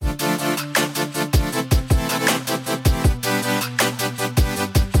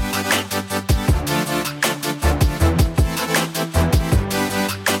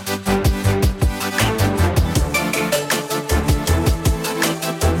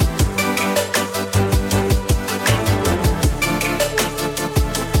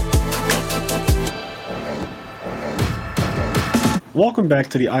Welcome back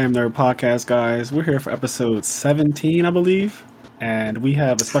to the I Am Nerd podcast, guys. We're here for episode 17, I believe, and we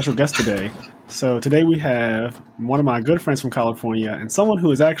have a special guest today. So today we have one of my good friends from California and someone who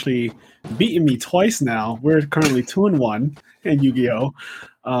has actually beaten me twice now. We're currently 2-1 in Yu-Gi-Oh!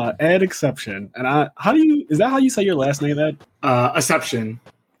 Ed Acepcion. And is that how you say your last name, Ed? Acepcion.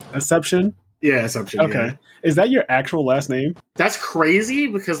 Acepcion? Yeah, Acepcion. Okay. Yeah. Is that your actual last name? That's crazy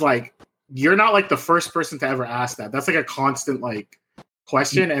because you're not the first person to ever ask that. That's a constant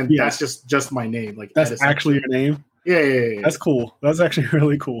question, and that's just my name. That's actually your name? Yeah. That's cool. That's actually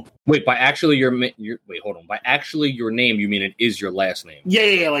really cool. Wait, by actually hold on. By actually your name, you mean it is your last name?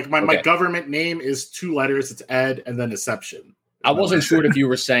 Yeah. My government name is 2 letters. It's Ed and then Acepcion. I wasn't sure if you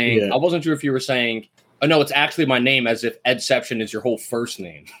were saying. Yeah. I wasn't sure if you were saying. Oh no, it's actually my name, as if Ed Acepcion is your whole first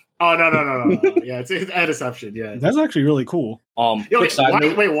name. Oh no. Yeah, it's Ed Acepcion. Yeah, that's actually really cool. Why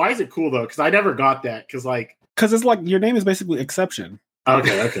is it cool though? Because I never got that. Because it's your name is basically Exception.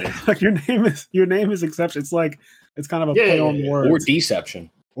 Okay. Your name is Exception. It's kind of a play on words. Or Deception.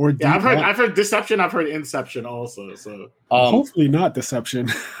 I've heard Deception. I've heard Inception also. So hopefully not Deception.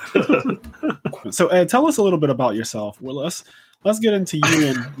 So Ed, tell us a little bit about yourself. Well, let's get into you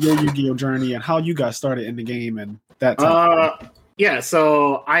and your Yu-Gi-Oh journey and how you got started in the game and that time.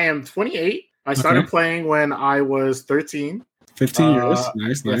 So I am 28. I started playing when I was 13. 15 years.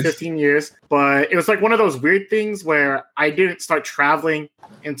 Nice. Yeah, 15 years. But it was one of those weird things where I didn't start traveling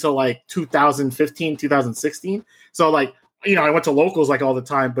until 2015, 2016. So I went to locals all the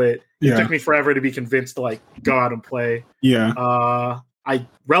time, but it took me forever to be convinced to go out and play. Yeah. I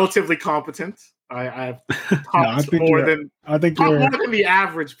relatively competent. I've topped more than the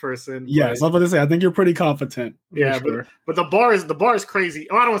average person. Yes, I was about to say I think you're pretty competent. Yeah, sure. but the bar is crazy.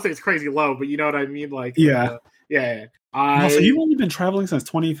 Well, I don't want to say it's crazy low, but you know what I mean. So you've only been traveling since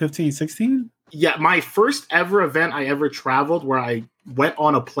 2015, 16? Yeah, my first ever event I ever traveled where I went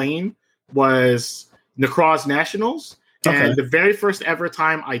on a plane was Necross Nationals. Okay. And the very first ever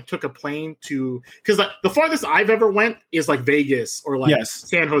time I took a plane because the farthest I've ever went is Vegas or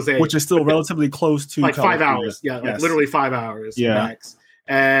San Jose, which is still relatively close to California. 5 hours. Yeah, literally 5 hours max.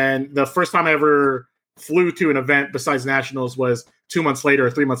 And the first time I ever flew to an event besides Nationals was 2 months later or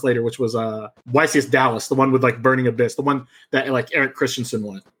 3 months later, which was YCS Dallas, the one with Burning Abyss, the one that Eric Christensen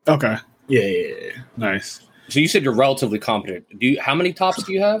won. Okay. Yeah. Nice. So you said you're relatively competent. How many tops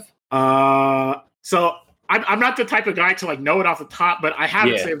do you have? So I'm not the type of guy to know it off the top, but I have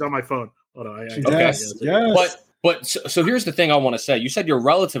it saved on my phone. Hold on. Yes. But so here's the thing I want to say. You said you're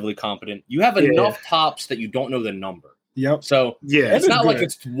relatively competent. You have enough tops that you don't know the number. Yep. So it's not like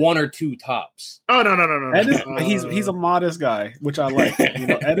it's 1 or 2 tops. Oh no. Ed is, he's a modest guy, which I like.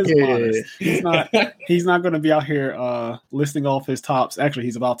 Ed is modest. He's not going to be out here listing off his tops. Actually,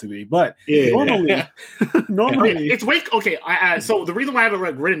 he's about to be, but normally it's way okay. So the reason why I have it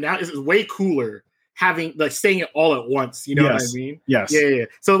written down is it's way cooler having saying it all at once. You know what I mean? Yes. Yeah.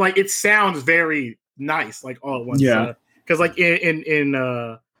 So it sounds very nice, all at once. Yeah. Because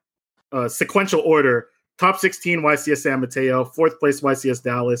in sequential order. Top 16 YCS San Mateo, 4th place YCS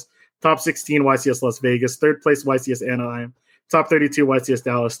Dallas, top 16 YCS Las Vegas, 3rd place YCS Anaheim, top 32 YCS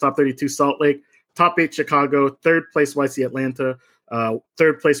Dallas, top 32 Salt Lake, top 8 Chicago, 3rd place YC Atlanta,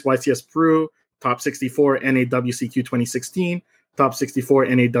 3rd place YCS Peru, top 64 NAWCQ 2016, top 64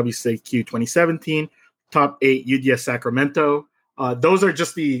 NAWCQ 2017, top 8 UDS Sacramento. Those are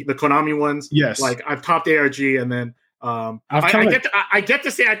just the Konami ones. Yes. I've topped ARG, and then I get to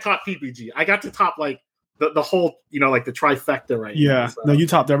say I topped PPG. I got to top the whole, the trifecta right now. Yeah. So. No, you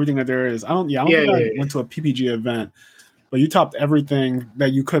topped everything that there is. I don't think I went to a PPG event, but you topped everything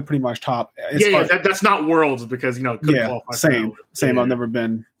that you could pretty much top. That's not Worlds because, couldn't qualify. Same. Yeah. I've never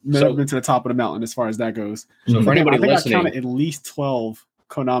been to the top of the mountain as far as that goes. So for anybody listening, I counted at least 12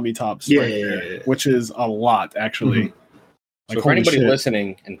 Konami tops there, which is a lot, actually. Mm-hmm. So for anybody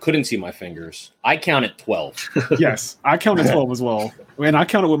listening and couldn't see my fingers, I counted 12. Yes, I counted 12 as well. And I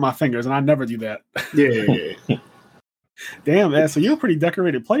counted with my fingers, and I never do that. Yeah. Damn, man. So you're a pretty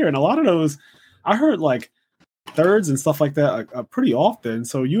decorated player. And a lot of those, I heard thirds and stuff like that are pretty often.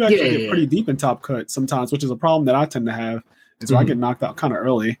 So you actually get pretty deep in top cut sometimes, which is a problem that I tend to have. And so I get knocked out kind of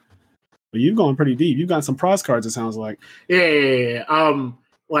early. But you've gone pretty deep. You've got some prize cards, it sounds like. Yeah.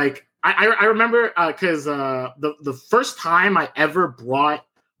 I remember because the first time I ever brought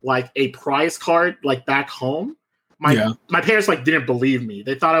a prize card back home, my parents didn't believe me.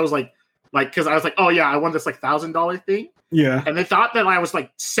 They thought I was because I was oh yeah, I won this $1,000 thing. Yeah, and they thought that I was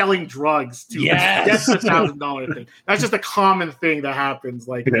selling drugs to get the $1,000 thing. That's just a common thing that happens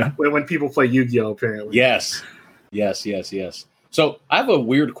when people play Yu-Gi-Oh. Apparently. Yes. So I have a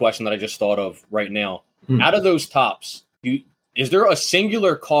weird question that I just thought of right now. Out of those tops, Is there a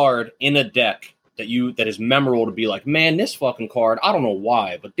singular card in a deck that is memorable to be like, man, this fucking card, I don't know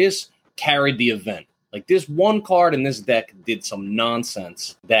why, but this carried the event. Like this one card in this deck did some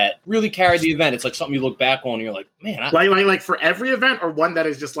nonsense that really carried the event. It's like something you look back on and you're like, man, like for every event, or one that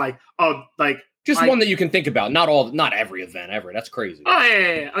is just like, oh, like just one that you can think about. Not every event ever. That's crazy. Oh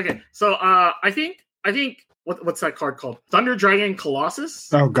yeah. Okay. So I think what's that card called? Thunder Dragon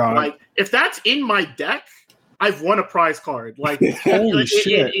Colossus. Oh god. Like if that's in my deck, I've won a prize card. Like holy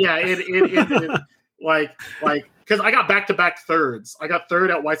shit. It like because I got back-to-back thirds. I got third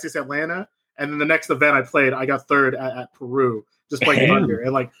at YCS Atlanta, and then the next event I played, I got third at Peru, just playing Thunder.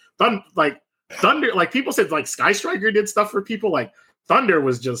 And Thunder, like people said, like Sky Striker did stuff for people. Like Thunder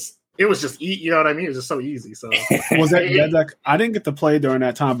was just. It was just, you know what I mean? It was just so easy. So was that deck? I didn't get to play during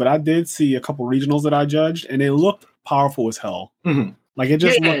that time, but I did see a couple regionals that I judged, and it looked powerful as hell. Mm-hmm. Like it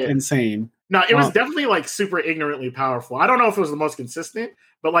just looked insane. No, it was definitely like super ignorantly powerful. I don't know if it was the most consistent,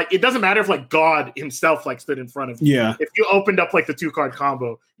 but like it doesn't matter if like God himself like stood in front of you. Yeah. If you opened up like the 2-card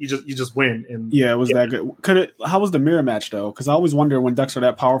combo, you just win. And yeah, it was that good. How was the mirror match though? Because I always wonder when decks are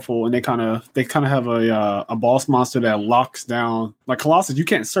that powerful and they kind of have a boss monster that locks down like Colossus. You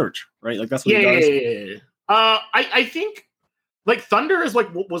can't search, right? Like that's what it does. Yeah. I think like Thunder is like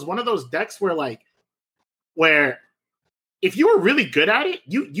was one of those decks where if you were really good at it,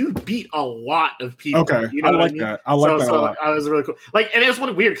 you beat a lot of people. Okay, you know I like that. I like that a lot. I was really cool. Like, and it was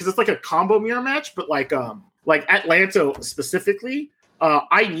one weird because it's like a combo mirror match, but like Atlanta specifically,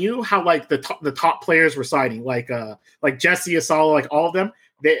 I knew how like the top players were siding, like Jesse, Asala, like all of them.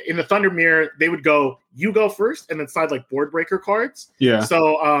 In the Thunder mirror, they would go, you go first, and then side like board breaker cards. Yeah.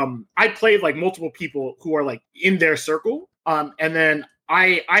 So I played like multiple people who are like in their circle, and then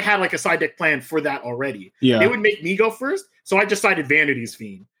I had like a side deck plan for that already. Yeah. They would make me go first, so I just sided Vanity's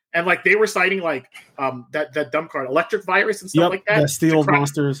Fiend. And like they were citing like that dumb card, Electric Virus and stuff like that. That steals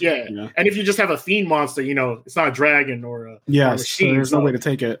monsters. Yeah. And if you just have a Fiend monster, you know, it's not a dragon or a machine. So there's no way to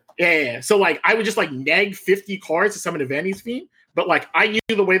take it. Yeah. So like I would just like neg 50 cards to summon a Vanity's Fiend, but like I knew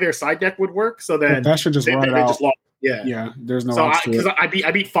the way their side deck would work. So then that should just run it out. Just lost. Yeah. Yeah. There's no. So because I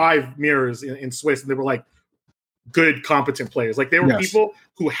beat 5 mirrors in Swiss, and they were like good, competent players. Like they were people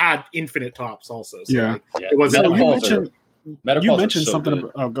who had infinite tops also. So like, it wasn't. You mentioned something.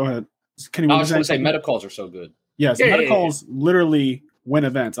 Go ahead. I was going to say metacalls are so good. Yes, metacalls literally win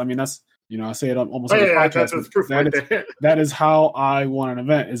events. I mean, that's I say it almost every podcast. That's proof that is how I won an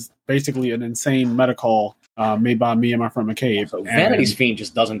event. Is basically an insane metacall made by me and my friend McCabe. So Vanity's Fiend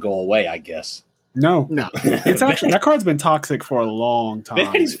just doesn't go away, I guess. No. It's actually that card's been toxic for a long time.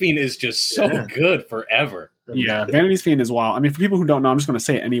 Vanity's Fiend is just so good forever. Yeah, Vanity's Fiend is wild. I mean, for people who don't know, I'm just going to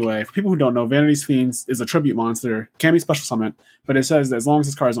say it anyway. For people who don't know, Vanity's Fiend is a tribute monster. Can be special summon, but it says that as long as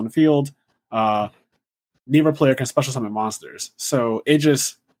this card is on the field, neither player can special summon monsters. So it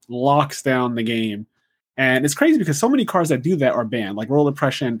just locks down the game. And it's crazy because so many cards that do that are banned, like Royal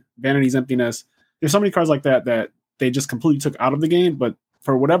Oppression, Vanity's Emptiness. There's so many cards like that they just completely took out of the game, but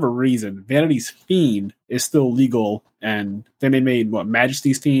for whatever reason, Vanity's Fiend is still legal. And then they made,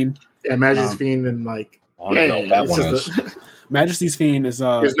 Majesty's Fiend? Yeah, Majesty's Fiend and like... I don't know what that one is. Majesty's Fiend is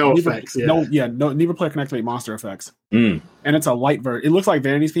there's no effects. Neither player can activate monster effects. And it's a light version. It looks like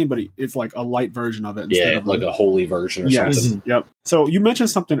Vanity's Fiend, but it's like a light version of it. Yeah, like a holy version or something. Yep. So you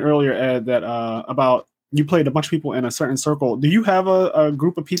mentioned something earlier, Ed, that about you played a bunch of people in a certain circle. Do you have a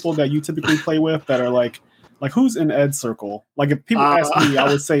group of people that you typically play with that are like who's in Ed's circle? Like if people ask me, I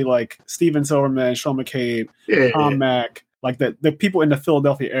would say like Steven Silverman, Sean McCabe, Tom Mack. Like the people in the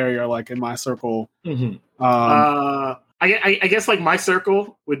Philadelphia area are like in my circle. Mm-hmm. I guess like my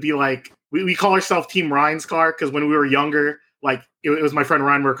circle would be like we call ourselves Team Ryan's Car because when we were younger, like it was my friend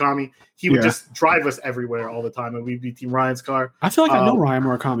Ryan Murakami. He would just drive us everywhere all the time, and we'd be Team Ryan's Car. I feel like I know Ryan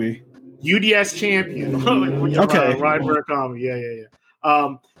Murakami. UDS champion. Okay, Ryan Murakami.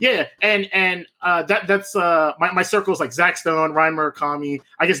 Yeah. And that's my circle is like Zach Stone, Ryan Murakami.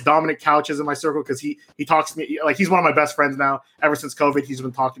 I guess Dominic Couch is in my circle because he talks to me like he's one of my best friends now. Ever since COVID, he's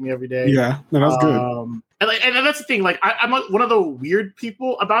been talking to me every day. Yeah, that's good. And that's the thing. Like I'm one of the weird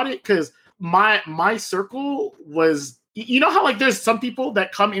people about it because my circle was, you know how like there's some people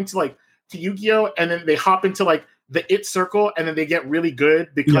that come into like to Yu-Gi-Oh and then they hop into like the it circle and then they get really good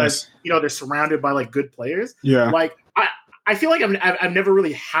because they're surrounded by like good players. Yeah, like I feel like I've never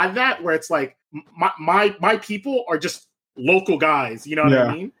really had that where it's like my people are just local guys, you know what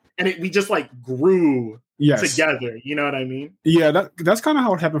I mean? And we just like grew together, you know what I mean? Yeah, that's kind of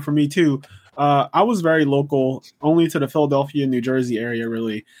how it happened for me too. I was very local, only to the Philadelphia, New Jersey area,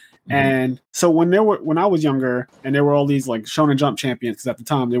 really. And so when I was younger, and there were all these like Shonen Jump champions, because at the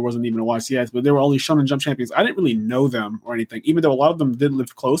time there wasn't even a YCS, but there were all these Shonen Jump champions. I didn't really know them or anything, even though a lot of them did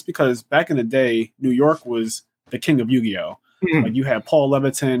live close, because back in the day, New York was the king of Yu-Gi-Oh! Like you had Paul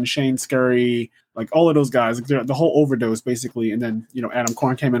Leviton, Shane Scurry, like all of those guys, like the whole Overdose basically, and then Adam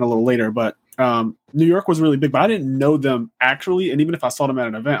Korn came in a little later. But New York was really big, but I didn't know them actually, and even if I saw them at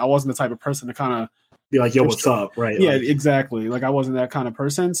an event, I wasn't the type of person to kind of be like, "Yo, what's up?" Right? Yeah, like, exactly. Like I wasn't that kind of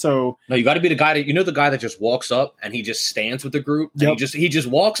person. So no, you got to be the guy the guy that just walks up and he just stands with the group. And he just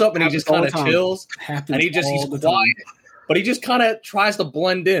walks up and he just kind of chills, and he's quiet. But he just kind of tries to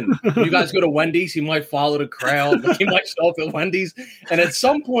blend in. When you guys go to Wendy's, he might follow the crowd. Like he might show up at Wendy's. And at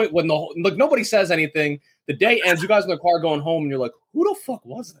some point, when nobody says anything, the day ends. You guys in the car going home, and you're like, "Who the fuck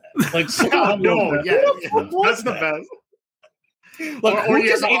was that?" Like, that's the best. Like, or you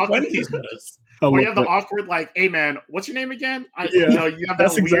just ate Wendy's with us. Or you have the awkward, like, "Hey man, what's your name again?" You have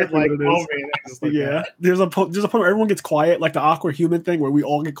that weird, exactly like, "Oh man," that. There's a point where everyone gets quiet, like the awkward human thing, where we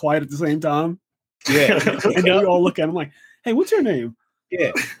all get quiet at the same time. Yeah, and then we all look at him like, "Hey, what's your name?"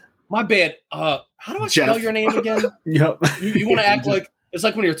 Yeah, my bad. How do I spell your name again? Yep. You want to act like it's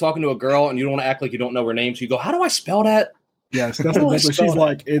like when you're talking to a girl and you don't want to act like you don't know her name, so you go, "How do I spell that?" Yes, that's what she's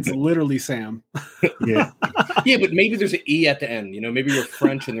like. It's literally Sam. Yeah, yeah, but maybe there's an E at the end. Maybe you're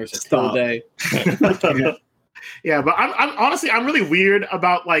French and there's a tilde. Yeah, but I'm honestly really weird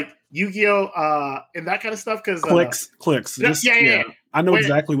about like Yu-Gi-Oh! And that kind of stuff because clicks. Yeah. I know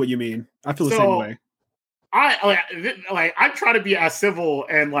exactly what you mean. I feel the same way. I try to be as civil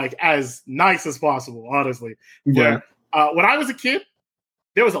and like as nice as possible, honestly. But, when I was a kid,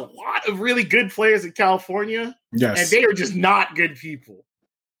 there was a lot of really good players in California. Yes, and they are just not good people.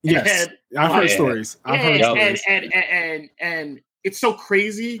 Yes, I've heard stories. And it's so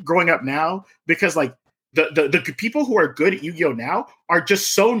crazy growing up now because like the people who are good at Yu-Gi-Oh now are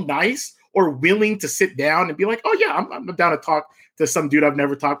just so nice or willing to sit down and be like, "Oh yeah, I'm down to talk to some dude I've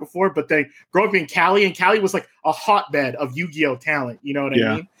never talked before." But then growing up in Cali, and Cali was like a hotbed of Yu-Gi-Oh talent. You know what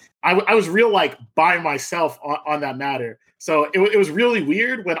I mean? I was real like by myself on that matter. So it was really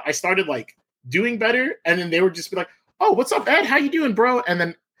weird when I started like doing better, and then they would just be like, "Oh, what's up, Ed? How you doing, bro?" And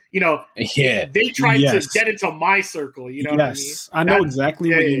then they tried to get into my circle. You know what I mean? I know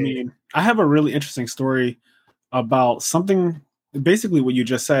exactly what you mean. I have a really interesting story about something. Basically, what you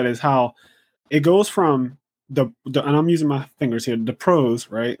just said is how it goes from the and I'm using my fingers here, the pros,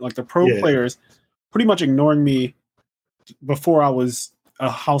 right? Like the pro players pretty much ignoring me before I was a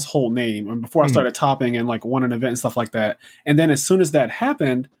household name and before I started topping and like won an event and stuff like that. And then as soon as that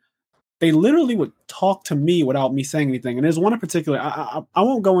happened, they literally would talk to me without me saying anything. And there's one in particular, I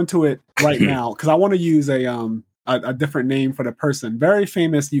won't go into it right now because I want to use a different name for the person. Very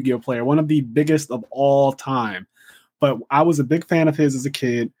famous Yu-Gi-Oh player, one of the biggest of all time. But I was a big fan of his as a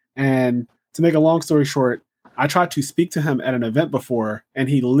kid. And to make a long story short, I tried to speak to him at an event before, and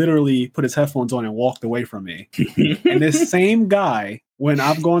he literally put his headphones on and walked away from me. And this same guy, when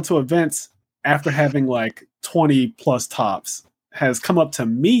I've gone to events after having like 20 plus tops, has come up to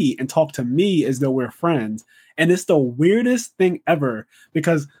me and talked to me as though we're friends. And it's the weirdest thing ever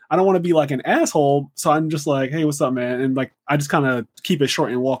because I don't want to be like an asshole. So I'm just like, "Hey, what's up, man?" And like, I just kind of keep it short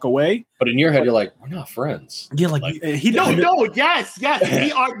and walk away. But in your head, you're like, "We're not friends." Yeah, like he yes,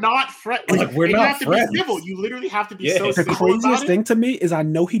 we are not friends. Like we're not friends. You have to be civil. You literally have to be so the civil. The craziest thing to me is I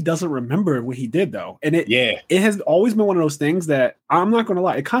know he doesn't remember what he did though, and it has always been one of those things that I'm not going to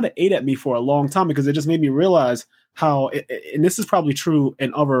lie, it kind of ate at me for a long time because it just made me realize how, and this is probably true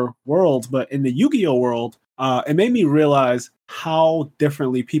in other worlds, but in the Yu-Gi-Oh world, it made me realize how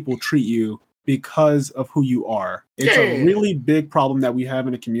differently people treat you because of who you are. It's a really big problem that we have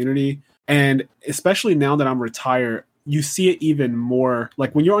in the community. And especially now that I'm retired, you see it even more.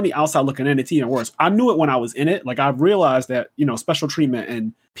 Like when you're on the outside looking in, it's even worse. I knew it when I was in it. Like I've realized that, special treatment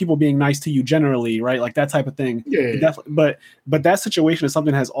and people being nice to you generally, right? Like that type of thing. But that situation is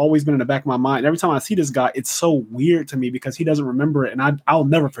something that has always been in the back of my mind. Every time I see this guy, it's so weird to me because he doesn't remember it. And I'll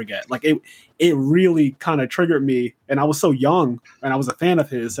never forget. Like it really kind of triggered me. And I was so young and I was a fan of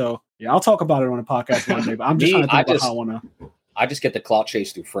his. So yeah, I'll talk about it on a podcast one day, but I'm just trying to think about how I want to. I just get the clout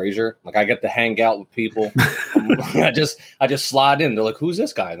chase through Fraser. Like I get to hang out with people. I just slide in. They're like, "Who's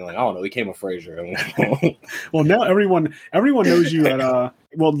this guy?" And they're like, "I don't know. He came with Fraser." Well, now everyone knows you at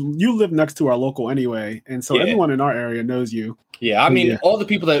well, you live next to our local anyway, and so everyone in our area knows you. Yeah, I mean, all the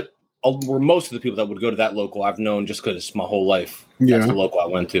people that were most of the people that would go to that local I've known just because my whole life. That's the local I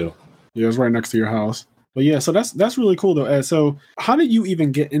went to. Yeah, it's right next to your house. But yeah, so that's really cool though, Ed. So how did you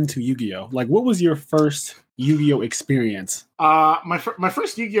even get into Yu-Gi-Oh? Like, what was your first Yu-Gi-Oh experience? My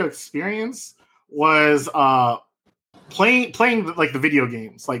first Yu-Gi-Oh experience was playing like the video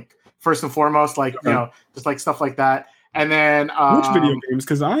games, like first and foremost, like just like stuff like that. And then which video games?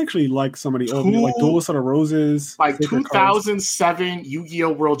 Because I actually like some of the old, like Duel of Roses, like 2007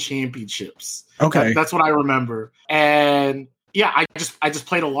 Yu-Gi-Oh! World Championships. Okay, that's what I remember. And yeah, I just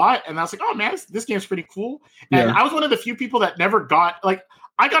played a lot, and I was like, oh man, this game's pretty cool. And I was one of the few people that never got like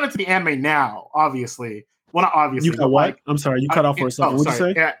I got into the anime now, obviously. Well, not obviously. You got what? Like, I'm sorry, you cut off for a second. What'd you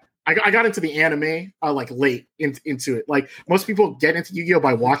say? Yeah, I got into the anime like late into it. Like most people get into Yu-Gi-Oh!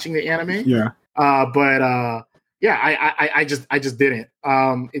 By watching the anime. Yeah. I just didn't.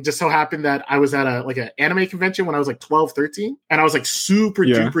 It just so happened that I was at an anime convention when I was like 12, 13, and I was like super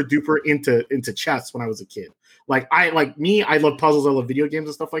duper into chess when I was a kid. I love puzzles, I love video games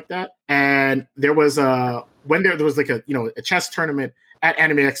and stuff like that. And there was when there was like a chess tournament at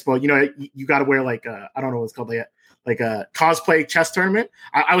Anime Expo. You got to wear I don't know what it's called, like a cosplay chess tournament.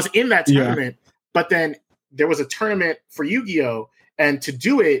 I was in that tournament, but then there was a tournament for Yu-Gi-Oh! And to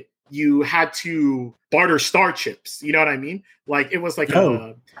do it, you had to barter star chips. You know what I mean? Like it was like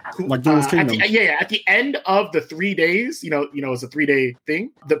like Duelist Kingdom. At the end of the 3 days, it's a 3-day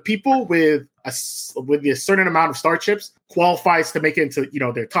thing. The people with a certain amount of star chips qualifies to make it into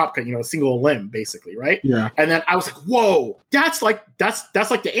their top cut, a single limb basically, right? Yeah. And then I was like, whoa, that's like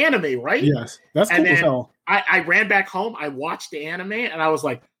the anime, right? Yes, that's cool as hell. I ran back home. I watched the anime, and I was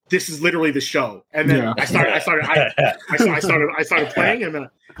like, this is literally the show. And then I started playing,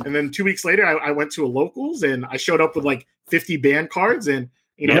 and then 2 weeks later, I went to a locals, and I showed up with like 50 band cards, and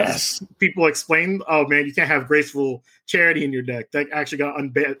people explained, oh man, you can't have graceful charity in your deck. That actually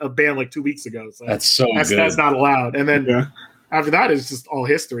got banned like 2 weeks ago. So that's good. That's not allowed. And then after that, it's just all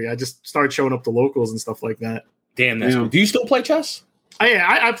history. I just started showing up to locals and stuff like that. Damn, that's cool. Do you still play chess?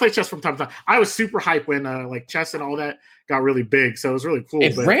 I play chess from time to time. I was super hyped when like chess and all that got really big, so it was really cool.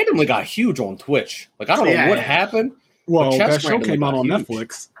 It randomly got huge on Twitch. Like I don't know what happened. Well, that show came out on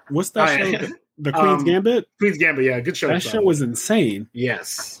Netflix. What's that show? The Queen's Gambit? Queen's Gambit, yeah, good show. That show was insane.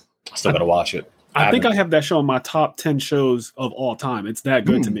 Yes. I still gotta watch it. I think I have that show in my top 10 shows of all time. It's that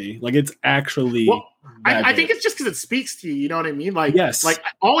good to me. Like it's actually I think it's just because it speaks to you, you know what I mean? Like like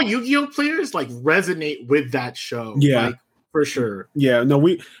all Yu-Gi-Oh! Players like resonate with that show. Yeah. Like, for sure. Yeah, no,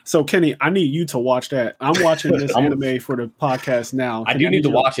 so Kenny, I need you to watch that. I'm watching this anime for the podcast now. I need to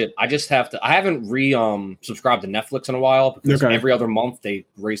watch it. I just have to. I haven't subscribed to Netflix in a while because every other month they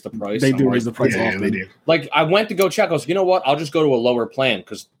raise the price. They do raise the price often. They do. Like I went to go check. I was, you know what? I'll just go to a lower plan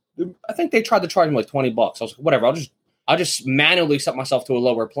because I think they tried to charge me like $20. I was like, whatever. I'll just manually set myself to a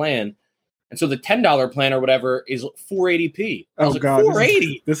lower plan. And so the $10 plan or whatever is 480p. I was like, God,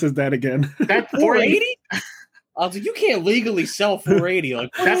 480. This is that again. That 480. I was like, you can't legally sell 480.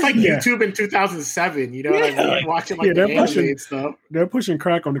 Like that's like YouTube in 2007. You know what I mean? Watching like the anime and stuff. They're pushing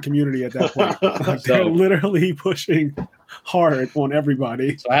crack on the community at that point. Like, they're literally pushing hard on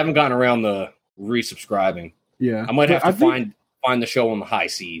everybody. So I haven't gotten around to resubscribing. Yeah, I might have to find the show on the high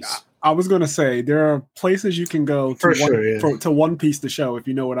seas. I was gonna say there are places you can go to to One Piece the show, if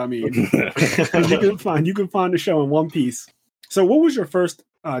you know what I mean. you can find the show in One Piece. So what was your first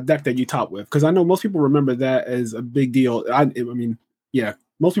deck that you topped with? Because I know most people remember that as a big deal. I mean,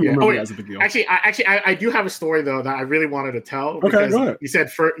 most people remember that as a big deal. Actually, I do have a story though that I really wanted to tell. Okay, go ahead. You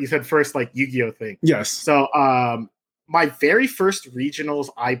said first like Yu-Gi-Oh thing. Yes. So my very first regionals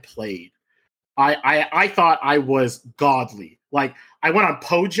I played, I thought I was godly. Like I went on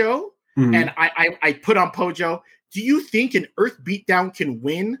Pojo and I put on Pojo. Do you think an Earth Beatdown can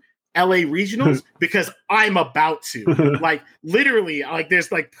win LA regionals? Because I'm about to. Like literally, like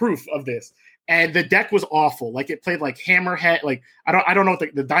there's like proof of this. And the deck was awful. Like it played like Hammerhead. Like I don't know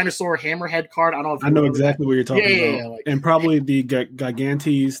the dinosaur Hammerhead card. I don't know. If I know exactly what you're talking about. Yeah, like, and probably the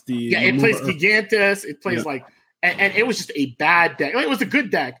Gigantes. It plays Gigantes. It plays like, and it was just a bad deck. Like, it was a good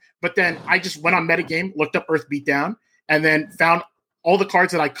deck, but then I just went on metagame, looked up Earth Beatdown, and then found all the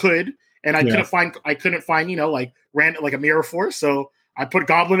cards that I could, and I couldn't find like a Mirror Force. So I put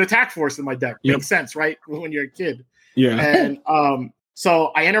Goblin Attack Force in my deck. Makes sense, right? When you're a kid. Yeah. And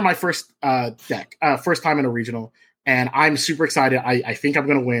so I enter my first deck, first time in a regional, and I'm super excited. I think I'm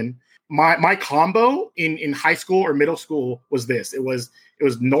gonna win. My combo in high school or middle school was this. It was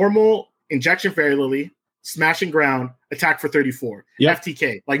normal Injection Fairy Lily, Smashing Ground, Attack for 34.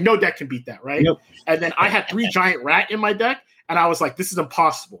 FTK. Like no deck can beat that, right? Yep. And then I had 3 Giant Rat in my deck, and I was like, this is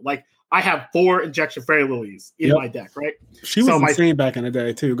impossible. Like I have 4 Injection Fairy Lilies in my deck, right? She was insane back in the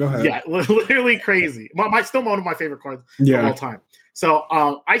day too. Go ahead. Yeah, literally crazy. Still one of my favorite cards of all time. So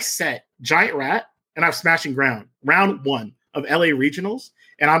I set Giant Rat and I'm Smashing Ground, round 1 of LA regionals,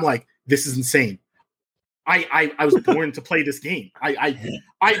 and I'm like, this is insane. I was born to play this game.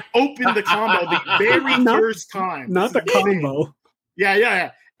 I opened the combo the very first time. Not the combo.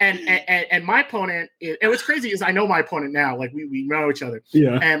 Yeah. And my opponent, and what's crazy is I know my opponent now. Like we know each other.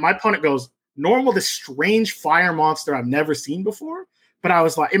 Yeah. And my opponent goes, normal, this strange fire monster I've never seen before. But I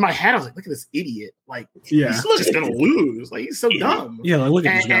was like, in my head, I was like, look at this idiot. Like, he's just gonna lose. Like, he's so dumb. Yeah, like look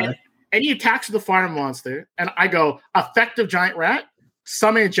at this guy. And he attacks the fire monster, and I go, effective giant rat,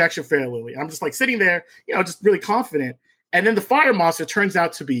 summon injection fair lily. I'm just like sitting there, just really confident. And then the fire monster turns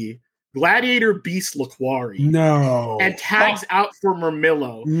out to be Gladiator Beast Laquari. No. And tags out for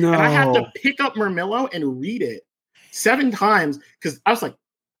Murmillo. No. And I have to pick up Murmillo and read it 7 times because I was like,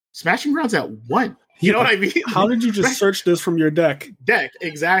 Smashing Grounds at 1. You know what I mean? How did you just search this from your deck?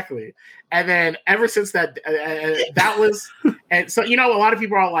 Exactly. And then ever since that was, and so, a lot of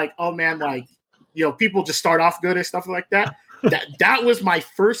people are like, oh man, like, people just start off good and stuff like that. That was my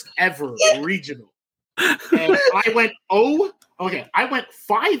first ever regional. And I went, I went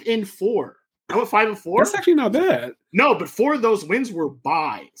 5-4. I went 5-4. That's actually not bad. No, but 4 of those wins were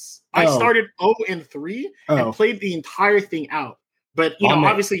buys. I started 0-3 and played the entire thing out. But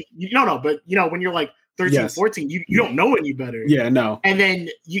obviously, but when you're like 13, 14, you don't know any better. Yeah, no. And then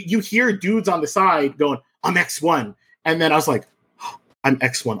you hear dudes on the side going, I'm X1. And then I was like, I'm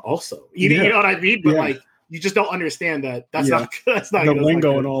X1 also. You know what I mean? But like, you just don't understand that. That's not the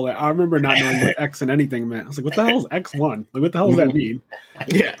lingo and all that. I remember not knowing what X and anything meant. I was like, what the hell is X1? Like, what the hell does that mean?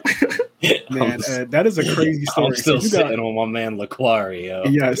 Yeah. Man, that is a crazy story. I'm still sitting on my man Laquari, yo.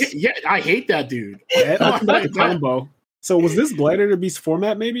 Yes. Yeah, I hate that dude. That's the combo. So was this Gladiator Beast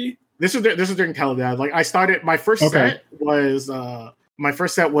format maybe? This is during Teledad. Like I started my first set was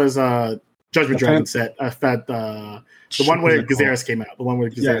Judgment Dragon set. The one where Gazeras came out. The one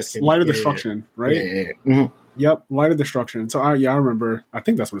where Gazeras came out. Light of Destruction, right? Yeah. Mm-hmm. Yep, Light of Destruction. So I remember. I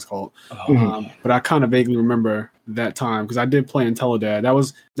think that's what it's called. But I kind of vaguely remember that time because I did play in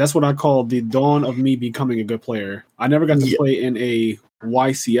Teledad. That's what I call the dawn of me becoming a good player. I never got to play in a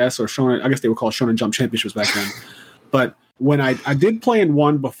YCS or Shonen. I guess they were called Shonen Jump Championships back then. But when I did play in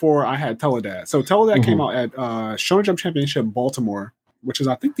one before I had Teledad. So Teledad came out at Shonen Jump Championship Baltimore, which is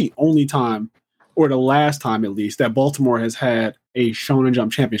I think the only time, or the last time at least, that Baltimore has had a Shonen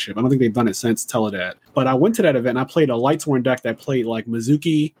Jump Championship. I don't think they've done it since Teledad. But I went to that event and I played a Lightsworn deck that played like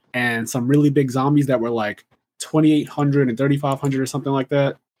Mizuki and some really big zombies that were like 2,800 and 3,500 or something like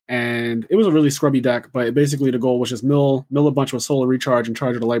that. And it was a really scrubby deck, but basically the goal was just mill a bunch with Solar Recharge and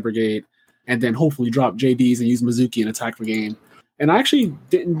Charge of the Light Brigade, and then hopefully drop JDs and use Mizuki and attack for game. And I actually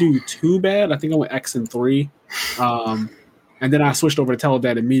didn't do too bad. I think I went X and 3. And then I switched over to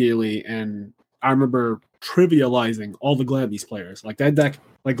Teledad immediately, and I remember trivializing all the Glad Beast players. Like that deck,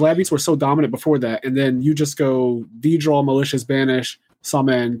 like Glad Beasts were so dominant before that, and then you just go D-draw, Malicious, Banish,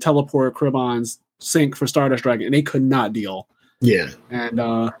 Summon, Teleport, Kribons, Sync for Stardust Dragon, and they could not deal. Yeah. And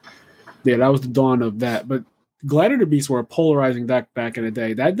that was the dawn of that. But Gladiator Beasts were a polarizing deck back in the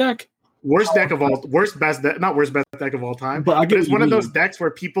day. That deck, worst best deck of all time. But it's one of those decks where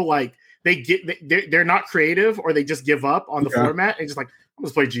people like they're not creative or they just give up on the format and just like, I'm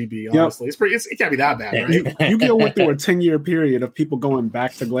just play GB. Honestly, it can't be that bad, right? Yu-Gi-Oh went through a 10-year period of people going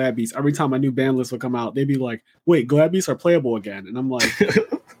back to Glad Beasts. Every time a new ban list would come out, they'd be like, "Wait, Glad Beasts are playable again?" And I'm like,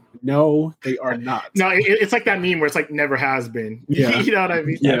 "No, they are not." No, it's like that meme where it's like never has been. Yeah, you know what I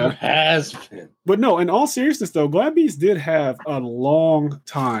mean? Yeah, never has been. But no, in all seriousness, though, Glad Beasts did have a long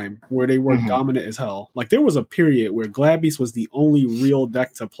time where they were dominant as hell. Like there was a period where Glad Beasts was the only real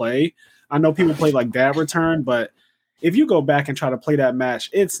deck to play. I know people play like Dad Return, but if you go back and try to play that match,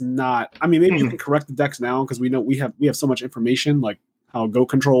 it's not. I mean, maybe you can correct the decks now because we know we have so much information, like how Go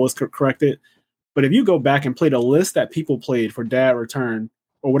Control is corrected. But if you go back and play the list that people played for Dad Return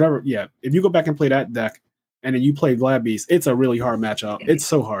or whatever, if you go back and play that deck and then you play Glad Beasts, it's a really hard matchup. It's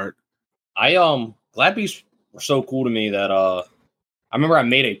so hard. Glad Beasts were so cool to me that I remember I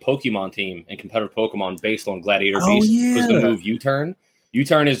made a Pokemon team in competitive Pokemon based on Gladiator Beasts because the move U-turn.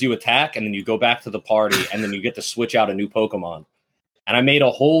 U-turn is you attack, and then you go back to the party, and then you get to switch out a new Pokemon. And I made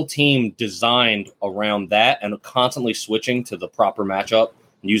a whole team designed around that and constantly switching to the proper matchup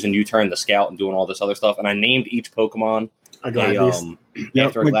and using U-turn to scout and doing all this other stuff. And I named each Pokemon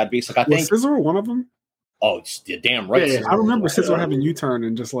after a Glad Beast. Like I think Scizor one of them? Oh, you're damn right. Yeah, I remember Scizor having U-turn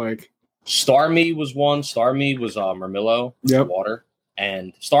and just like... Starmie was one. Starmie was Murmillo, water.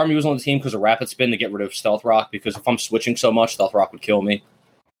 And Starmie was on the team because of Rapid Spin to get rid of Stealth Rock, because if I'm switching so much, Stealth Rock would kill me.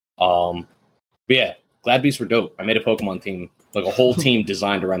 But yeah, Glad Beasts were dope. I made a Pokemon team, like a whole team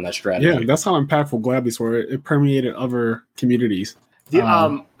designed around that strategy. Yeah, that's how impactful Glad Beasts were. It permeated other communities.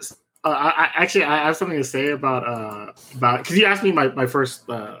 I have something to say about because you asked me my first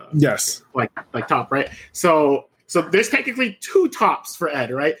Yes. like top, right? So there's technically 2 tops for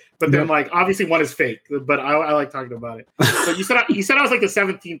Ed, right? But then like obviously one is fake, but I like talking about it. So you said I was like the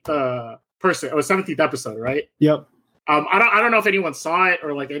 17th person or 17th episode, right? Yep. I don't know if anyone saw it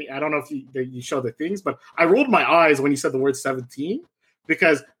or like I don't know if you showed the things, but I rolled my eyes when you said the word 17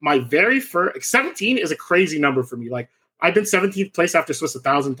 because my very first 17 is a crazy number for me. Like I've been 17th place after Swiss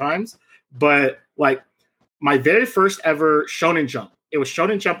 1,000 times, but like my very first ever Shonen Jump, it was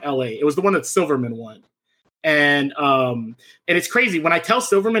Shonen Jump LA. It was the one that Silverman won. And it's crazy when I tell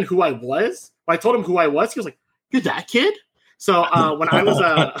Silverman who I was. When I told him who I was, he was like, "You're that kid." So when I was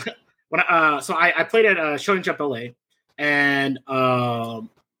I played at Shonen Jump LA, and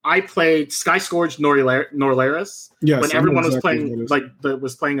I played Sky Scourge Norlaris when everyone was playing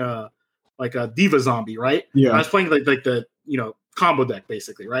like a Diva Zombie, right? Yeah, I was playing like the combo deck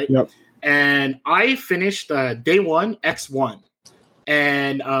basically, right? Yep. And I finished day 1 X1.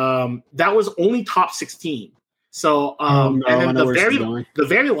 And that was only top 16. So and then the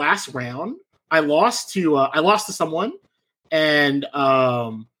very last round, I lost to someone, and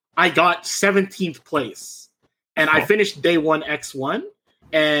I got 17th place, and I finished day 1 X1.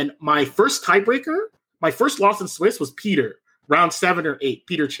 And my first tiebreaker, my first loss in Swiss was Peter, round 7 or 8,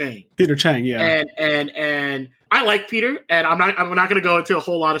 Peter Chang. Yeah. And I like Peter, and I'm not going to go into a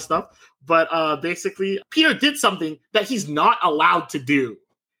whole lot of stuff. But basically, Peter did something that he's not allowed to do,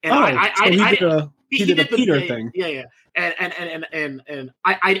 and he did a Peter thing. Yeah, and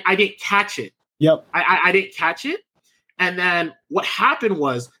I didn't catch it. Yep, I didn't catch it, and then what happened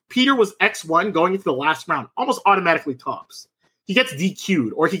was Peter was X1 going into the last round, almost automatically tops. He gets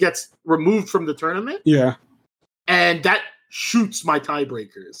DQ'd or he gets removed from the tournament. Yeah, and that shoots my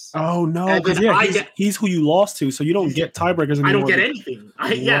tiebreakers. Oh no, because he's who you lost to, so you don't get tiebreakers anymore. I don't get anything.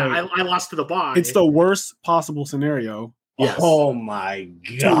 I lost to the bot. It's the worst possible scenario. Yes. Oh my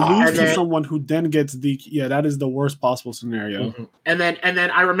god! To lose to someone who then gets that is the worst possible scenario. Mm-hmm. And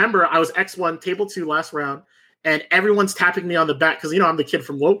then I remember I was X1 table 2 last round, and everyone's tapping me on the back because I'm the kid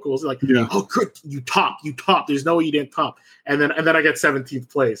from locals. Like, oh good, you top. There's no way you didn't top. And then I get 17th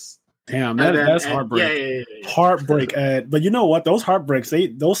place. Damn, that's heartbreak. Yeah. Heartbreak, Ed. But you know what? Those heartbreaks,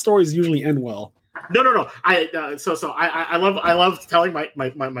 those stories usually end well. No. I love telling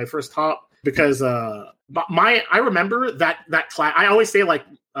my first top because I remember that class. I always say like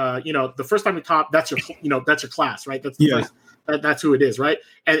the first time you top, that's your class, right? That's who it is, right?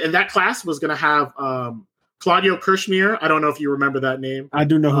 And that class was gonna have Claudio Kirschmier. I don't know if you remember that name. I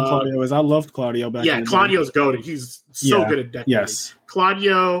do know who Claudio is. I loved Claudio back then. Yeah, Claudio's goated. He's so good at deck building. Yes.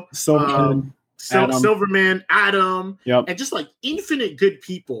 Claudio, Silverman, Adam, and just like infinite good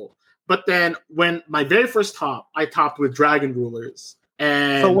people. But then when my very first top, I topped with Dragon Rulers.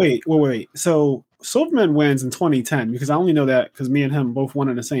 And so wait. So Silverman wins in 2010 because I only know that because me and him both won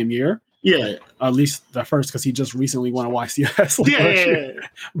in the same year. Yeah, at least the first because he just recently won a YCS. Yeah.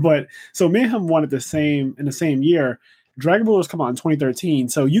 But so me and him won in the same year. Dragon Rulers come out in 2013,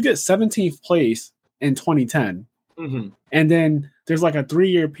 so you get 17th place in 2010, and then there's like a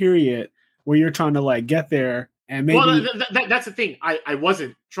 3-year period where you're trying to like get there, and maybe that's the thing. I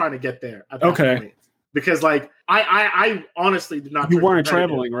wasn't trying to get there at that point because like I honestly did not. You weren't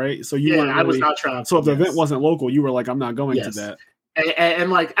traveling, right? So you weren't. I was not traveling. So if the event wasn't local, you were like, I'm not going to that. And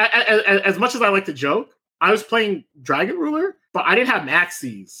like, as much as I like to joke, I was playing Dragon Ruler, but I didn't have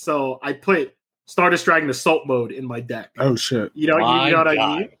maxis, so I put Stardust Dragon Assault mode in my deck. Oh shit! You know what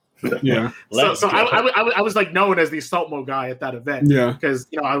I mean? Yeah. So I was like known as the Assault mode guy at that event. Yeah. Because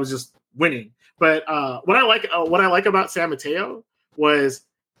I was just winning. But what I like about San Mateo was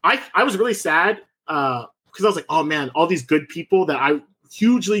I was really sad because I was like, oh man, all these good people that I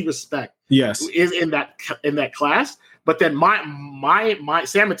hugely respect. Yes. Is in that class. But then my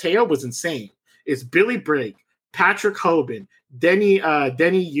San Mateo was insane. It's Billy Brigg, Patrick Hoban, Denny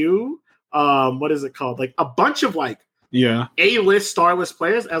Yu, what is it called? Like a bunch of like A-list, star-list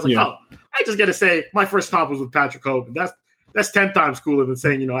players. I was like, I just gotta say my first top was with Patrick Hoban. That's 10 times cooler than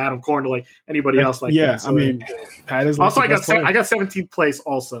saying Adam Corn or like anybody else like that. So, I mean, Pat is also I got 17th place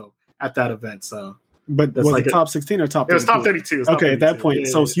also at that event. So. But was it top 16 or top 32? It was top 32. Okay, at that point.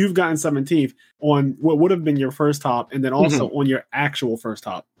 So you've gotten 17th on what would have been your first top and then also on your actual first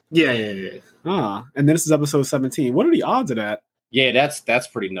top. Yeah. And then this is episode 17. What are the odds of that? Yeah, that's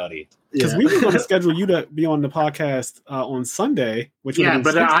pretty nutty. Because we were going to schedule you to be on the podcast on Sunday. But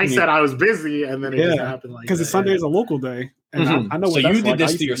I said I was busy and then it just happened like that. Because Sunday is a local day. And I know so you did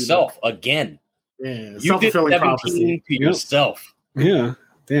this to yourself again. Yeah, you did 17 to yourself. Yeah.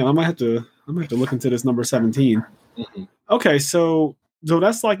 Damn, I might have to look into this number 17. Okay, so So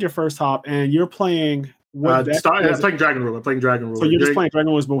that's like your first hop, and you're playing what deck? I'm playing Dragon Ruler. So you're just playing Dragon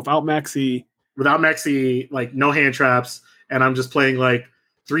Rulers, but without Maxi. Without Maxi, like no hand traps, and I'm just playing like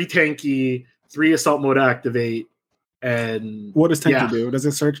 3 tanky, 3 assault mode activate, and what does tanky do? Does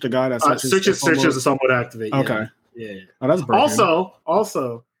it search the guy that searches assault mode activate? Okay, yeah. Oh, that's broken.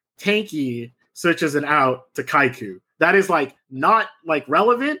 Also, tanky searches an out to Kaiku. That is like not like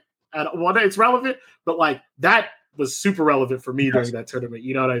relevant. Well, it's relevant, but like that was super relevant for me during that tournament.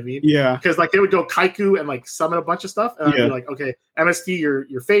 You know what I mean? Yeah. Because like they would go Kaiku and like summon a bunch of stuff, and I'd be like, okay, MST,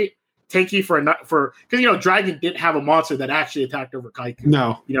 your fate. Tanky for because Dragon didn't have a monster that actually attacked over Kaiku.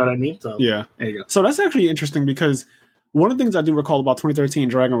 No, you know what I mean. So yeah, there you go. So that's actually interesting because one of the things I do recall about 2013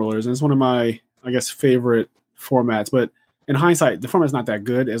 Dragon Rulers, and it's one of my favorite formats, but in hindsight, the format's not that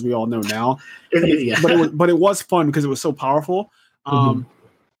good as we all know now. But it was fun because it was so powerful.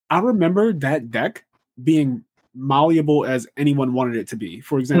 I remember that deck being malleable as anyone wanted it to be.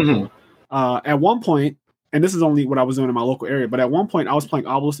 For example, at one point. And this is only what I was doing in my local area. But at one point, I was playing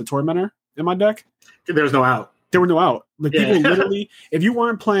Obelisk the Tormentor in my deck. There was no out. There were no out. Like people literally, if you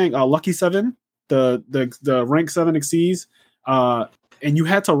weren't playing Lucky 7, the rank 7 exceeds, and you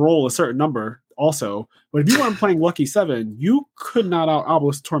had to roll a certain number also. But if you weren't playing Lucky 7, you could not out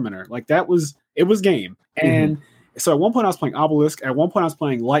Obelisk Tormentor. Like it was game. And so at one point I was playing Obelisk. At one point I was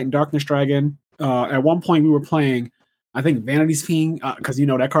playing Light and Darkness Dragon. At one point we were playing, I think, Vanity's Fiend, because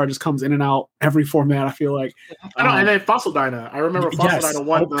that card just comes in and out every format. I feel like I know, and then Fossil Dyna. I remember Fossil Dyna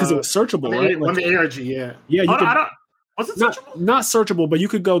won because it was searchable, right? Won the ARG, yeah. Yeah, was it searchable? Not searchable, but you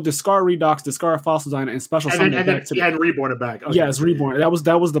could go discard Redox, discard Fossil Dyna, and special summon it back and reborn it back. Okay. Yeah, it's reborn. That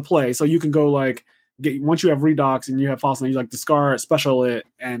was the play. So you can go like once you have Redox and you have Fossil, you like discard, special it,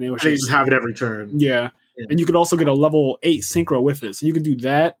 and it was just have it every turn. Yeah, and you could also get a level 8 synchro with it. So you can do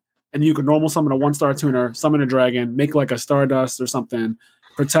that. And you can normal summon a 1-star tuner, summon a dragon, make like a Stardust or something,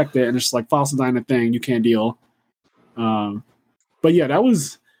 protect it, and it's just like Fossil Dyna thing you can't deal. But yeah, that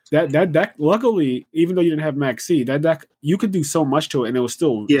was that deck. Luckily, even though you didn't have Max C, that deck you could do so much to it, and it was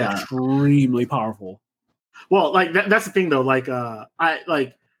still extremely powerful. Well, like that's the thing though. Like I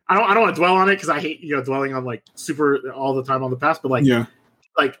don't want to dwell on it because I hate dwelling on like super all the time on the past. But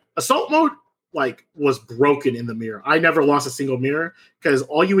like assault mode. Like was broken in the mirror. I never lost a single mirror because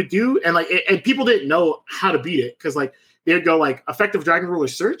all you would do and people didn't know how to beat it because like they would go like effective Dragon Ruler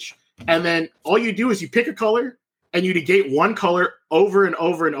search and then all you do is you pick a color and you negate one color over and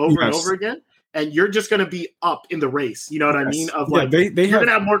over and over and over again and you're just gonna be up in the race. You know what I mean? Of like you're gonna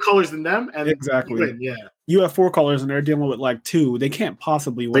have more colors than them and exactly. You win. You have 4 colors and they're dealing with like 2. They can't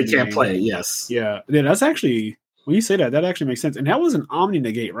possibly win. They can't play. Yes. Yeah. That's actually. When you say that actually makes sense. And that was an Omni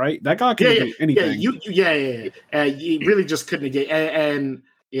negate, right? That guy couldn't negate anything. You really just couldn't negate. And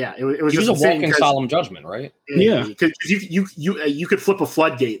it was just a walking solemn judgment, right? Yeah. Because you could flip a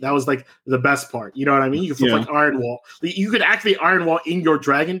floodgate. That was like the best part. You know what I mean? You could flip like Iron Wall. You could activate Iron Wall in your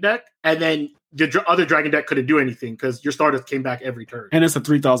dragon deck, and then the other dragon deck couldn't do anything because your Stardust came back every turn. And it's a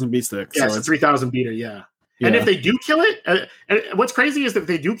 3,000 beat stick. Yeah, so it's a 3,000 beater, And if they do kill it, and what's crazy is that if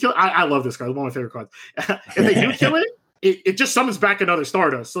they do kill, I love this card. It's one of my favorite cards. If they do kill it, it just summons back another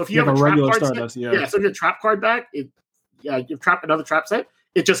Stardust. So if you have a regular trap card Stardust, set, so if you have a trap card back, you trap another trap set,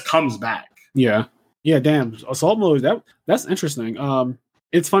 it just comes back. Yeah. Damn. Assault mode. That's interesting.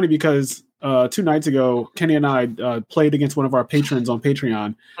 It's funny because 2 nights ago, Kenny and I played against one of our patrons on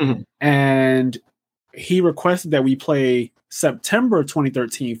Patreon, and he requested that we play September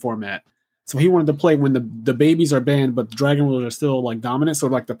 2013 format. So he wanted to play when the babies are banned, but the Dragon Rulers are still like dominant. So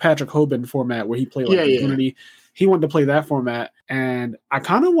like the Patrick Hoban format where he played like Unity, he wanted to play that format. And I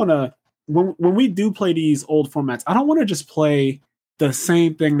kind of want to, when we do play these old formats, I don't want to just play the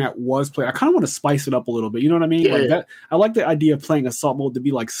same thing that was played. I kind of want to spice it up a little bit. You know what I mean? That. I like the idea of playing assault mode to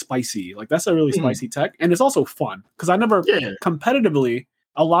be like spicy. Like that's a really spicy tech, and it's also fun because I never competitively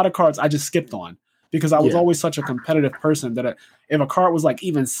a lot of cards I just skipped on. Because I was always such a competitive person that if a card was like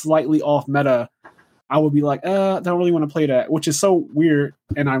even slightly off meta, I would be like, I don't really want to play that, which is so weird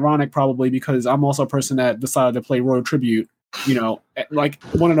and ironic probably because I'm also a person that decided to play Royal Tribute, like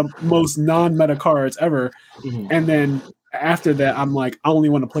one of the most non-meta cards ever. And then after that, I'm like, I only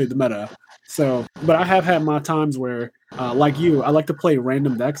want to play the meta. So, but I have had my times where, like you, I like to play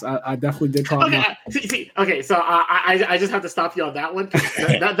random decks. I definitely did try. Okay, so I just have to stop you on that one.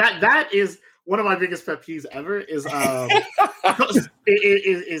 That is one of my biggest pet peeves ever is like,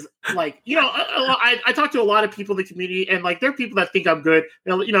 I talk to a lot of people in the community and like, there are people that think I'm good,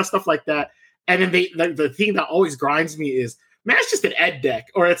 stuff like that. And then the thing that always grinds me is, man, it's just an Ed deck,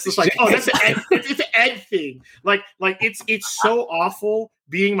 or it's just like, oh, that's an Ed, it's an Ed thing. Like it's so awful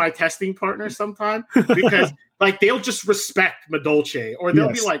being my testing partner sometime because like they'll just respect Madolche or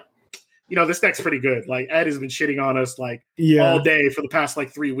they'll be like, this deck's pretty good. Like Ed has been shitting on us like all day for the past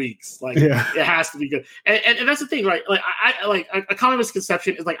like 3 weeks. Like it has to be good. And that's the thing, right? Like I like a common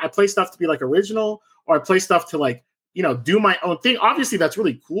misconception is like I play stuff to be like original or I play stuff to like, do my own thing. Obviously that's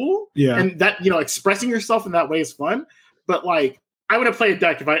really cool. Yeah. And that, expressing yourself in that way is fun. But like, I wouldn't play a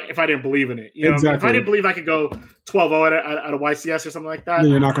deck if I didn't believe in it. Exactly. If I didn't believe I could go 12-0 at a YCS or something like that,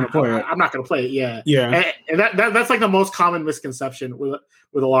 then you're not going to play it. I'm not going to play it. Yeah, yeah. And that's like the most common misconception with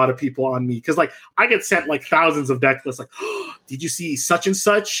a lot of people on me because like I get sent like thousands of deck lists. Like, oh, did you see such and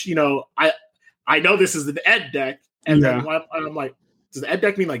such? I know this is an Ed deck, and then I'm like, does the Ed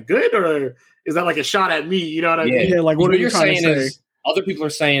deck mean like good or is that like a shot at me? You know what I mean? Yeah. Like what you're saying is other people are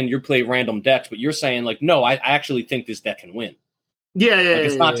saying you play random decks, but you're saying like, no, I actually think this deck can win.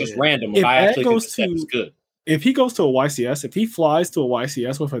 It's not just random. I actually think this deck is good. If he goes to a YCS, if he flies to a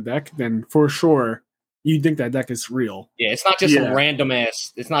YCS with a deck, then for sure you think that deck is real. Yeah, it's not just some random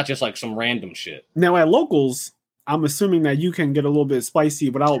ass. It's not just like some random shit. Now at locals, I'm assuming that you can get a little bit spicy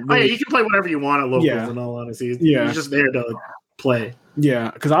without. Really... you can play whatever you want at locals. In all honesty, you're just there to play.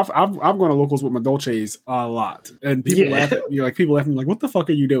 Yeah, because I've gone to locals with my Dolces a lot, and people laugh at me. Like people laugh at me, like, "What the fuck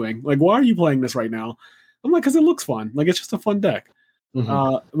are you doing? Like, why are you playing this right now?" I'm like, "Because it looks fun. Like, it's just a fun deck."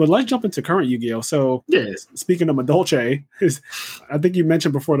 But let's jump into current Yu-Gi-Oh! So, speaking of Madolche, I think you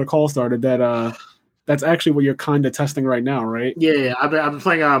mentioned before the call started that that's actually what you're kind of testing right now, right? Yeah. I've been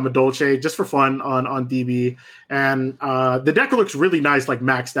playing Madolche just for fun on DB, and the deck looks really nice, like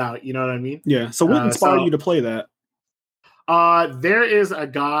maxed out. You know what I mean? Yeah. So, what inspired you to play that? There is a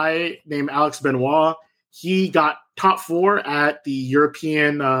guy named Alex Benoit. He got top 4 at the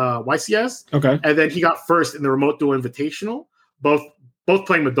European YCS. Okay. And then he got first in the Remote Duel Invitational, both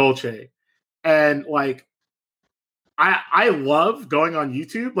playing Madolche. And like I love going on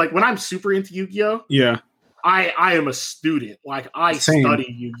YouTube. Like when I'm super into Yu-Gi-Oh! Yeah. I am a student. Like I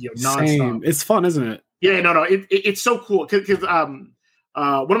study Yu-Gi-Oh! Nonstop. Same. It's fun, isn't it? Yeah, no. It's so cool. Cause one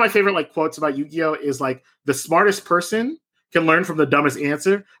of my favorite like quotes about Yu-Gi-Oh! Is like the smartest person can learn from the dumbest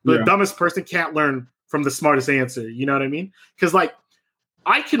answer, but the dumbest person can't learn from the smartest answer. You know what I mean? Because like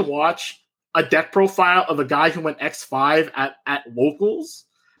I can watch a deck profile of a guy who went X5 at locals,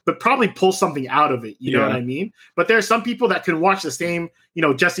 but probably pull something out of it. You know what I mean? But there are some people that can watch the same,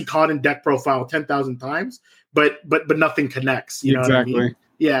 Jesse Cotton deck profile 10,000 times, but nothing connects. You know what I mean?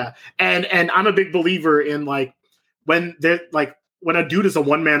 Yeah. And I'm a big believer in like when a dude is a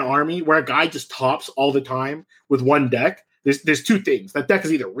one-man army where a guy just tops all the time with one deck, there's two things. That deck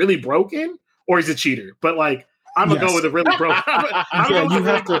is either really broken or he's a cheater. But like, I'm gonna go with a really broken.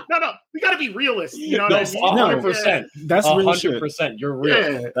 No, we gotta be realists. You know what I mean? 100%. That's real 100%. You're real.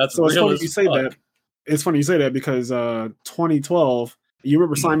 Yeah. That's so. It's real funny you say that. It's funny you say that because 2012. You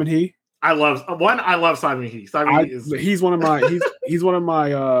remember Simon He? I love Simon He. He's one of my. He's one of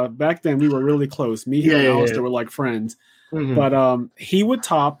my. Back then we were really close. Me, him, and Alistair were like friends. Mm-hmm. But he would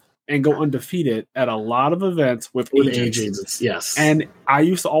top and go undefeated at a lot of events with agents. Yes. And I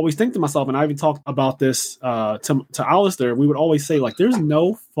used to always think to myself, and I even talked about this to Alistair, we would always say, like, there's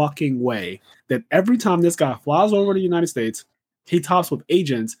no fucking way that every time this guy flies over to the United States, he tops with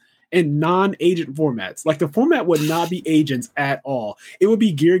agents in non-agent formats. Like, the format would not be agents at all. It would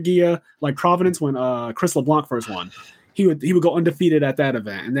be Gear Gia, like Providence when Chris LeBlanc first won. He would go undefeated at that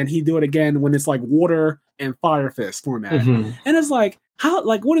event, and then he'd do it again when it's like Water and Fire Fist format. Mm-hmm. And it's like, how,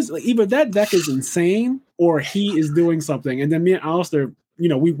 like, what is, like, either that deck is insane or he is doing something. And then me and Alistair,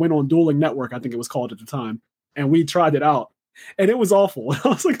 we went on Dueling Network, I think it was called at the time, and we tried it out, and it was awful. I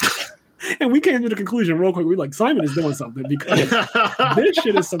was like, and we came to the conclusion real quick. We were like, Simon is doing something because this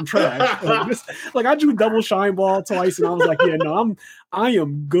shit is some trash. Like I drew double shine ball twice, and I was like, yeah, no, I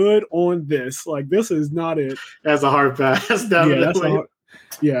am good on this. Like, this is not it. That's a hard pass. Definitely.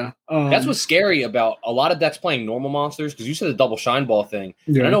 Yeah, that's what's scary about a lot of decks playing normal monsters, because you said the double shine ball thing.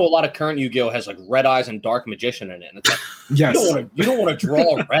 Yeah. I know a lot of current Yu-Gi-Oh has like Red Eyes and Dark Magician in it, and it's like, yes, you don't want to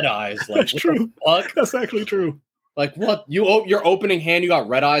draw Red Eyes. Like, that's true. That's actually true. Like, what? Your opening hand, you got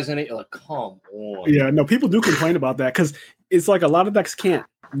Red Eyes in it. You're like, come on. Yeah, no, people do complain about that because it's like a lot of decks can't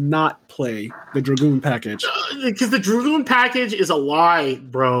not play the Dragoon package. Because the Dragoon package is a lie,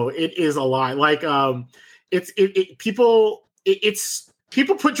 bro. It is a lie. Like,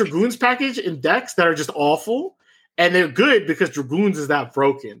 people put Dragoons package in decks that are just awful, and they're good because Dragoons is that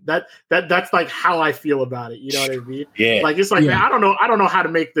broken. That's like how I feel about it. You know what I mean? Yeah. Like, it's like, man, I don't know how to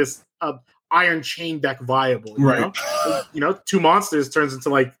make this Iron Chain deck viable. You know? 2 monsters turns into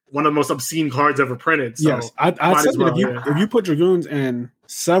like one of the most obscene cards ever printed. So yes, I said that if you put Dragoons in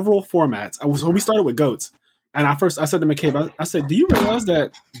several formats, so we started with goats. And I said to McCabe, I said, do you realize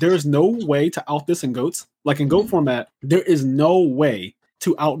that there is no way to out this in GOATs? Like in GOAT format, there is no way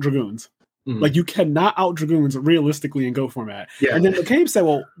to out Dragoons. Mhm. Like you cannot out Dragoons realistically in GOAT format. Yeah. And then McCabe said,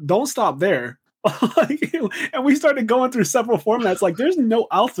 well, don't stop there. And we started going through several formats. Like there's no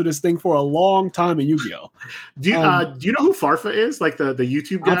out to this thing for a long time in Yu-Gi-Oh! Do you know who Farfa is? Like the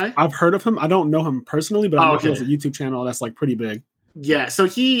YouTube guy? I've heard of him. I don't know him personally, but I know he okay. has a YouTube channel that's like pretty big. Yeah. So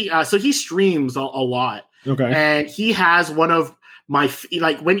he streams a lot. Okay. And he has one of my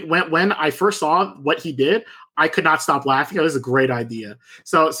like when I first saw what he did, I could not stop laughing. It was a great idea.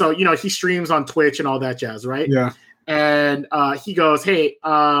 So you know, he streams on Twitch and all that jazz, right? Yeah. And he goes, hey,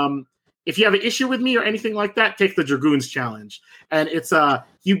 if you have an issue with me or anything like that, take the Dragoons challenge. And it's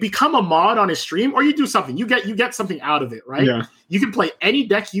you become a mod on his stream, or you do something. You get something out of it, right? Yeah. You can play any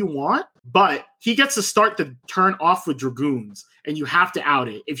deck you want, but he gets to start the turn off with Dragoons, and you have to out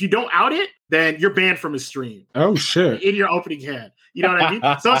it. If you don't out it, then you're banned from his stream. Oh shit! In your opening hand, you know what I mean?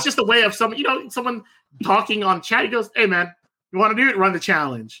 So it's just a way of someone talking on chat. He goes, "Hey man, you want to do it? Run the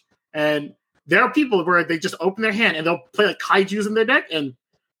challenge." And there are people where they just open their hand and they'll play like kaijus in their deck, and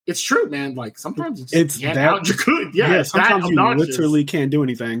it's true, man. Like sometimes it's can't that out Dragoon. Yeah, sometimes you obnoxious. literally can't do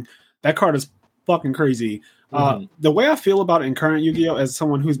anything. That card is fucking crazy. The way I feel about it in current Yu-Gi-Oh! As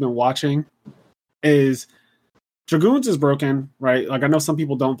someone who's been watching is Dragoons is broken, right? Like I know some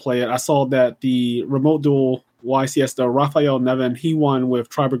people don't play it. I saw that the remote duel YCS, the Raphael Nevin, he won with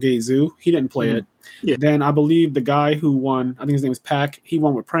Tri-Brigade Zoo. He didn't play it. Yeah. Then I believe the guy who won, I think his name is Pac, he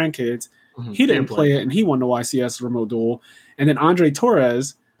won with Prank Kids. He didn't play it, and he won the YCS remote duel. And then Andre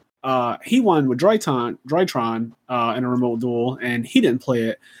Torres, he won with Drytron in a remote duel, and he didn't play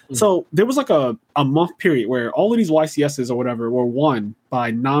it. So there was like a month period where all of these YCSs or whatever were won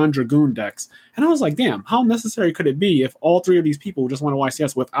by non-Dragoon decks. And I was like, damn, how necessary could it be if all three of these people just won a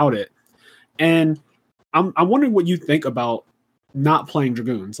YCS without it? And I'm wondering what you think about not playing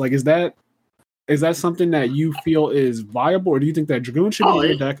Dragoons. Like, is that something that you feel is viable, or do you think that Dragoon should be in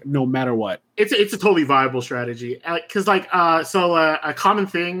your deck no matter what? It's a totally viable strategy. Because a common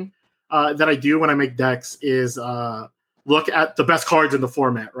thing that I do when I make decks is look at the best cards in the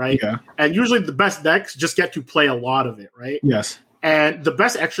format, right? Yeah. And usually the best decks just get to play a lot of it, right? Yes. And the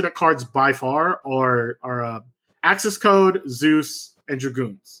best extra deck cards by far are Access Code, Zeus, and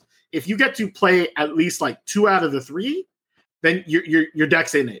Dragoons. If you get to play at least like 2 out of the 3, then your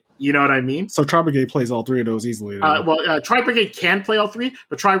deck's in it. You know what I mean? So Tri-Brigade plays all 3 of those easily. Tri-Brigade can play all 3,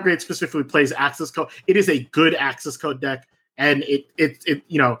 but Tri-Brigade specifically plays Access Code. It is a good Access Code deck, and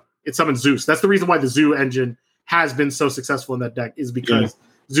it summons Zeus. That's the reason why the Zoo engine has been so successful in that deck, is because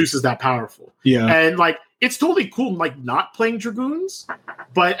Zeus is that powerful. Yeah. And like it's totally cool like not playing Dragoons,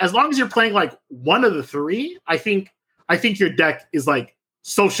 but as long as you're playing like one of the 3, I think your deck is like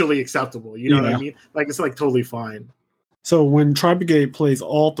socially acceptable. You know what I mean? Like it's like totally fine. So when Tri-Brigade plays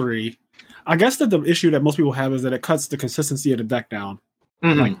all 3, I guess that the issue that most people have is that it cuts the consistency of the deck down.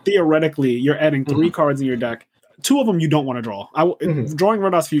 Like theoretically, you're adding 3 cards in your deck. 2 of them you don't want to draw. Drawing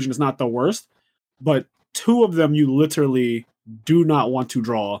Red Ops Fusion is not the worst, but 2 of them you literally do not want to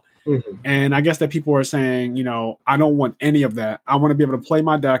draw. And I guess that people are saying, I don't want any of that. I want to be able to play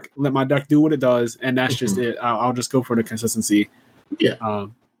my deck, let my deck do what it does, and that's just it. I'll just go for the consistency. Yeah.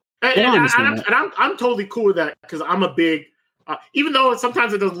 I'm totally cool with that, because I'm a big, even though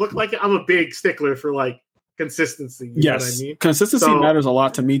sometimes it doesn't look like it, I'm a big stickler for like consistency. You know what I mean? Consistency matters a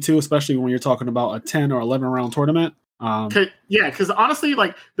lot to me too, especially when you're talking about a 10 or 11 round tournament. Because honestly,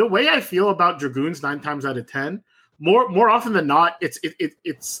 like the way I feel about Dragoons 9 times out of 10, more often than not, it's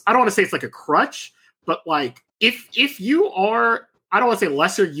I don't want to say it's like a crutch, but like if you are, I don't want to say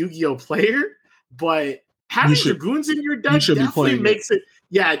lesser Yu-Gi-Oh player, but having Dragoons in your deck definitely makes it.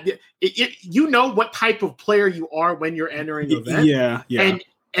 Yeah, you know what type of player you are when you're entering the event. Yeah.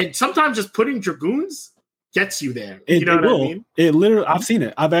 And sometimes just putting Dragoons gets you there. You know what I mean? It literally, I've seen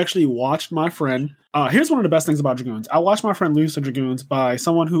it. I've actually watched my friend. Here's one of the best things about Dragoons. I watched my friend lose to Dragoons by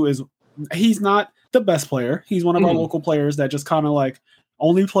someone he's not the best player. He's one of our local players that just kind of like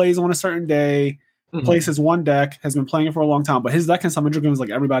only plays on a certain day, plays his one deck, has been playing it for a long time, but his deck can summon Dragoons like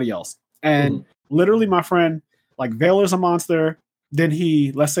everybody else. And literally my friend, like Veiler's a monster. Then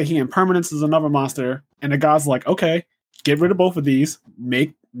let's say he Impermanence is another monster. And the guy's like, okay, get rid of both of these,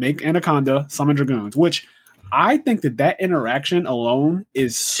 make Anaconda, summon Dragoons, which I think that interaction alone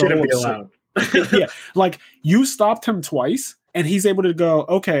is so shouldn't be allowed. Yeah, like you stopped him twice, and he's able to go,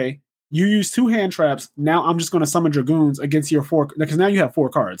 okay, you use 2 hand traps. Now I'm just going to summon Dragoons against your 4, because now you have 4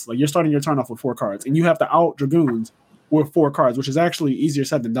 cards. Like you're starting your turn off with 4 cards, and you have to out Dragoons with 4 cards, which is actually easier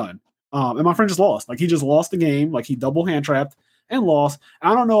said than done. And my friend just lost. Like he just lost the game. Like he double hand trapped and lost.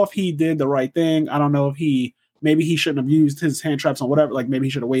 I don't know if he did the right thing. I don't know if he maybe he shouldn't have used his hand traps on whatever. Like maybe he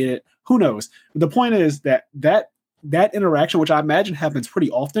should have waited. Who knows? But the point is that interaction, which I imagine happens pretty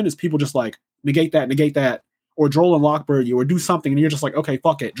often, is people just like negate that, or Droll and Lockbird you, or do something, and you're just like, okay,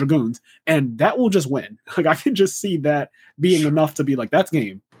 fuck it, Dragoons, and that will just win. Like I can just see that being enough to be like, that's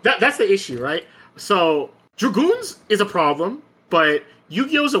game. That's the issue, right? So Dragoons is a problem, but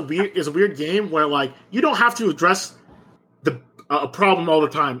Yu-Gi-Oh is a weird game where like you don't have to address a problem all the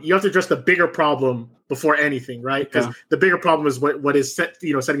time. You have to address the bigger problem before anything, right? Because the bigger problem is what is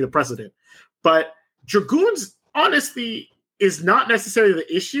setting the precedent. But Dragoons, honestly, is not necessarily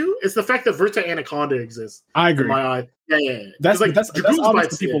the issue. It's the fact that Verta Anaconda exists. I agree. In my eye. Yeah. That's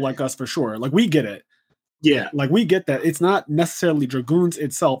obvious to people like us for sure. Like we get it. Yeah. Like we get that. It's not necessarily Dragoons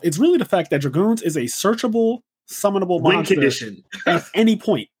itself. It's really the fact that Dragoons is a searchable, summonable win monster condition at any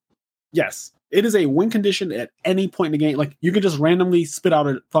point. Yes. It is a win condition at any point in the game. Like you can just randomly spit out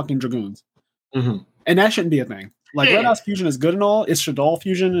a fucking Dragoons. Mm-hmm. And that shouldn't be a thing. Like Red House Fusion is good and all. It's Shaddoll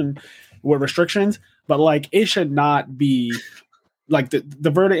Fusion and with restrictions, but like it should not be like the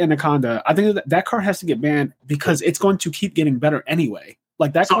Verta Anaconda. I think that card has to get banned because it's going to keep getting better anyway.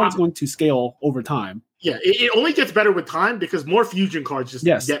 Like that card is going to scale over time. Yeah, it only gets better with time because more fusion cards just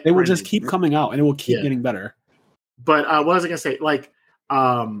they will just keep coming out and it will keep getting better. But what was I gonna say? Like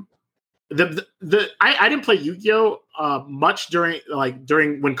I didn't play Yu-Gi-Oh much during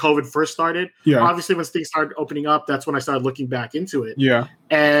when COVID first started. Yeah. Obviously when things started opening up, that's when I started looking back into it. Yeah.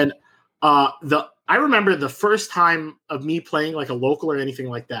 And I remember the first time of me playing like a local or anything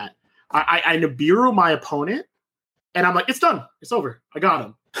like that. I Nibiru my opponent, and I'm like, it's done. It's over. I got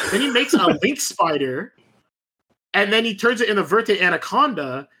him. Then he makes a Link Spider, and then he turns it into Verta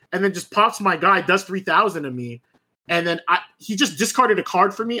Anaconda, and then just pops my guy, does 3,000 to me. And then he just discarded a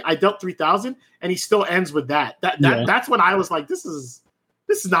card for me. I dealt 3,000, and he still ends with that. That's when I was like, this is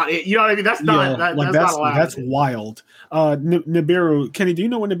not it. You know what I mean? That's not that's not allowed. That's wild. Nibiru, Kenny, do you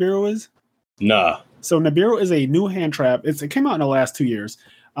know what Nibiru is? Nah. So Nibiru is a new hand trap. It came out in the last 2 years.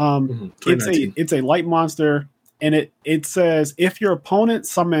 It's a light monster, and it says if your opponent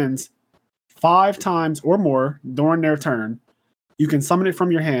summons 5 times or more during their turn, you can summon it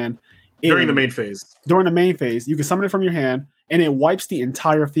from your hand. During the main phase. During the main phase, you can summon it from your hand, and it wipes the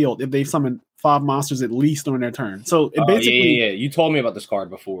entire field if they've summoned 5 monsters at least during their turn. So it basically, yeah. You told me about this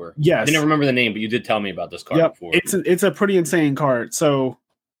card before. Yes, I didn't remember the name, but you did tell me about this card before. It's a pretty insane card. So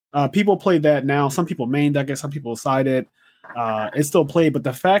people play that now. Some people main deck it, some people side it. It's still played, but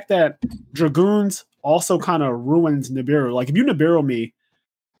the fact that Dragoons also kind of ruins Nibiru. Like if you Nibiru me,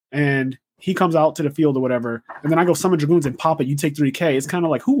 and he comes out to the field or whatever, and then I go summon Dragoons and pop it, you take 3K. It's kind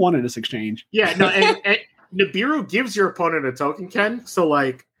of like, who wanted this exchange? Yeah, no, and Nibiru gives your opponent a token, Ken. So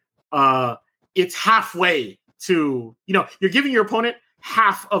like, it's halfway to, you're giving your opponent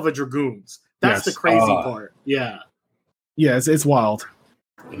half of a Dragoons. That's the crazy part. Yeah. Yeah, it's wild.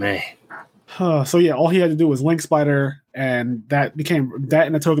 Man. So yeah, all he had to do was Link Spider, and that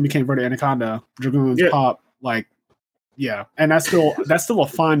and the token became Verta Anaconda. Dragoons pop, like, yeah, and that's still a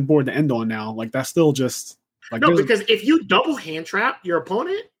fine board to end on now. Like that's still just like because if you double hand trap your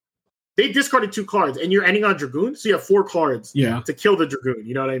opponent, they discarded 2 cards, and you're ending on Dragoon, so you have 4 cards. To kill the Dragoon.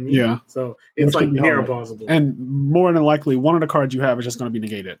 You know what I mean? Yeah. So it's like near impossible. And more than likely, one of the cards you have is just going to be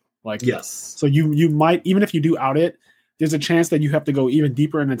negated. Like yes. So you might, even if you do out it, there's a chance that you have to go even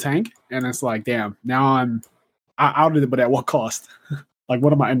deeper in the tank, and it's like, damn, now I outed it, but at what cost? Like,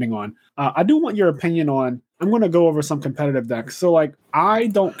 what am I ending on? I do want your opinion on. I'm going to go over some competitive decks. So, like, I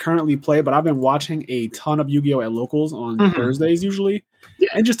don't currently play, but I've been watching a ton of Yu-Gi-Oh! At locals on Thursdays usually,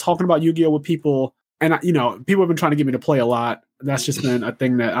 and just talking about Yu-Gi-Oh! With people. And, people have been trying to get me to play a lot. That's just been a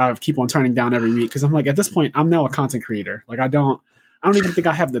thing that I keep on turning down every week because I'm like, at this point, I'm now a content creator. Like, I don't even think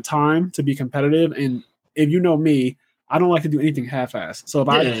I have the time to be competitive. And if you know me, I don't like to do anything half-assed. So if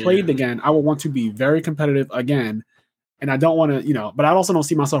I played again, I would want to be very competitive again. And I don't want to, but I also don't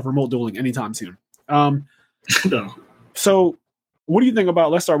see myself remote dueling anytime soon. No. So what do you think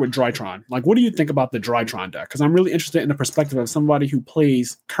about, let's start with Drytron. Like, what do you think about the Drytron deck? Because I'm really interested in the perspective of somebody who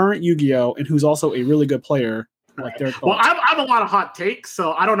plays current Yu-Gi-Oh! And who's also a really good player. Like their well, I have a lot of hot takes,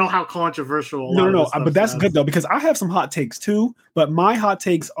 so I don't know how controversial. No, but that's good though, because I have some hot takes too. But my hot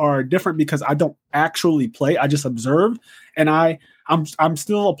takes are different because I don't actually play; I just observe, and I'm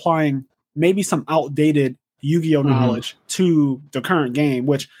still applying maybe some outdated Yu-Gi-Oh knowledge to the current game.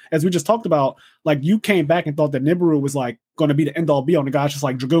 Which, as we just talked about, like you came back and thought that Nibiru was like going to be the end all be all, and the guy's just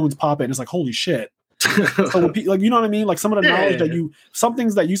like Dragoons pop it, and it's like holy shit. So like, you know what I mean? Like some of the knowledge that some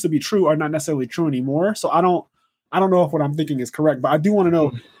things that used to be true are not necessarily true anymore. So I don't know if what I'm thinking is correct, but I do want to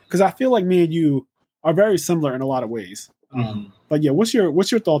know because I feel like me and you are very similar in a lot of ways. But yeah, what's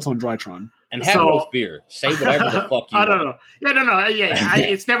your thoughts on Drytron? And have no fear. Say whatever the fuck you I don't want. know. Yeah, no.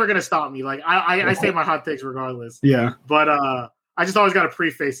 It's never gonna stop me. Like I say my hot takes regardless. Yeah. But I just always got to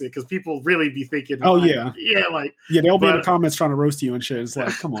preface it because people really be thinking. Oh like, yeah. Yeah, like they'll be in the comments trying to roast you and shit. It's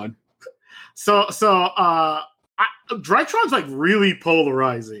like, come on. So Drytron's like really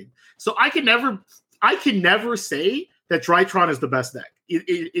polarizing. So I can never say that Drytron is the best deck.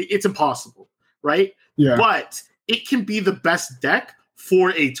 It's impossible, right? Yeah. But it can be the best deck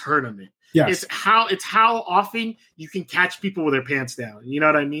for a tournament. Yes. It's how often you can catch people with their pants down. You know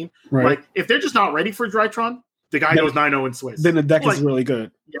what I mean? Right. Like if they're just not ready for Drytron, the guy goes 9-0 in Swiss. Then the deck is really good.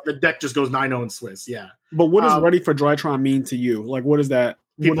 Yeah, the deck just goes 9-0 in Swiss. Yeah. But what does ready for Drytron mean to you? Like, what is that?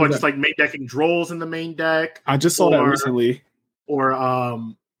 People are just like main decking Drolls in the main deck. I just saw that recently. Or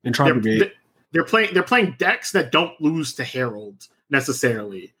in Tribegate. They're playing decks that don't lose to Herald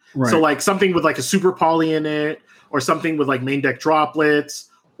necessarily. Right. So like something with like a super poly in it, or something with like main deck droplets,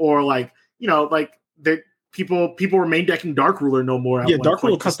 or like like the people were main decking Dark Ruler no more. Yeah, Dark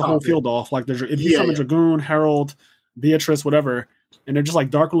Ruler cuts the whole field off. Like if you summon Dragoon, Herald, Beatrice, whatever, and they're just like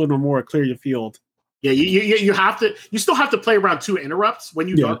Dark Ruler no more, clear your field. Yeah, you still have to play around 2 interrupts when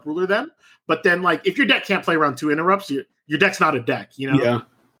you Dark Ruler them. But then like if your deck can't play around 2 interrupts, your deck's not a deck, Yeah.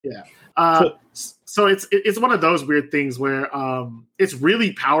 So it's one of those weird things where it's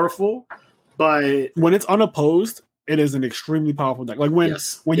really powerful, but when it's unopposed, it is an extremely powerful deck. Like when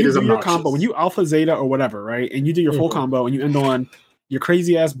you do your combo, when you Alpha Zeta or whatever, right, and you do your full combo and you end on your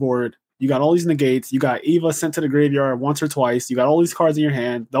crazy ass board, you got all these negates, you got Eva sent to the graveyard once or twice, you got all these cards in your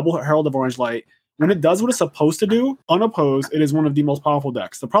hand, double Herald of Orange Light. When it does what it's supposed to do, unopposed, it is one of the most powerful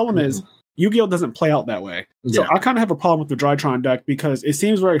decks. The problem is Yu-Gi-Oh! Doesn't play out that way. So I kind of have a problem with the Drytron deck because it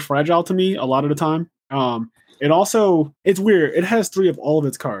seems very fragile to me a lot of the time. It's weird. It has 3 of all of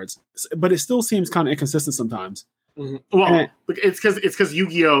its cards, but it still seems kind of inconsistent sometimes. Well, it's because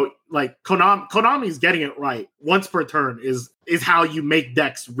Yu-Gi-Oh! Like Konami's getting it right. Once per turn is how you make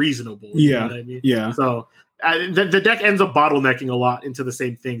decks reasonable. You know what I mean? Yeah. So the deck ends up bottlenecking a lot into the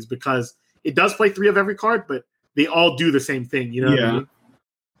same things because it does play 3 of every card, but they all do the same thing. You know what I mean?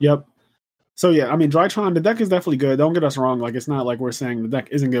 Yep. So yeah, I mean, Drytron, the deck is definitely good. Don't get us wrong. Like it's not like we're saying the deck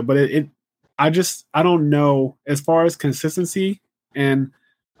isn't good, but I don't know as far as consistency in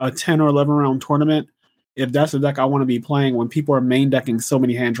a 10 or 11 round tournament, if that's the deck I want to be playing when people are main decking so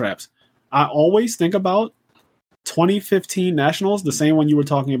many hand traps. I always think about 2015 Nationals, the same one you were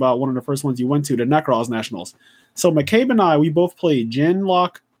talking about, one of the first ones you went to, the Necros Nationals. So McCabe and I, we both played Jin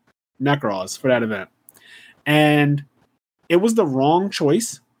Lock Necros for that event. And it was the wrong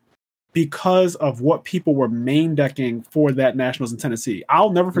choice because of what people were main decking for that Nationals in Tennessee. I'll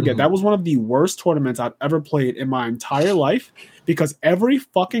never forget. That was one of the worst tournaments I've ever played in my entire life because every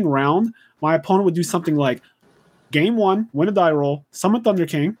fucking round, my opponent would do something like game 1, win a die roll, summon Thunder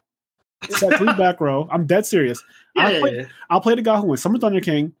King, set 3 back row. I'm dead serious. I'll play the guy who wins, summon Thunder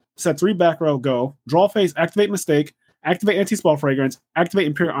King, set 3 back row, go, draw face, activate Mistake, activate Anti-Spell Fragrance, activate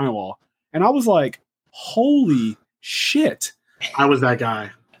Imperial Iron Wall. And I was like, holy shit. I was that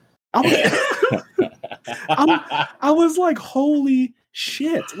guy. I was like, holy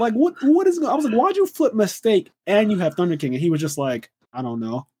shit. Like, what is I was like, why'd you flip Mistake and you have Thunder King? And he was just like, I don't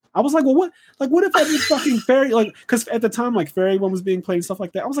know. I was like, well, what if every fucking fairy, like, because at the time, like, fairy one was being played and stuff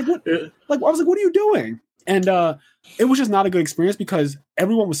like that. I was like, what? Like, I was like, what are you doing? And it was just not a good experience because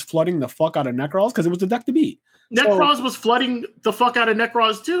everyone was flooding the fuck out of Necros because it was the deck to beat. Necros was flooding the fuck out of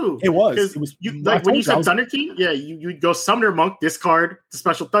Necros too. It was. When you said Thunder King, you'd go Summoner Monk, discard the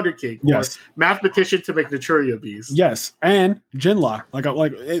special Thunder King. Yes. Or Mathematician to make Naturia Beast. Yes, and Jinlock.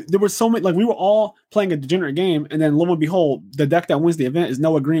 There were so many. Like we were all playing a degenerate game, and then lo and behold, the deck that wins the event is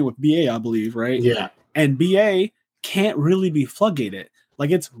Noah Green with BA, I believe, right? Yeah. And BA can't really be floodgated.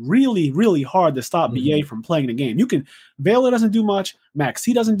 Like it's really, really hard to stop BA from playing the game. You can Veiler doesn't do much, Max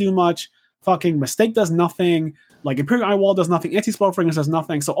C doesn't do much. Fucking Mistake does nothing. Like Imperial Eye Wall does nothing. Anti-Spell Fragrance does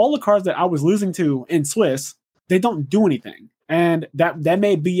nothing. So all the cards that I was losing to in Swiss, they don't do anything. And that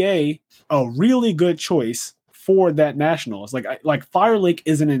made BA a really good choice for that Nationals. Like Fire Lake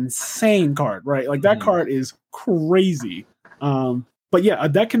is an insane card, right? Like that card is crazy. But yeah, a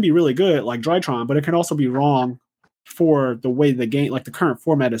deck can be really good, like Drytron, but it can also be wrong for the way the game, like the current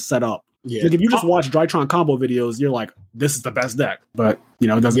format is set up. Yeah. Like if you just watch Drytron combo videos, you're like, this is the best deck. But it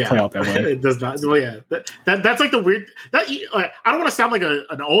doesn't play out that way. It does not. Well, yeah, that's like the weird. I don't want to sound like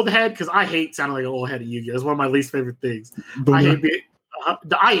an old head because I hate sounding like an old head in Yu-Gi-Oh. It's one of my least favorite things. Boomer.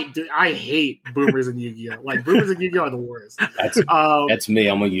 I hate boomers in Yu-Gi-Oh. Like boomers in Yu-Gi-Oh are the worst. That's me.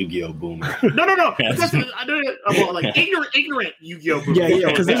 I'm a Yu-Gi-Oh boomer. No. Well, like ignorant Yu-Gi-Oh boomers. Yeah,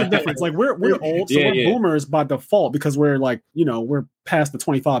 because there's a difference. Like we're old, so we're boomers by default because we're like, we're past the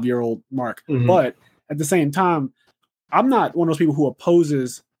 25-year-old mark. Mhm. But at the same time, I'm not one of those people who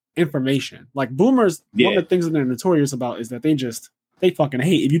opposes information. Like boomers, one of the things that they're notorious about is that they fucking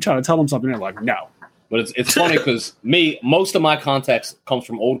hate. If you try to tell them something, they're like, no. But it's funny because most of my context comes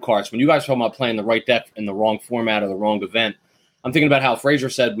from old cards. When you guys talk about playing the right deck in the wrong format or the wrong event, I'm thinking about how Fraser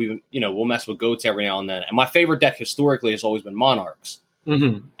said we'll mess with goats every now and then. And my favorite deck historically has always been Monarchs.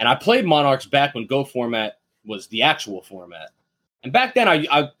 Mm-hmm. And I played Monarchs back when Go format was the actual format. And back then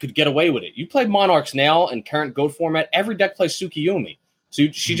I could get away with it. You play Monarchs now in current Go format, every deck plays Tsukiyomi. So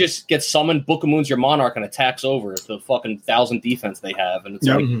she just gets summoned, Book of Moons your Monarch, and attacks over the fucking 1,000 defense they have. And it's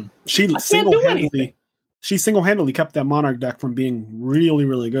like, she single-handedly kept that Monarch deck from being really,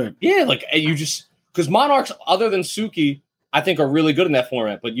 really good. Yeah, like because Monarchs, other than Suki, I think are really good in that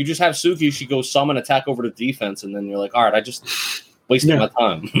format. But you just have Suki, she goes summon, attack over to defense, and then you're like, all right, I just wasted my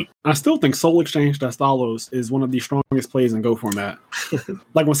time. I still think Soul Exchange Dastalos is one of the strongest plays in Go format.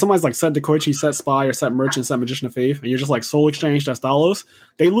 Like when somebody's like set Dekoichi, set Spy, or set Merchant, set Magician of Faith, and you're just like Soul Exchange Dastalos,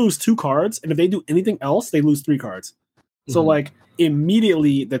 they lose 2 cards, and if they do anything else, they lose 3 cards. So like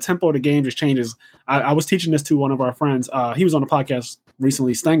immediately the tempo of the game just changes. I was teaching this to one of our friends. He was on the podcast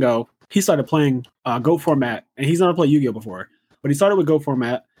recently, Stengo. He started playing Go format, and he's never played Yu-Gi-Oh before, but he started with Go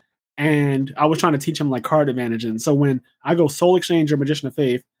format, and I was trying to teach him like card advantage. And so when I go Soul Exchange or Magician of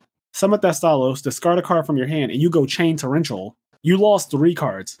Faith, summon Dastalos, discard a card from your hand, and you go Chain Torrential, you lost 3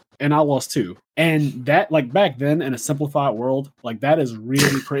 cards, and I lost 2. And that, like back then in a simplified world, like that is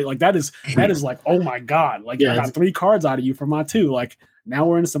really crazy. Like that is like, oh my god, like I got 3 cards out of you for my 2. Like now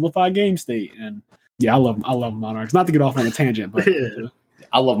we're in a simplified game state, and I love Monarchs. Not to get off on a tangent, but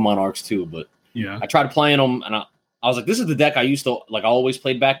I love Monarchs too. But I tried playing them, and I was like, this is the deck I used to like. I always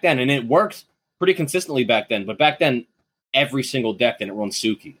played back then, and it worked pretty consistently back then. But back then, every single deck didn't run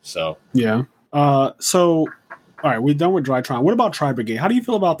Suki. So all right, we're done with Drytron. What about Tri Brigade? How do you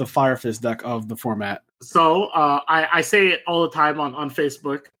feel about the Fire Fist deck of the format? So I say it all the time on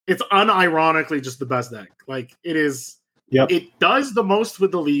Facebook. It's unironically just the best deck. Like it is. Yep. It does the most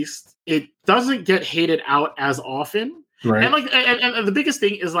with the least. It doesn't get hated out as often. Right. And like and the biggest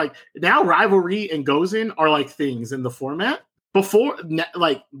thing is like now Rivalry and Gozen are like things in the format. Before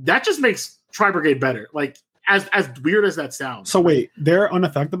like that just makes Tri Brigade better. Like as weird as that sounds. So wait, they're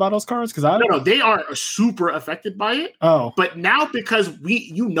unaffected by those cards? Because no, they are super affected by it. Oh, but now because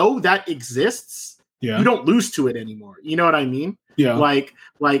that exists, you don't lose to it anymore. You know what I mean? Yeah. Like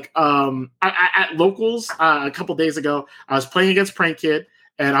at locals a couple days ago, I was playing against Prank Kid,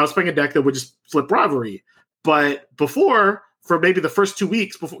 and I was playing a deck that would just flip Rivalry. But before, for maybe the first 2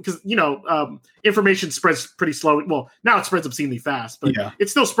 weeks, because information spreads pretty slow. Well, now it spreads obscenely fast, but it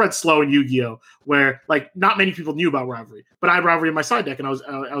still spreads slow in Yu-Gi-Oh, where like not many people knew about Rivalry. But I had Rivalry in my side deck, and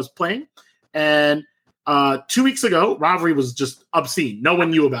I was playing. And 2 weeks ago, Rivalry was just obscene. No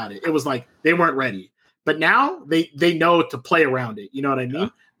one knew about it. It was like they weren't ready. But now they know to play around it. You know what I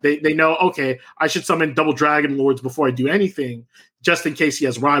mean? Yeah. They know, okay, I should summon Double Dragon Lords before I do anything, just in case he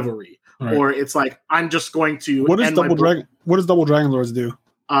has Rivalry. Right. Or it's like I'm just going to. What does Double Dragon Lords do?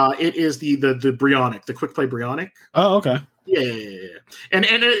 It is the Brionic, the quick play Brionic. Oh, okay. Yeah. And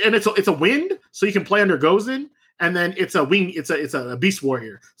it's a wind, so you can play under Gozen, and then it's a wing. It's a Beast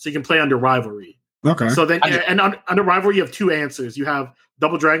Warrior, so you can play under Rivalry. Okay. So then under Rivalry you have 2 answers. You have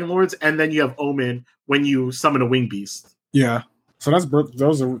Double Dragon Lords, and then you have Omen when you summon a Wing Beast. Yeah. So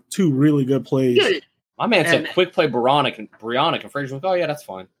those are 2 really good plays. Yeah. My man said quick play Brionic, and Fraser's like, oh yeah, that's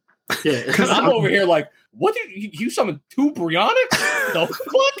fine. Yeah, because I'm over here like, what did you summon 2 Brionics? The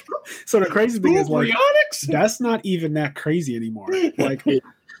fuck? So the crazy thing is like, Brionics? That's not even that crazy anymore. Like when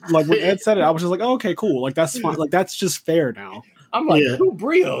Ed said it, I was just like, oh, okay, cool. Like that's fine. Like that's just fair now. I'm like, 2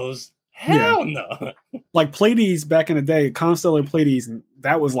 Brios? Hell no. Like Pleiades back in the day, Constellar Pleiades, and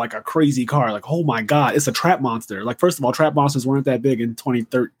that was like a crazy card. Like, oh my god, it's a trap monster. Like, first of all, trap monsters weren't that big in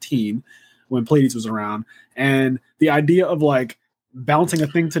 2013 when Pleiades was around, and the idea of like bouncing a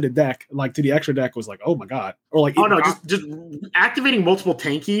thing to the deck, like to the extra deck, was like, oh my god. Or like, just activating multiple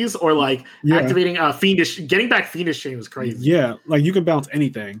tankies, or like activating Fiendish, getting back Fiendish Chain was crazy. Yeah, like you can bounce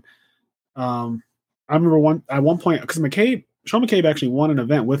anything. I remember at one point, because Sean McCabe actually won an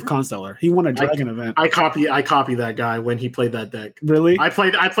event with Constellar. He won a Dragon event. I copy that guy when he played that deck. Really? I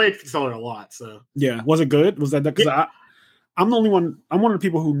played Constellar a lot. So yeah, was it good? Was that deck? Because I'm the only one. I'm one of the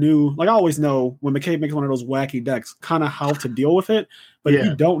people who knew. Like I always know when McCabe makes one of those wacky decks, kind of how to deal with it. But if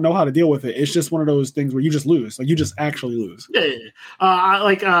you don't know how to deal with it, it's just one of those things where you just lose. Like you just actually lose.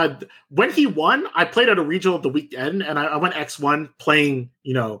 When he won, I played at a regional at the weekend, and I went X1 playing,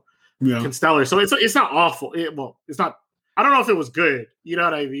 Constellar. So it's not awful. It's not. I don't know if it was good. You know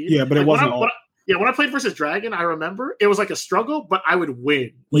what I mean? Yeah, but it wasn't. When I played versus Dragon, I remember it was like a struggle, but I would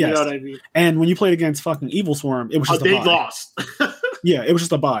win. You know what I mean? And when you played against fucking Evil Swarm, it was just a bye. They lost. Yeah, it was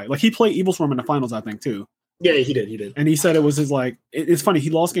just a bye. Like he played Evil Swarm in the finals, I think, too. Yeah, he did. And he said it was his it's funny, he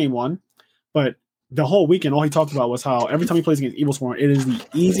lost game 1, but the whole weekend, all he talked about was how every time he plays against Evil Swarm, it is the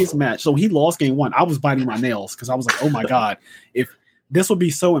easiest match. So he lost game 1. I was biting my nails because I was like, oh my God, if this would be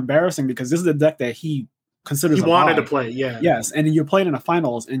so embarrassing because this is a deck that he considers he wanted to play, yeah. Yes, and then you're playing in the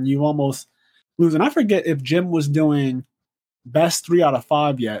finals and you almost lose. And I forget if Jim was doing best 3 out of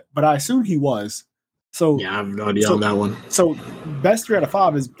 5 yet, but I assume he was. So yeah, I have no idea on that one. So best 3 out of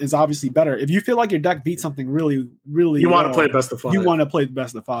 5 is obviously better. If you feel like your deck beat something really, really, you want to play best of 5. You want to play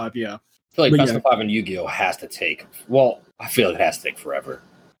best of 5, yeah. I feel like best of 5 in Yu-Gi-Oh has to take. Well, I feel like it has to take forever.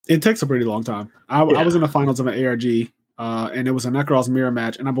 It takes a pretty long time. I was in the finals of an ARG, and it was a Necros mirror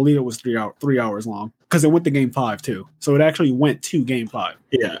match, and I believe it was 3 hours long because it went to game 5 too. So it actually went to game 5.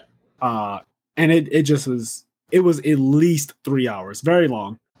 Yeah. And it just was. It was at least 3 hours, very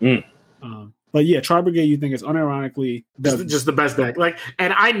long. But yeah, Tri Brigade, you think is unironically just the best deck.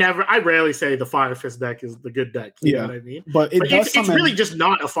 And I rarely say the Fire Fist deck is the good deck. You know what I mean? But it's really just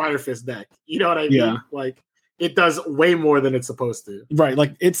not a Fire Fist deck. You know what I mean? Yeah. Like it does way more than it's supposed to. Right.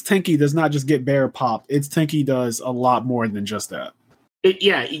 Like its Tinky does not just get bear pop. Its Tinky does a lot more than just that.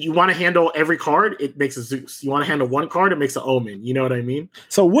 You want to handle every card, it makes a Zeus. You want to handle one card, it makes an Omen. You know what I mean?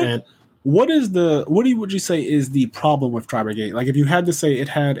 So what would you say is the problem with Tri Brigade? Like if you had to say it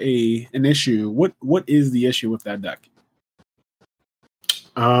had an issue, what is the issue with that deck?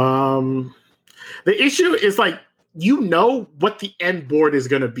 The issue is what the end board is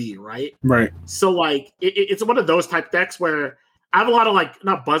going to be, right? Right. So it's one of those type decks where I have a lot of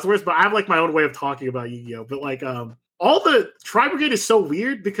not buzzwords, but I have my own way of talking about Yu-Gi-Oh. But all the Tri Brigade is so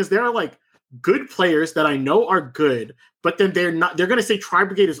weird because there are good players that I know are good, but then they're not. They're going to say Tri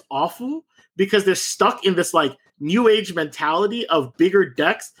Brigade is awful because they're stuck in this new age mentality of bigger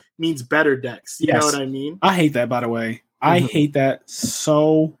decks means better decks. You know what I mean? I hate that, by the way. I hate that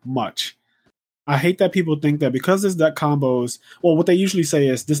so much. I hate that people think that because this deck combos. Well, what they usually say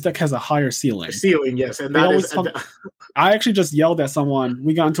is this deck has a higher ceiling. Yes, and I actually just yelled at someone.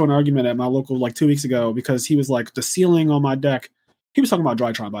 We got into an argument at my local 2 weeks ago because he was like, the ceiling on my deck. He was talking about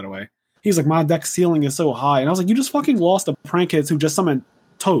Drytron, by the way. He's like, my deck ceiling is so high. And I was like, you just fucking lost to Prank Hits who just summoned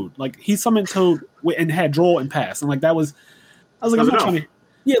Toad. He summoned Toad and had draw and pass. And I was like, I'm not trying to.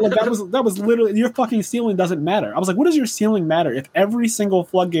 Yeah, that was literally, your fucking ceiling doesn't matter. I was like, what does your ceiling matter if every single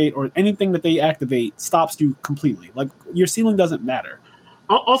floodgate or anything that they activate stops you completely? Your ceiling doesn't matter.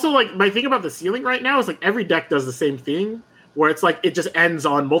 Also, my thing about the ceiling right now is every deck does the same thing. Where it's it just ends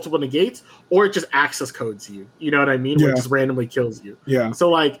on multiple negates, or it just access codes you. You know what I mean? Where it just randomly kills you. Yeah.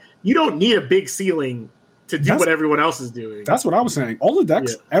 So you don't need a big ceiling to do what everyone else is doing. That's what I was saying. All the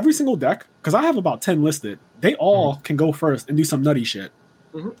decks, every single deck, because I have about 10 listed, they all can go first and do some nutty shit.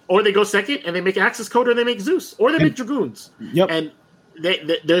 Mm-hmm. Or they go second and they make access code, or they make Zeus, or they make Dragoons. Yep. And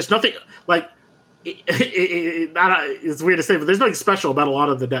there's nothing it's weird to say, but there's nothing special about a lot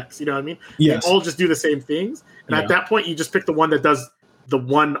of the decks. You know what I mean? Yes. They all just do the same things. And at that point, you just pick the one that does the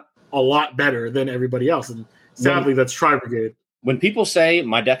one a lot better than everybody else. And sadly, that's Tri Brigade. When people say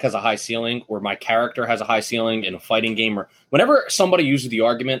my deck has a high ceiling or my character has a high ceiling in a fighting game, or whenever somebody uses the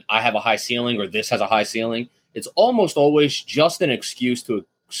argument, I have a high ceiling or this has a high ceiling, it's almost always just an excuse to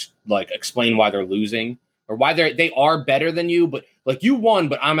explain why they're losing or why they are better than you, but you won,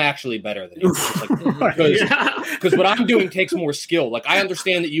 but I'm actually better than you. Because what I'm doing takes more skill. I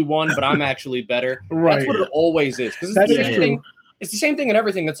understand that you won, but I'm actually better. Right. That's what it always is. Because it's the same thing. It's the same thing in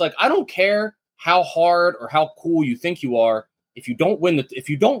everything. It's I don't care how hard or how cool you think you are. If you don't win,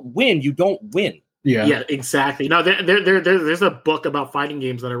 you don't win. Yeah, exactly. No, there's a book about fighting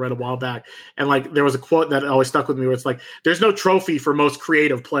games that I read a while back, and there was a quote that always stuck with me where it's there's no trophy for most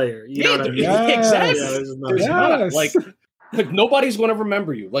creative player. You know what I mean? Exactly. There's not. Nobody's going to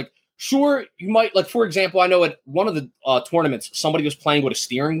remember you. Sure, you might, for example, I know at one of the tournaments, somebody was playing with a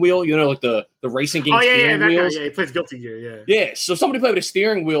steering wheel, the racing game steering wheels. He plays Guilty Gear, Yeah, so somebody played with a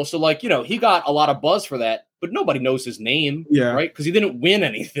steering wheel, so, he got a lot of buzz for that, but nobody knows his name, right? Because he didn't win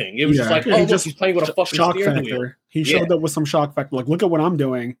anything. It was just he's playing with a fucking steering wheel. He showed up with some shock factor, look at what I'm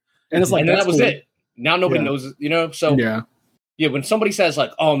doing. And it's and then that was it. Now nobody knows it, so... Yeah. Yeah, when somebody says like,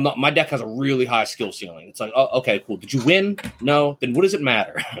 "Oh, no, my deck has a really high skill ceiling," it's like, "Oh, okay, cool. Did you win? No. Then what does it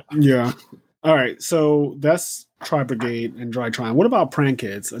matter?" Yeah. All right. So that's Tri Brigade and Dry Trine. What about Prank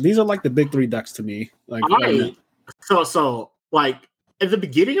Kids? These are like the big three decks to me. Like, so like at the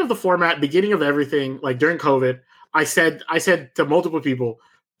beginning of the format, beginning of everything, like during COVID, I said to multiple people,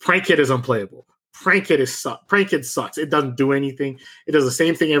 Prank Kid is unplayable. Prank Kid sucks. It doesn't do anything. It does the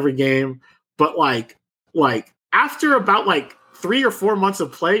same thing every game. But like after about like 3 or 4 months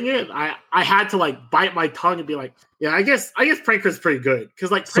of playing it, I had to like bite my tongue and be like, yeah, I guess Prank Kid's pretty good.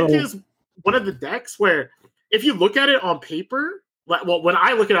 Because like Prank Kid is one of the decks where if you look at it on paper, like, well, when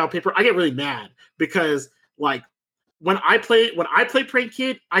I look at it on paper, I get really mad because like when I play Prank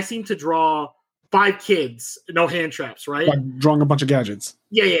Kid, I seem to draw 5 kids, no hand traps, right? Like drawing a bunch of gadgets.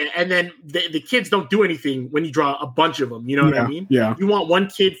 Yeah, and then the kids don't do anything when you draw a bunch of them. You know what I mean? Yeah. You want 1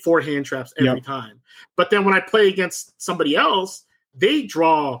 kid, 4 hand traps every time. But then when I play against somebody else, they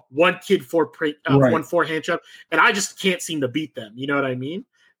draw 1 kid, 4 hand trap, and I just can't seem to beat them. You know what I mean?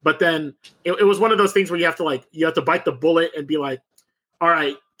 But then it was one of those things where you have to bite the bullet and be like, all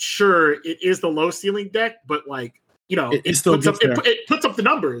right, sure, it is the low ceiling deck, but like, you know, it puts up the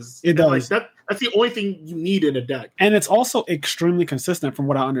numbers. It does. Like that's the only thing you need in a deck. And it's also extremely consistent from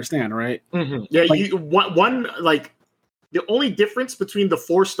what I understand, right? Mm-hmm. Yeah, like the only difference between the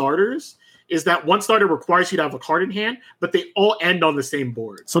 4 starters is that 1 starter requires you to have a card in hand, but they all end on the same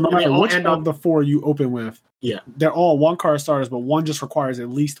board. So no matter which of the 4 you open with, they're all 1 card starters, but one just requires at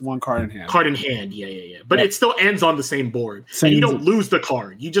least 1 card in hand. Yeah. But it still ends on the same board. And you don't lose the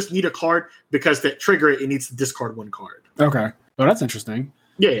card. You just need a card because to trigger it needs to discard 1 card. Okay. Well, that's interesting.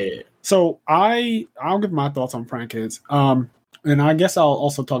 Yeah. So I'll give my thoughts on Prank Kids. And I guess I'll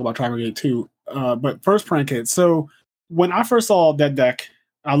also talk about Tri Brigade too. But first, Prank Kids. So when I first saw that deck,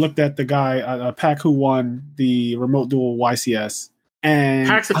 I looked at the guy, Pac, who won the remote duel YCS. And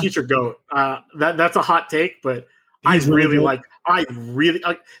Pac's a future GOAT. That's a hot take, but I really like.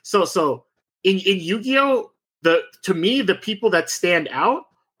 So in Yu-Gi-Oh, to me the people that stand out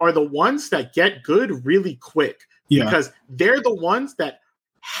are the ones that get good really quick because they're the ones that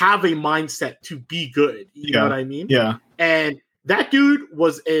have a mindset to be good. You know what I mean? Yeah. And that dude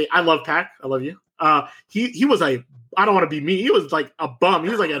was I love Pac. I love you. He was I don't want to be mean. He was like a bum. He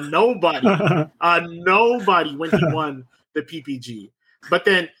was like a nobody. Nobody when he won the PPG. But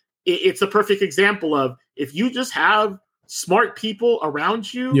then it's a perfect example of if you just have smart people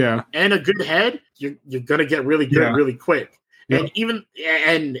around you and a good head, you're gonna get really good really quick. And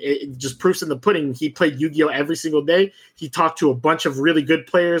it just proofs in the pudding. He played Yu-Gi-Oh every single day. He talked to a bunch of really good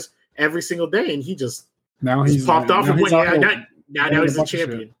players every single day, and he just popped off and went. Now he's a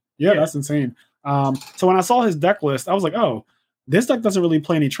champion. Yeah, that's insane. So when I saw his deck list, I was like, oh, this deck doesn't really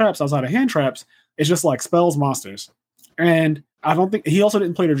play any traps outside of hand traps. It's just like spells, monsters. And I don't think he also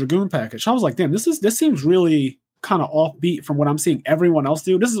didn't play the Dragoon package. So I was like, damn, this seems really kind of offbeat from what I'm seeing everyone else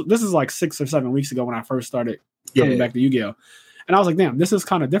do. This is like 6 or 7 weeks ago when I first started coming back to Yu-Gi-Oh! And I was like, damn, this is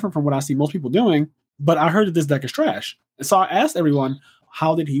kind of different from what I see most people doing. But I heard that this deck is trash. And so I asked everyone,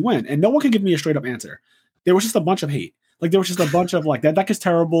 how did he win? And no one could give me a straight up answer. There was just a bunch of hate. Like there was just a bunch of like, that deck is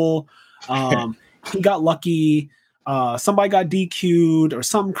terrible. He got lucky. Somebody got DQ'd or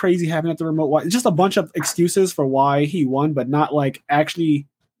something crazy happened at the remote. Just a bunch of excuses for why he won, but not like actually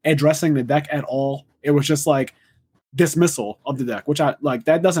addressing the deck at all. It was just like dismissal of the deck, which I like.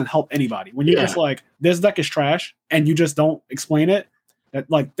 That doesn't help anybody. When you're just like, this deck is trash, and you just don't explain it.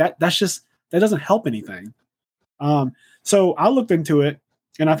 That doesn't help anything. So I looked into it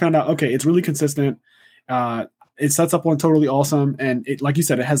and I found out, okay, it's really consistent. It sets up one totally awesome, and it, like you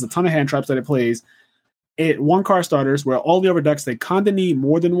said, it has a ton of hand traps that it plays. It 1 card starters, where all the other decks they kind of need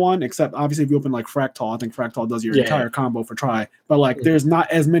more than 1, except obviously if you open like Fractal, I think Fractal does your entire combo for Tri. But like, there's not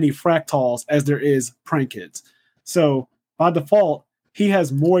as many Fractals as there is Prank Kids. So by default, he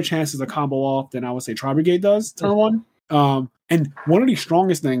has more chances to combo off than I would say Tri Brigade does turn 1. And one of the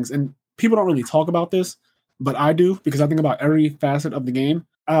strongest things, and people don't really talk about this, but I do because I think about every facet of the game.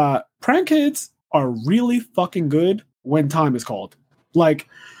 Prank Kids are really fucking good when time is called. Like,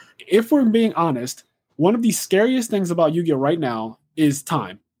 if we're being honest, one of the scariest things about Yu-Gi-Oh! Right now is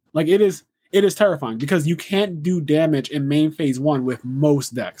time. Like, it is terrifying because you can't do damage in main phase 1 with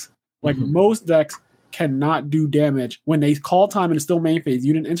most decks. Like, most decks cannot do damage when they call time and it's still main phase.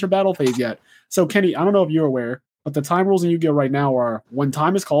 You didn't enter battle phase yet. So, Kenny, I don't know if you're aware, but the time rules in Yu-Gi-Oh! Right now are when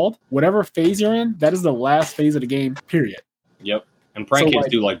time is called, whatever phase you're in, that is the last phase of the game, period. Yep. And Prank Kids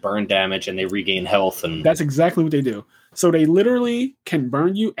do like burn damage and they regain health. And that's exactly what they do. So they literally can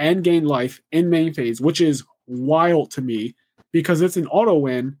burn you and gain life in main phase, which is wild to me because it's an auto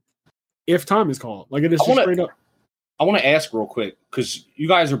win if time is called. Like it is straight up. I want to ask real quick, because you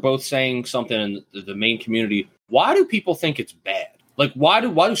guys are both saying something in the main community. Why do people think it's bad? Like, why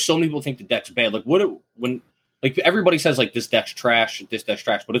do so many people think the deck's bad? Like, like everybody says, like, this deck's trash,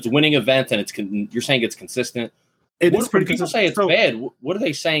 but it's a winning event, and you're saying it's consistent. It's pretty people consistent. say it's bad. What are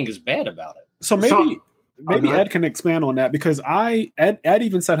they saying is bad about it? So maybe Ed can expand on that, because Ed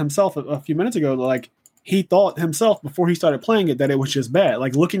even said himself a few minutes ago, like, he thought himself before he started playing it that it was just bad.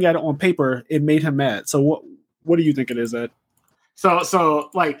 Like, looking at it on paper, it made him mad. So what do you think it is, Ed?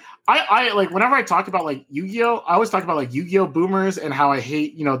 So like I like whenever I talk about like Yu-Gi-Oh, I always talk about like Yu-Gi-Oh boomers and how I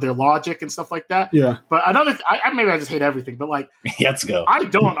hate, their logic and stuff like that. Yeah. But maybe I just hate everything. But like, let's go. I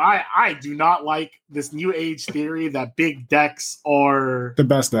do not like this new age theory that big decks are the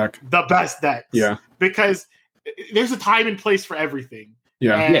best deck. The best decks. Yeah. Because there's a time and place for everything.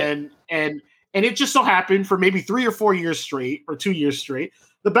 Yeah. And it just so happened for maybe 3 or 4 years straight or 2 years straight,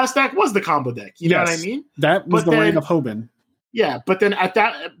 the best deck was the combo deck. You know what I mean? That was the reign of Hoban. Yeah, but then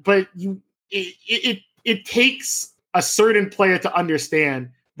it takes a certain player to understand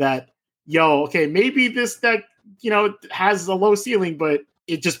that, maybe this deck, has a low ceiling, but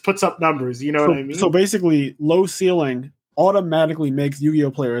it just puts up numbers. You know what I mean? So basically, low ceiling automatically makes most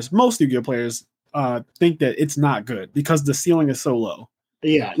Yu-Gi-Oh players, think that it's not good because the ceiling is so low.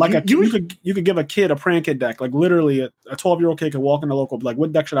 Yeah, like you could give a kid a prank kid deck. Like, literally, a 12-year-old kid could walk in the local, be like,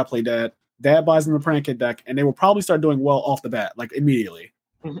 "What deck should I play, Dad?" Dad buys them the prank kid deck, and they will probably start doing well off the bat, like immediately.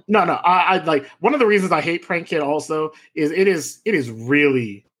 No, I like, one of the reasons I hate prank kid also is it is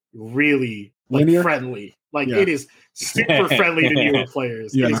really, really like friendly. Like, it is super friendly to newer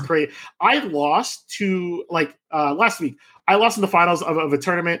players. Yeah. It is great. I lost to last week. I lost in the finals of a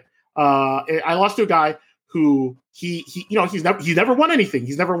tournament. I lost to a guy who he's never won anything.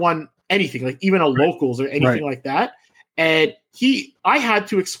 He's never won anything, like even a locals or anything like that. And I had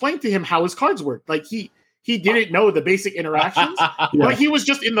to explain to him how his cards worked. Like, he didn't know the basic interactions, but he was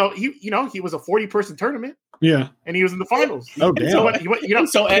just he was a 40-person tournament. Yeah. And he was in the finals. Oh, damn.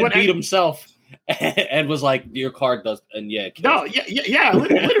 So Ed beat himself and was like, your card does, and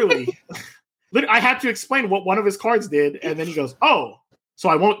literally. I had to explain what one of his cards did, and then he goes, "Oh, so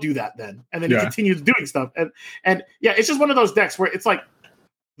I won't do that then." And then he continues doing stuff. And it's just one of those decks where it's like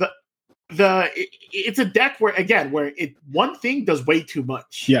it's a deck where one thing does way too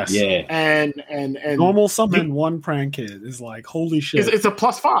much. Yes. Yeah. And normal summon one prank kid is like, holy shit. It's a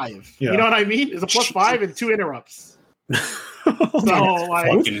 +5. Yeah. You know what I mean? It's a +5 and 2 interrupts. So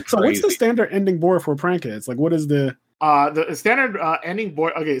what's the standard ending board for prank kids? Like, what is the standard ending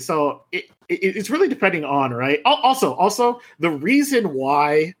board? Okay, so it's really depending on, right? Also, the reason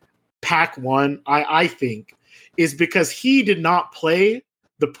why Pac won, I think, is because he did not play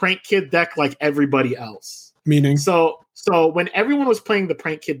the prank kid deck like everybody else. Meaning? So when everyone was playing the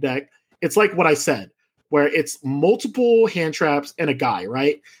prank kid deck, it's like what I said, where it's multiple hand traps and a guy,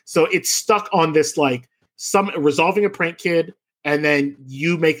 right? So it's stuck on this, like, some resolving a prank kid, and then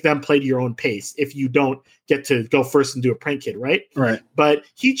you make them play to your own pace if you don't get to go first and do a prank kid, right? Right. But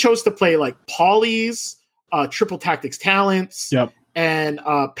he chose to play like Polys, Triple Tactics Talents, and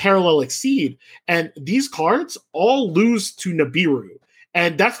Parallel Exceed. And these cards all lose to Nibiru.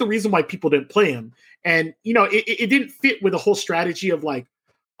 And that's the reason why people didn't play him. And, it didn't fit with the whole strategy of like,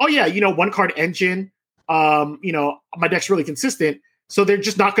 oh yeah, one card engine, my deck's really consistent. So they're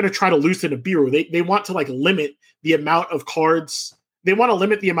just not going to try to lose to Nibiru. They want to, like, limit the amount of cards. They want to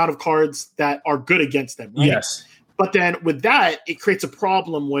limit the amount of cards that are good against them, right? Yes. But then with that, it creates a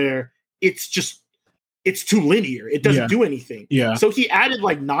problem where it's too linear. It doesn't do anything. Yeah. So he added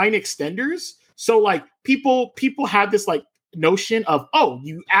like 9 extenders. So like people had this like notion of, oh,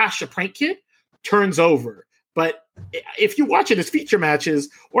 you ash a prank kid, turns over. But if you watch it as feature matches,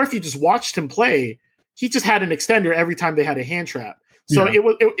 or if you just watched him play, he just had an extender every time they had a hand trap. So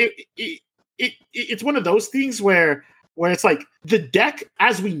it's one of those things where it's like the deck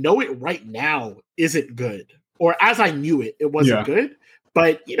as we know it right now isn't good, or as I knew it, it wasn't good.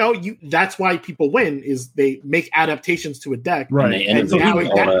 But that's why people win, is they make adaptations to a deck, right? So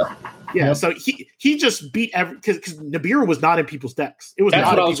he just beat because Nibiru was not in people's decks. It was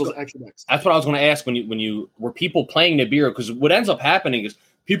not in people's extra decks. That's what I was going to ask when you were people playing Nibiru, because what ends up happening is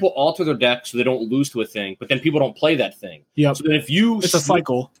people alter their deck so they don't lose to a thing, but then people don't play that thing. Yeah. So then it's a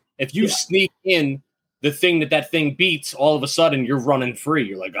cycle. If you sneak in the thing that thing beats, all of a sudden you're running free.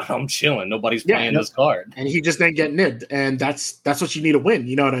 You're like, oh, I'm chilling. Nobody's playing this card. And he just didn't get nibbed. And that's what you need to win.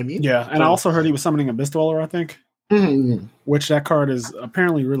 You know what I mean? Yeah. And I also heard he was summoning Abyss Dweller, I think. Mm-hmm. Which that card is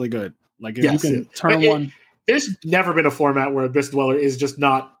apparently really good. Like, if you can turn one. There's never been a format where Abyss Dweller is just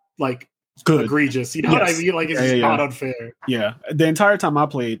not like good, egregious. You know what I mean? Like, it's just not unfair. Yeah. The entire time I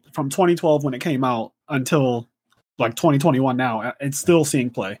played, from 2012 when it came out until like 2021 now. It's still seeing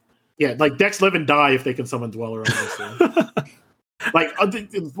play. Yeah, like decks live and die if they can summon Dweller. Like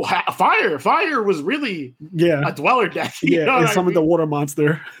fire was really a Dweller deck. And summoned the water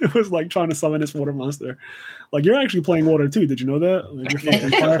monster. It was like trying to summon this water monster. Like you're actually playing water too. Did you know that? Like, your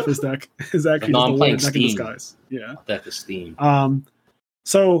fucking Fire Fist deck is actually just the water deck in disguise. Yeah, deck is Steam.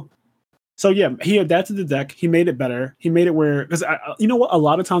 So yeah, he adapted the deck. He made it better. He made it where, because you know what? A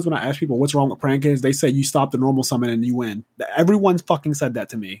lot of times when I ask people what's wrong with Prank Kids, they say you stop the normal summon and you win. Everyone fucking said that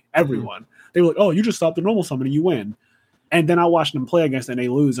to me. Everyone. They were like, "Oh, you just stop the normal summon and you win." And then I watch them play against it and they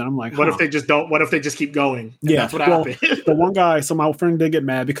lose, and I'm like, "What if they just don't? What if they just keep going?" And that's what happened. The one guy, so my friend did get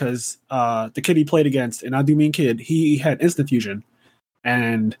mad because the kid he played against, and I do mean kid, he had instant fusion.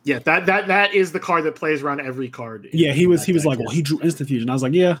 And yeah, that is the card that plays around every card. He was like, well, he drew instant fusion. I was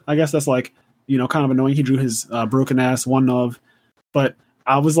like, yeah, I guess that's like, kind of annoying. He drew his broken ass one of, but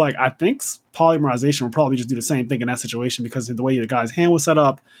I was like, I think polymerization will probably just do the same thing in that situation because of the way the guy's hand was set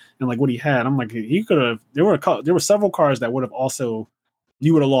up and like what he had. I'm like, he could have. There were several cards that would have also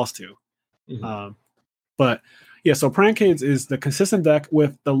you would have lost to. Mm-hmm. But yeah, so Prank Kids is the consistent deck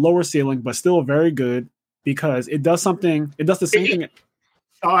with the lower ceiling, but still very good because it does something. It does the same thing.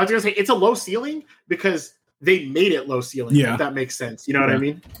 I was gonna say it's a low ceiling because they made it low ceiling. Yeah, if that makes sense. You know what I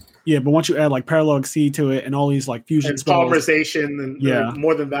mean? Yeah, but once you add like Parallel Exceed to it and all these like fusion spells, polymerization, and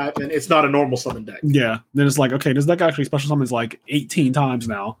more than that, then it's not a normal summon deck. Yeah, then it's like, okay, this deck actually special summons like 18 times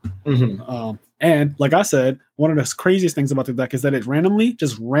now. Mm-hmm. And like I said, one of the craziest things about the deck is that it randomly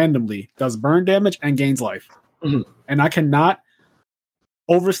does burn damage and gains life. Mm-hmm. And I cannot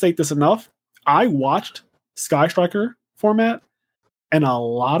overstate this enough. I watched Sky Striker format, and a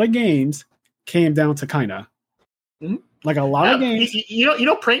lot of games came down to Kaina. Mm-hmm. Like a lot of games. You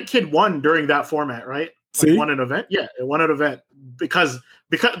know, Prank Kid won during that format, right? Like won an event. Yeah, it won an event because of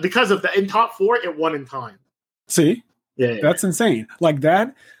that. In top 4, it won in time. See, that's insane. Like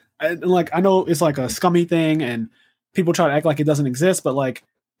that. Like I know it's like a scummy thing, and people try to act like it doesn't exist, but like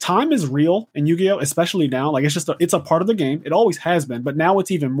time is real in Yu-Gi-Oh, especially now. Like it's a part of the game. It always has been, but now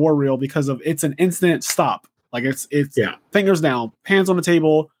it's even more real because of it's an instant stop. Like it's fingers down, hands on the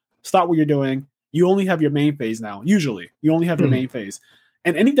table, stop what you're doing. You only have your main phase now. Usually, you only have your main phase.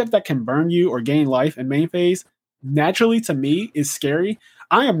 And any deck that can burn you or gain life in main phase, naturally to me, is scary.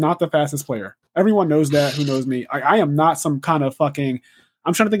 I am not the fastest player. Everyone knows that who knows me. I am not some kind of fucking...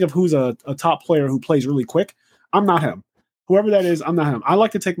 I'm trying to think of who's a top player who plays really quick. I'm not him. Whoever that is, I'm not him. I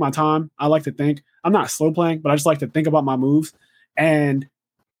like to take my time. I like to think. I'm not slow playing, but I just like to think about my moves. And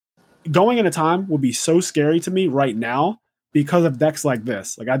going into time would be so scary to me right now because of decks like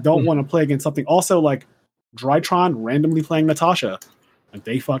this. Like I don't want to play against something. Also, like Drytron randomly playing Natasha, like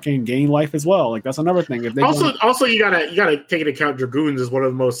they fucking gain life as well. Like that's another thing. If they also you gotta take into account Dragoons is one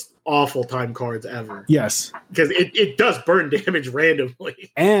of the most awful time cards ever. Yes, because it does burn damage randomly.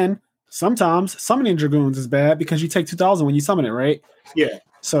 And sometimes summoning Dragoons is bad because you take 2,000 when you summon it, right? Yeah.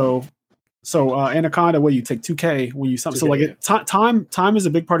 So Anaconda, where you take 2K when you summon. So like time is a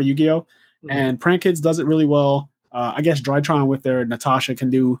big part of Yu-Gi-Oh, and Prank Kids does it really well. I guess Drytron with their Natasha can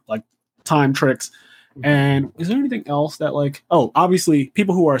do like time tricks. And is there anything else that like, obviously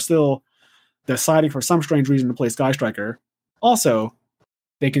people who are still deciding for some strange reason to play Sky Striker, also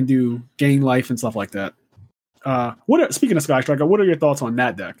they can do gain life and stuff like that. Speaking of Sky Striker, what are your thoughts on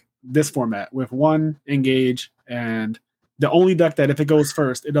that deck? This format with one engage and the only deck that if it goes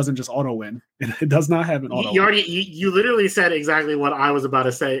first, it doesn't just auto win. It does not have an auto. You literally said exactly what I was about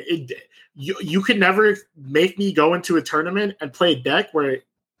to say. You could never make me go into a tournament and play a deck where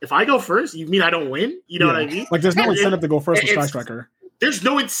if I go first, you mean I don't win? You know what I mean? Like there's no incentive to go first with Sky Striker. There's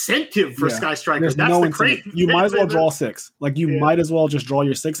no incentive for Sky Striker. That's no the crazy. You might as well draw 6. Like you might as well just draw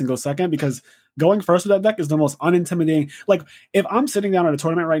your 6 and go second because going first with that deck is the most unintimidating. Like if I'm sitting down at a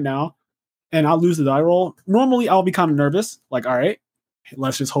tournament right now and I lose the die roll, normally I'll be kind of nervous. Like, all right,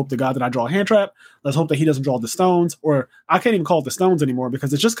 let's just hope to God that I draw a hand trap. Let's hope that he doesn't draw the stones, or I can't even call it the stones anymore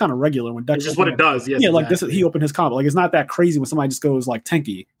because it's just kind of regular when decks. It's just what it does. Yes, like this. He opened his combo. Like it's not that crazy when somebody just goes like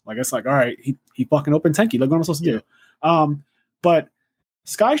tanky. Like it's like, all right, he fucking opened tanky. Like what am I supposed to do? But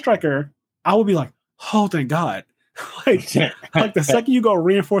Sky Striker, I would be like, oh, thank God. like the second you go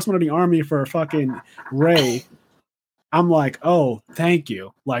reinforcement of the army for fucking Ray, I'm like, oh, thank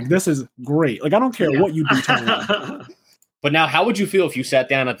you. Like this is great. Like I don't care what you do. But now, how would you feel if you sat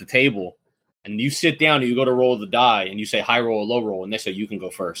down at the table and you sit down and you go to roll the die and you say high roll or low roll, and they say you can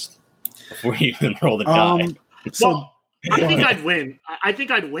go first before you even roll the die? So I think I'd win. I think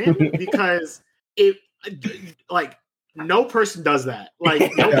I'd win because like no person does that.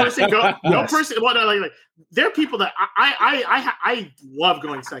 Like no person no person. Well, like there are people that I love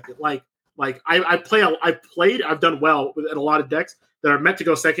going second. Like Like I've done well in a lot of decks that are meant to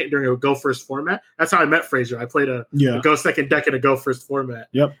go second during a go first format. That's how I met Fraser. I played a go second deck in a go first format.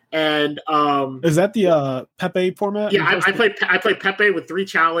 Yep. And is that the Pepe format? Yeah, I played Pepe with 3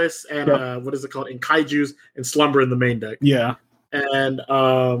 Chalice and what is it called? And Kaiju's and Slumber in the main deck. Yeah. And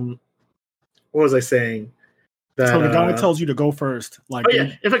what was I saying? That, so the guy tells you to go first. Like,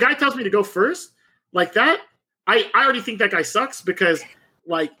 if a guy tells me to go first like that, I already think that guy sucks because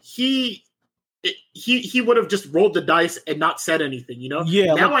like he would have just rolled the dice and not said anything, you know?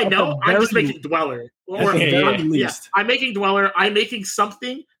 Yeah. Now I know I'm just making Dweller. Or least. I'm making Dweller. I'm making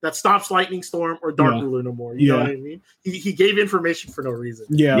something that stops Lightning Storm or Dark Ruler no more. You know what I mean? He gave information for no reason.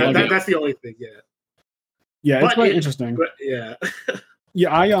 Yeah. That's the only thing. Yeah. Yeah, it's quite interesting. But yeah.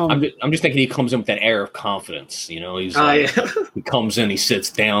 Yeah, I'm just thinking he comes in with that air of confidence. You know, he's he comes in, he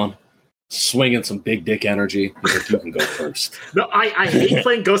sits down, swinging some big dick energy. He's like, you can go first. No, I hate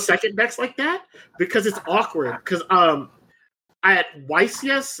playing go second decks like that because it's awkward. Because at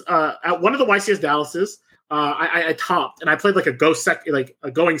YCS, at one of the YCS Dallases, I topped and I played like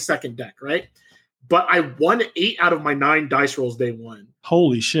a going second deck, right? But I won 8 out of my 9 dice rolls day one.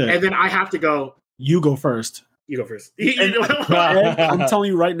 Holy shit! And then I have to go. You go first. You go first. I'm telling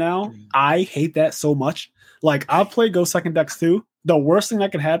you right now, I hate that so much. Like, I've played go second decks too. The worst thing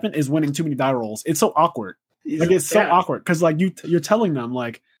that could happen is winning too many die rolls. It's so awkward. Like, it's so awkward because like you're telling them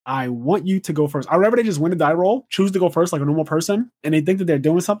like, I want you to go first. I'd rather they just win a die roll, choose to go first like a normal person, and they think that they're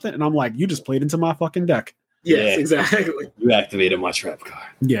doing something, and I'm like, you just played into my fucking deck. Yes, exactly. You activated my trap card.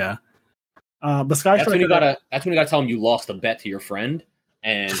 Yeah. But Sky that's when you gotta tell them you lost a bet to your friend.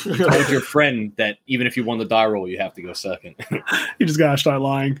 And you told your friend that even if you won the die roll, you have to go second. You just gotta start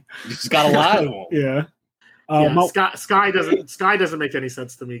lying. You just gotta lie to him. Yeah. Sky doesn't make any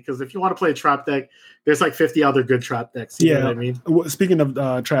sense to me because if you want to play a trap deck, there's like 50 other good trap decks. You know what I mean? Speaking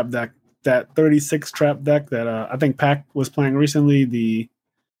of trap deck, that 36 trap deck that I think Pac was playing recently,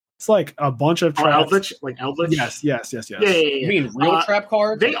 it's like a bunch of traps. Eldritch? Like Eldritch? Yes. Yeah. You mean real trap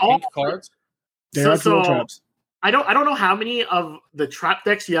cards? They all cards. They are real traps. I don't know how many of the trap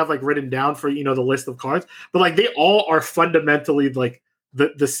decks you have like written down for the list of cards, but like they all are fundamentally like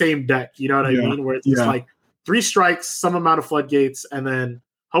the same deck. You know what I mean? Where it's just like 3 strikes, some amount of floodgates, and then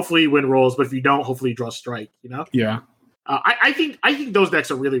hopefully you win rolls. But if you don't, hopefully you draw strike. You know? Yeah. I think those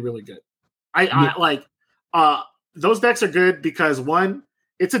decks are really really good. I like those decks are good because one,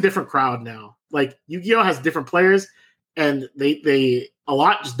 it's a different crowd now. Like Yu-Gi-Oh has different players, and they a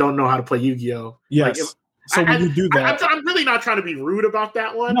lot just don't know how to play Yu-Gi-Oh. Yes. Like, so when you do that, I'm really not trying to be rude about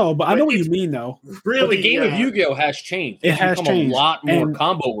that one. No, but I know what you mean, though. Really, but the game of Yu-Gi-Oh has changed. It has become changed. A lot more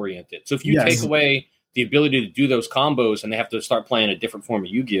combo oriented. So if you take away the ability to do those combos and they have to start playing a different form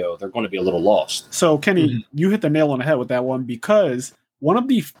of Yu-Gi-Oh, they're going to be a little lost. So Kenny, you hit the nail on the head with that one because one of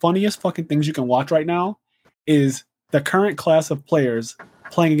the funniest fucking things you can watch right now is the current class of players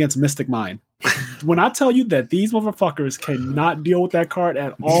playing against Mystic Mind. When I tell you that these motherfuckers cannot deal with that card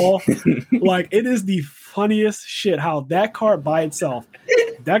at all, like it is the funniest shit how that card by itself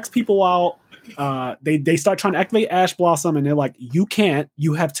decks people out. They start trying to activate Ash Blossom and they're like, you can't,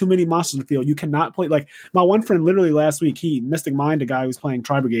 you have too many monsters in the field. You cannot play. Like my one friend literally last week, he Mystic Mind, a guy who was playing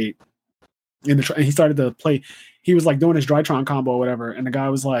Tri-Brigade and he started to play, he was like doing his Drytron combo or whatever. And the guy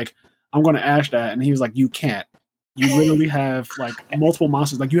was like, I'm going to Ash that. And he was like, you can't. You literally have like multiple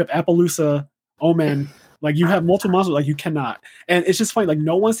monsters. Like you have Appaloosa, Omen, like you have multiple monsters, like you cannot. And it's just funny, like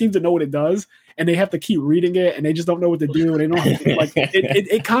no one seems to know what it does, and they have to keep reading it, and they just don't know what to do. And they don't like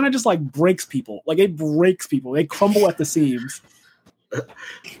it kind of just like breaks people. Like it breaks people. They crumble at the seams.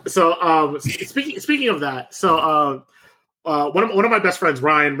 So speaking of that, so one of my best friends,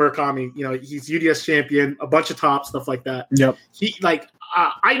 Ryan Murakami, he's UDS champion, a bunch of top stuff like that. Yep. He like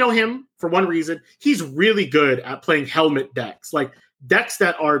I know him for one reason. He's really good at playing helmet decks, like decks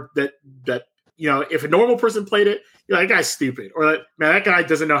that if a normal person played it, that guy's stupid, or like, man, that guy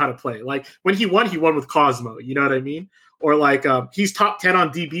doesn't know how to play. Like when he won with Cosmo, you know what I mean? Or like he's top 10 on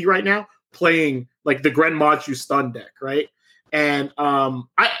DB right now, playing like the Gren Maju stun deck, right? And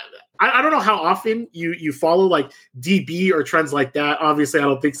I don't know how often you follow like DB or trends like that. Obviously, I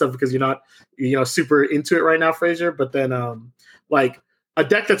don't think so because you're not super into it right now, Fraser. But then like a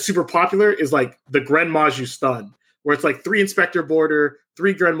deck that's super popular is like the Gren Maju stun, where it's like 3 Inspector Border,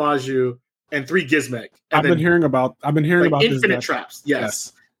 3 Gren Maju, and 3 Gizmek. I've been hearing about infinite traps.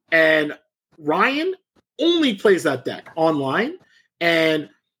 Yes. And Ryan only plays that deck online. And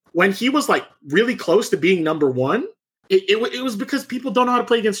when he was like really close to being number 1, it was because people don't know how to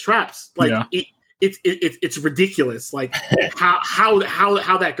play against traps. Like it's ridiculous. Like how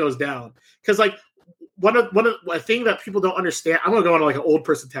that goes down. Because like a thing that people don't understand. I'm gonna go on like an old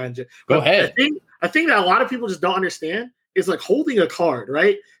person tangent. Go ahead. I think that a lot of people just don't understand is like holding a card,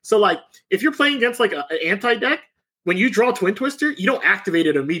 right? So like if you're playing against like an anti deck, when you draw Twin Twister, you don't activate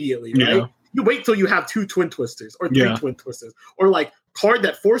it immediately, right? Yeah. You wait till you have 2 Twin Twisters or 3 Twin Twisters, or like card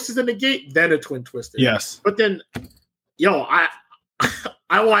that forces a negate, then a Twin Twister. Yes. But then, I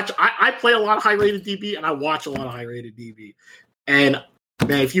play a lot of high rated DB and I watch a lot of high rated DB. And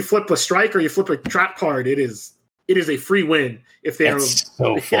man, if you flip a strike or you flip a trap card, it is a free win. If they're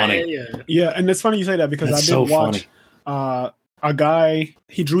so funny. Yeah, and it's funny you say that because I did watch a guy,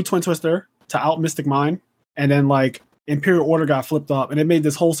 he drew Twin Twister to out Mystic Mine, and then like Imperial Order got flipped up, and it made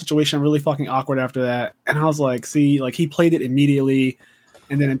this whole situation really fucking awkward after that. And I was like, see, like he played it immediately,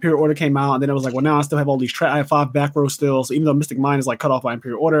 and then Imperial Order came out, and then it was like, well, now I still have all these I have 5 back row still, so even though Mystic Mine is like cut off by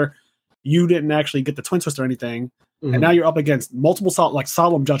Imperial Order, you didn't actually get the Twin Twist or anything, and now you're up against multiple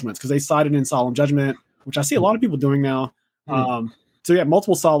Solemn Judgments, because they sided in Solemn Judgment, which I see a lot of people doing now. So yeah,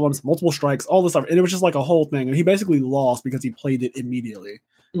 multiple Solemns, multiple strikes, all this stuff, and it was just like a whole thing, and he basically lost because he played it immediately.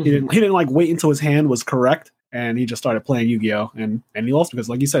 He didn't like wait until his hand was correct, and he just started playing Yu-Gi-Oh! And he lost because,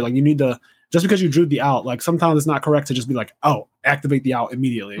 like you said, like you need to, just because you drew the out, like sometimes it's not correct to just be like, oh, activate the out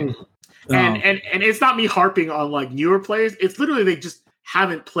immediately. And it's not me harping on like newer players. It's literally they just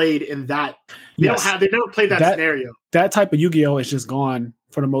haven't played in that. They never played that scenario. That type of Yu-Gi-Oh! Is just gone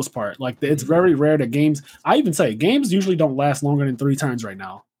for the most part. Like it's very rare that games. I even say games usually don't last longer than 3 turns right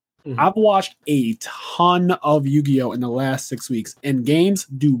now. I've watched a ton of Yu-Gi-Oh! In the last 6 weeks, and games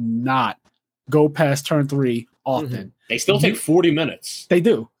do not go past turn 3 often. They still take 40 minutes. They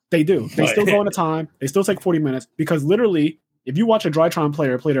do. They still go into time. They still take 40 minutes because literally, if you watch a Drytron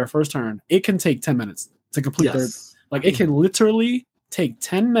player play their first turn, it can take 10 minutes to complete their. Like it can literally take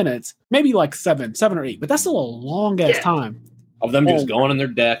 10 minutes, maybe like 7 or 8, but that's still a long ass time. Of them just going in their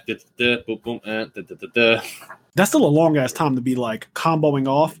deck. That's still a long ass time to be like comboing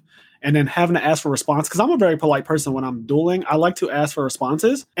off and then having to ask for response. Because I'm a very polite person when I'm dueling. I like to ask for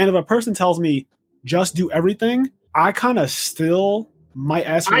responses. And if a person tells me just do everything, I kind of still might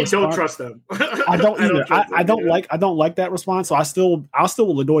ask for response. I don't trust them. I don't either. I don't like that response. So I'll still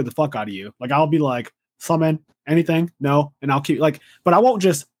will annoy the fuck out of you. Like I'll be like, summon anything, no, and I'll keep like, but I won't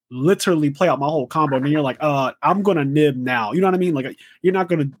just literally play out my whole combo. And then you're like, I'm gonna nib now. You know what I mean? Like you're not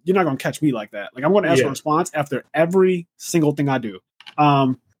gonna catch me like that. Like I'm gonna ask for a response after every single thing I do.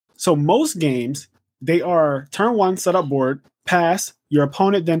 So most games, they are turn 1, set up board, pass, your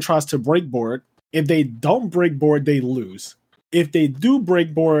opponent then tries to break board. If they don't break board, they lose. If they do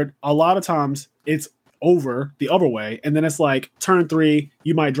break board, a lot of times it's over the other way, and then it's like turn 3,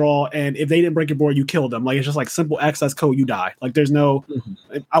 you might draw, and if they didn't break your board, you kill them. Like it's just like simple access code, you die. Like there's no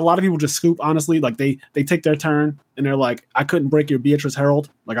a lot of people just scoop, honestly. Like they take their turn and they're like, I couldn't break your Beatrice Herald,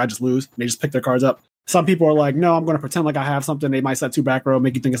 like I just lose. And they just pick their cards up. Some people are like, no, I'm going to pretend like I have something. They might set 2 back row,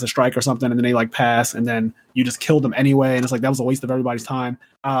 make you think it's a strike or something, and then they like pass, and then you just kill them anyway. And it's like that was a waste of everybody's time.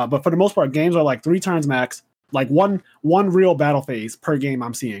 But for the most part, games are like 3 turns max, like one real battle phase per game.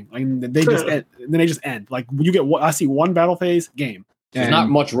 I'm seeing, like they just end, then they just end. Like you get I see 1 battle phase game. There's not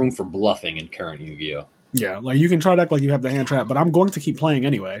much room for bluffing in current Yu-Gi-Oh. Yeah, like you can try to act like you have the hand trap, but I'm going to keep playing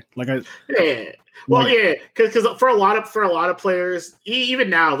anyway. Like because for a lot of players, even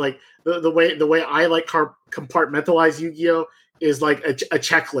now, like the way I like compartmentalize Yu-Gi-Oh is like a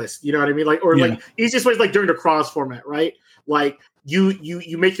checklist. You know what I mean? Like like easiest way is like during the cross format, right? Like you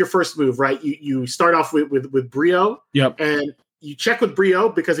make your first move, right? You start off with Brio, and you check with Brio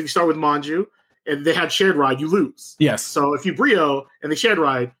because if you start with Manju and they had shared ride, you lose. Yes. So if you Brio and they shared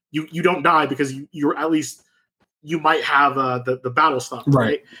ride, you don't die because you're at least you might have the battle stop,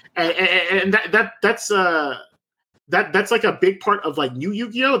 right? And that's like a big part of like new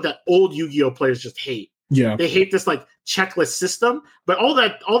Yu-Gi-Oh that old Yu-Gi-Oh players just hate. Yeah, they hate this like checklist system, but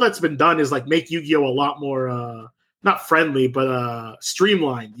all that's been done is like make Yu-Gi-Oh a lot more not friendly, but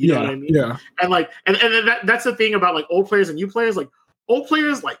streamlined. You know what I mean? Yeah. And that's the thing about like old players and new players. Like old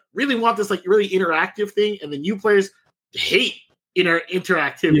players like really want this like really interactive thing, and the new players hate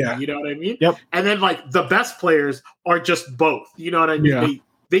interactivity. Yeah. You know what I mean? Yep. And then like the best players are just both. You know what I mean? Yeah.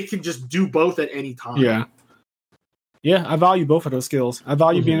 They can just do both at any time. Yeah. Yeah, I value both of those skills. I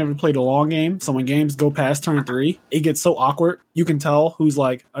value being able to play the long game. So when games go past turn 3, it gets so awkward. You can tell who's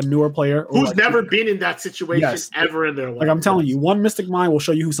like a newer player. Who's like, never been in that situation ever in their life. Like I'm telling you, one Mystic Mind will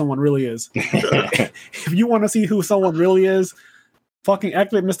show you who someone really is. If you want to see who someone really is, fucking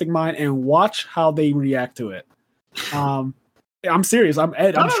activate Mystic Mind and watch how they react to it. I'm serious. I'm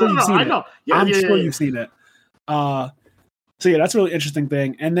Ed. I'm sure you've seen it. Yeah, I'm sure you've seen it. So yeah, that's a really interesting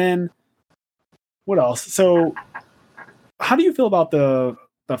thing. And then what else? So how do you feel about the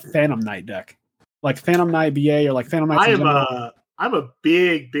Phantom Knight deck? like Phantom Knight BA or like Phantom Knights in general? I'm a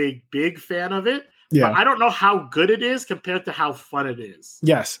big fan of it. Yeah. But I don't know how good it is compared to how fun it is.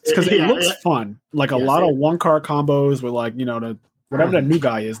 Yes, because it looks fun. Like a lot of one card combos with like, the whatever that new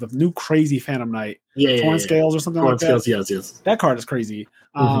guy is, the new crazy Phantom Knight. Torn Scales or something like that. Yes. That card is crazy.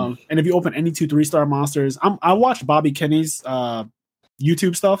 And if you open any 2-3-star monsters, I watched Bobby Kenny's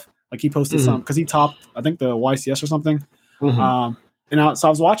YouTube stuff. Like he posted some because he topped, I think, the YCS or something. So I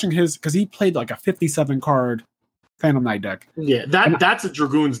was watching his because he played like a 57 card Phantom Knight deck. Yeah, that's a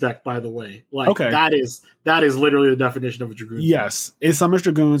Dragoons deck, by the way. Like that is literally the definition of a Dragoons. Yes, it summons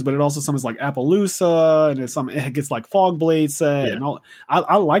Dragoons, but it also summons like Appaloosa, and it gets like Fog Blade set and all.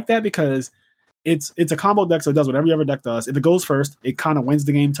 I like that because it's a combo deck, so it does what every other deck does. If it goes first, it kind of wins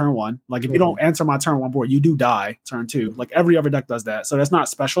the game turn one. Like if you don't answer my turn one board, you do die turn two. Like every other deck does that, so that's not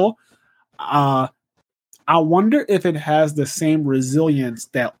special. I wonder if it has the same resilience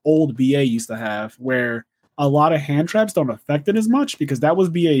that old BA used to have, where a lot of hand traps don't affect it as much, because that was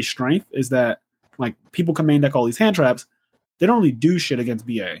BA's strength, is that like people can main deck all these hand traps. They don't really do shit against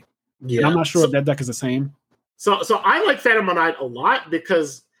BA. Yeah. And I'm not sure if that deck is the same. So I like Phantom Knight a lot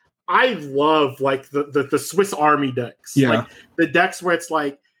because I love like the Swiss Army decks. Yeah. Like the decks where it's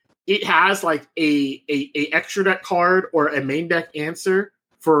like it has like a extra deck card or a main deck answer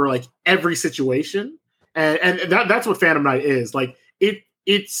for like every situation. And that's what Phantom Knight is. Like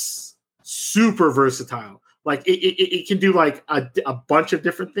it's super versatile. Like it can do like a bunch of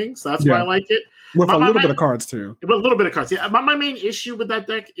different things. So that's why I like it. With a little bit of cards too. With a little bit of cards. Yeah. My main issue with that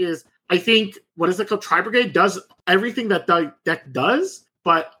deck is I think what is it called? Tri-Brigade does everything that the deck does,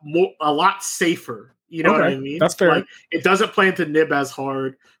 but a lot safer. You know what I mean? That's fair. Like it doesn't play into Nib as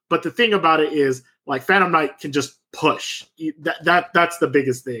hard. But the thing about it is like Phantom Knight can just push. That's the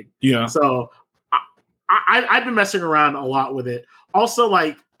biggest thing. Yeah. So I've been messing around a lot with it. Also,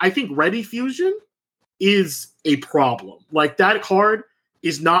 like I think Ready Fusion is a problem. Like that card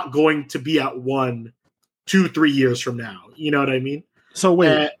is not going to be at 1, 2, 3 years from now. You know what I mean? So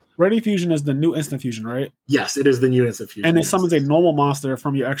wait, Ready Fusion is the new instant fusion, right? Yes, it is the new instant fusion. And it summons a normal monster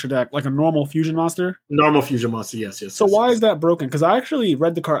from your extra deck, like a normal fusion monster? Normal fusion monster, yes. So why is that broken? Because I actually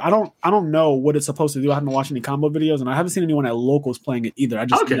read the card. I don't know what it's supposed to do. I haven't watched any combo videos, and I haven't seen anyone at locals playing it either. I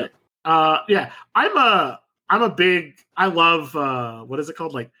just yeah. I love what is it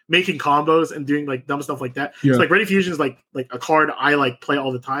called? Like making combos and doing like dumb stuff like that. Yeah. So like Ready Fusion is like a card I like play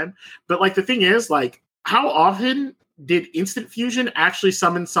all the time. But like the thing is, like, how often did instant fusion actually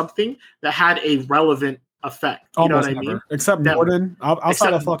summon something that had a relevant effect? You know what I mean? Except Norden.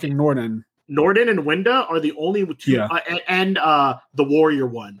 Outside of fucking Norden. Norden and Winda are the only two, and the Warrior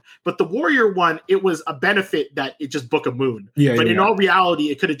one. But the Warrior one, it was a benefit that it just book a moon. But in all reality,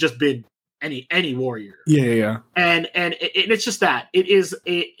 it could have just been any Warrior. Yeah. And it's just that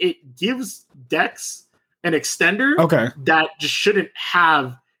it gives decks an extender that just shouldn't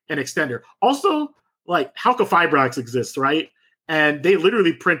have an extender. Also, like Halka Fibrax exists, right? And they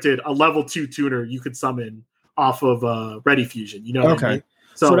literally printed a level 2 tuner you could summon off of Ready Fusion. You know what I mean?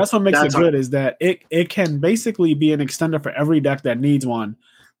 So that's what makes it good, is that it can basically be an extender for every deck that needs one.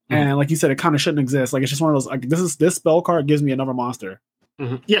 Mm-hmm. And like you said, it kind of shouldn't exist. Like it's just one of those, like this spell card gives me another monster.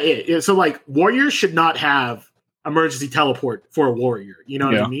 Mm-hmm. Yeah. So like Warriors should not have emergency teleport for a Warrior. You know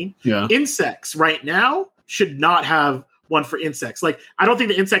what I mean? Yeah. Insects right now should not have one for insects. Like I don't think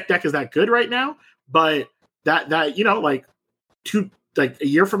the insect deck is that good right now, but that like a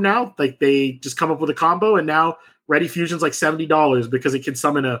year from now, like they just come up with a combo and now Ready Fusion's like $70 because it can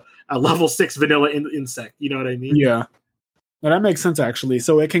summon a level 6 vanilla insect. You know what I mean? Yeah. Well, that makes sense actually.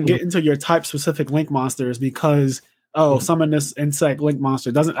 So it can get into your type specific link monsters because summon this insect link monster.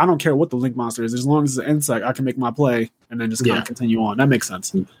 I don't care what the link monster is. As long as it's an insect, I can make my play and then just kind of continue on. That makes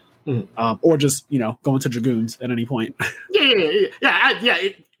sense. Mm-hmm. Or just, go into Dragoons at any point. Yeah.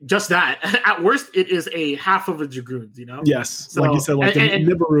 Just that. At worst, it is a half of a Dragoons, Yes. So, like you said, like the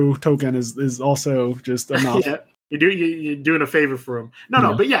Nibiru token is also just enough. Yeah. You're doing a favor for him.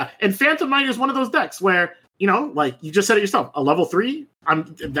 No, but yeah. And Phantom Knight is one of those decks where, like you just said it yourself, a level 3,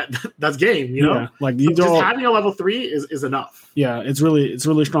 that's game, Yeah. Like just having a level 3 is enough. Yeah, it's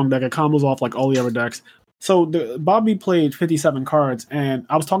really strong deck. It combos off like all the other decks. So Bobby played 57 cards, and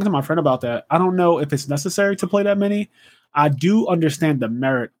I was talking to my friend about that. I don't know if it's necessary to play that many. I do understand the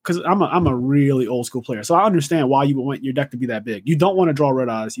merit because I'm a really old school player, so I understand why you would want your deck to be that big. You don't want to draw Red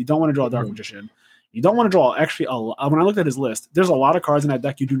Eyes. You don't want to draw Dark Magician. You don't want to draw actually. When I looked at his list, there's a lot of cards in that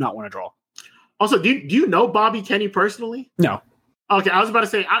deck you do not want to draw. Also, do you know Bobby Kenny personally? No. Okay, I was about to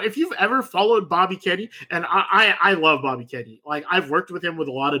say, if you've ever followed Bobby Kenny, and I love Bobby Kenny. Like I've worked with him with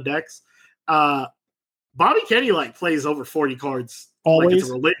a lot of decks. Bobby Kenny like plays over 40 cards Always? Like it's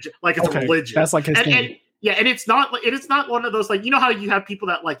a religion. Like it's a religion. That's like his thing. And it's not one of those like, you know how you have people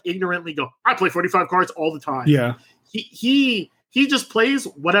that like ignorantly go, I play 45 cards all the time. Yeah. He just plays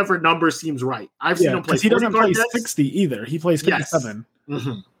whatever number seems right. I've seen him play. He doesn't play 60 either. He plays 57.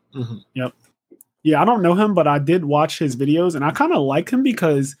 Yes. Yep. Yeah, I don't know him, but I did watch his videos, and I kind of like him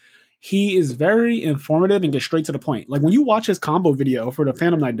because he is very informative and gets straight to the point. Like when you watch his combo video for the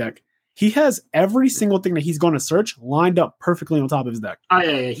Phantom Knight deck, he has every single thing that he's going to search lined up perfectly on top of his deck. Oh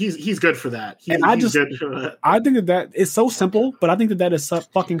yeah. He's good for that. He's good for that. I think that is so simple, but I think that is so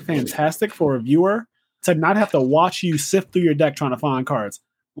fucking fantastic for a viewer to not have to watch you sift through your deck trying to find cards.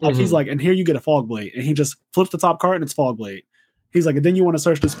 Like he's like, and here you get a Fog Blade, and he just flips the top card and it's Fog Blade. He's like, and then you want to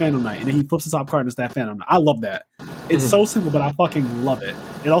search this Phantom Knight, and then he flips the top card and it's that Phantom Knight. I love that. It's so simple, but I fucking love it.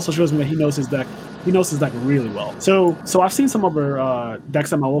 It also shows me that he knows his deck. He knows his deck really well. So I've seen some other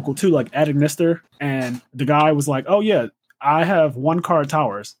decks at my local too, like Ed Acepcion, and the guy was like, "Oh yeah, I have 1 card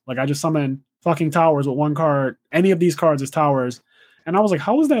towers. Like I just summon fucking towers with 1 card. Any of these cards is towers." And I was like,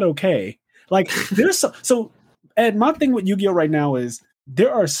 "How is that okay?" Like there's so Ed, my thing with Yu-Gi-Oh right now is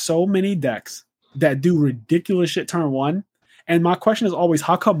there are so many decks that do ridiculous shit turn 1. And my question is always,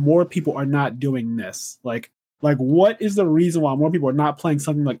 how come more people are not doing this? Like what is the reason why more people are not playing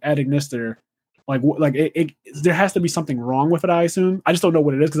something like Ed Acepcion? There has to be something wrong with it, I assume. I just don't know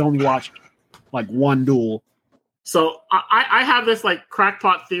what it is because I only watch like 1 duel. So I have this like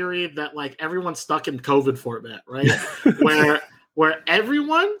crackpot theory that like everyone's stuck in COVID format, right? where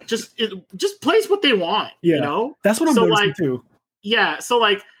everyone just plays what they want. Yeah, you know, that's what I'm noticing too. Yeah, so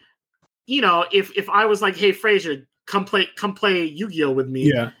like, you know, if I was like, hey Frazier, come play Yu-Gi-Oh with me.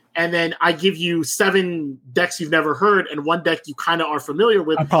 Yeah. And then I give you 7 decks you've never heard and 1 deck you kind of are familiar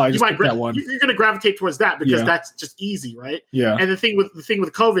with. I probably just pick that one. You're going to gravitate towards that because that's just easy, right? Yeah. And the thing with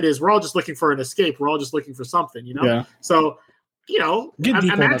COVID is we're all just looking for an escape. We're all just looking for something, you know. Yeah. So, you know, get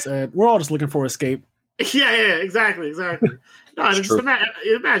deep on us, Ed. We're all just looking for escape. Yeah, exactly. No, just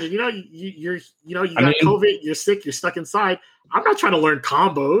imagine, you know, you got COVID, you're sick, you're stuck inside. I'm not trying to learn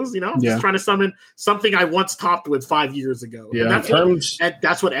combos, you know. I'm just trying to summon something I once topped with 5 years ago. Yeah, and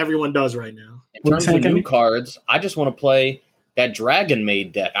that's what everyone does right now. In terms of new cards, I just want to play that Dragon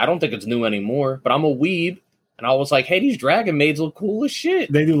Maid deck. I don't think it's new anymore, but I'm a weeb, and I was like, hey, these Dragon Maids look cool as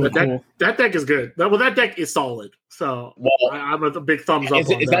shit. They do look cool. That deck is good. That deck is solid. So I'm a big thumbs up.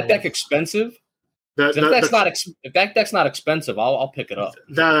 Is that deck expensive? If that deck's not expensive, I'll pick it up.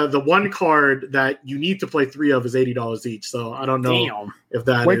 The 1 card that you need to play 3 of is $80 each. So I don't know if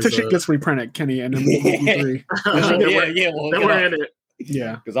that. Wait till shit gets reprinted, Kenny, and then we'll get you 3. We're in it.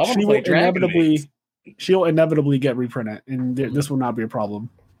 Yeah, because she'll inevitably get reprinted, and this will not be a problem.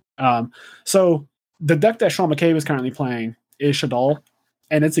 So the deck that Sean McCabe is currently playing is Shaddoll,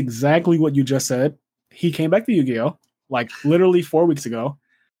 and it's exactly what you just said. He came back to Yu-Gi-Oh! Like literally 4 weeks ago,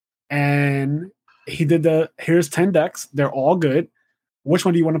 and he did here's 10 decks. They're all good. Which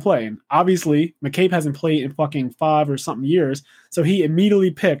one do you want to play? And obviously, McCabe hasn't played in fucking 5 or something years, so he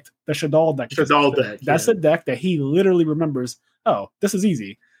immediately picked the Shaddoll deck. That's a deck that he literally remembers. Oh, this is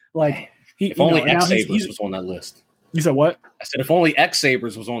easy. Like if only X Sabers was on that list. You said what? I said if only X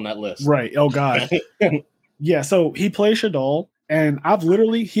Sabers was on that list. Right. Oh God. Yeah. So he plays Shaddoll, and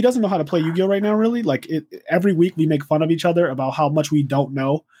he doesn't know how to play Yu-Gi-Oh right now. Really, like every week we make fun of each other about how much we don't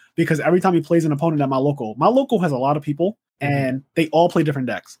know. Because every time he plays an opponent at my local has a lot of people, and they all play different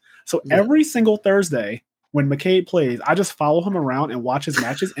decks. So every single Thursday when McCabe plays, I just follow him around and watch his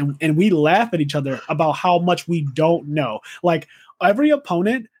matches, and we laugh at each other about how much we don't know. Like every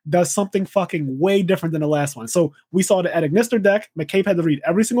opponent does something fucking way different than the last one. So we saw the Ed Acepcion deck. McCabe had to read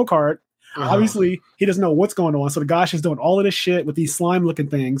every single card. Obviously, he doesn't know what's going on. So the guy's just doing all of this shit with these slime-looking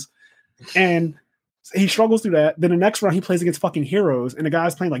things, and he struggles through that. Then the next round he plays against fucking Heroes, and the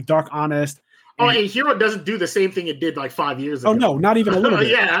guy's playing like Dark Honest. And Hero doesn't do the same thing it did like 5 years ago. Oh no, not even a little bit.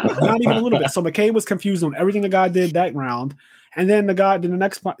 Yeah, not even a little bit. So McCabe was confused on everything the guy did that round, and then the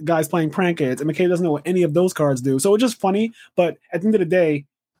next guy's playing Prank Kids, and McCabe doesn't know what any of those cards do. So it's just funny. But at the end of the day,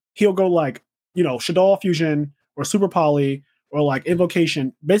 he'll go like Shaddoll Fusion or Super Poly or like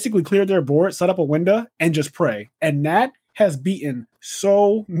Invocation, basically clear their board, set up a window, and just pray. And that has beaten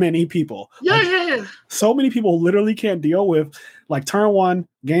so many people. Yeah. So many people literally can't deal with like turn 1,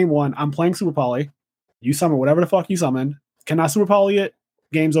 game 1. I'm playing Super Poly. You summon whatever the fuck you summoned. Can I Super Poly it?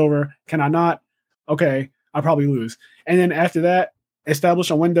 Game's over. Can I not? Okay, I probably lose. And then after that, establish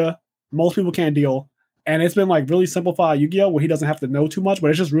a window. Most people can't deal. And it's been like really simplified Yu-Gi-Oh! Where he doesn't have to know too much, but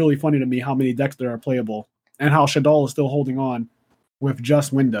it's just really funny to me how many decks there are playable and how Shaddoll is still holding on with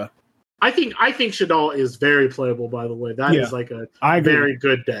just window. I think Shaddoll is very playable. By the way, that is like a very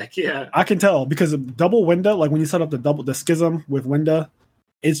good deck. Yeah, I can tell because of double Winda. Like when you set up the schism with Winda,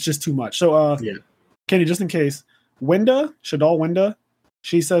 it's just too much. So Kenny, just in case, Shaddoll Winda,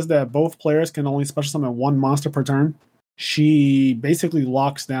 she says that both players can only special summon one monster per turn. She basically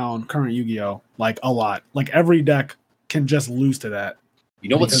locks down current Yu-Gi-Oh! Like a lot. Like every deck can just lose to that. You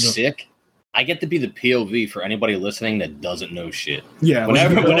know what's sick? I get to be the POV for anybody listening that doesn't know shit. Yeah.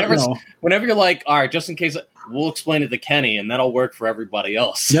 Whenever you're like, all right, just in case, we'll explain it to Kenny, and that'll work for everybody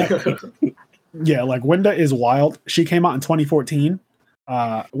else. Yeah. Yeah, like Winda is wild. She came out in 2014.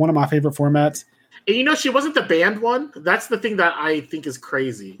 One of my favorite formats. And she wasn't the banned one. That's the thing that I think is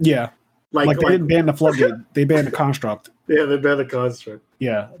crazy. Yeah. Like they didn't ban the floodgate. They banned the construct. Yeah, they banned the construct.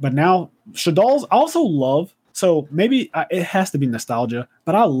 Yeah. But now Shaddolls I also love. So maybe it has to be nostalgia,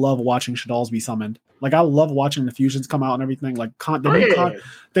 but I love watching Shaddolls be summoned. Like I love watching the fusions come out and everything. Like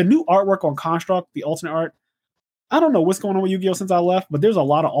the new artwork on Construct, the alternate art. I don't know what's going on with Yu-Gi-Oh! Since I left, but there's a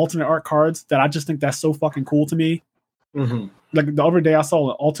lot of alternate art cards that I just think that's so fucking cool to me. Mm-hmm. Like the other day I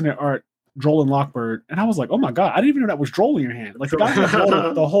saw an alternate art Droll and Lockbird, and I was like, oh my god, I didn't even know that was Droll in your hand. Like the guy had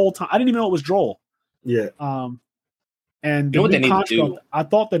Droll the whole time. I didn't even know it was Droll. Yeah. And the new construct, I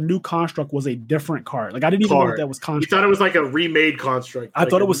thought the new construct was a different card. Like I didn't even know that was construct. You thought it was like a remade construct. I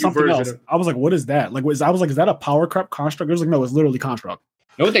thought it was something else. I was like, what is that? Like I was like, is that a power crep construct? I was like, no, it's literally construct.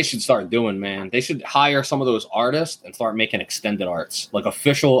 You know what they should start doing, man? They should hire some of those artists and start making extended arts, like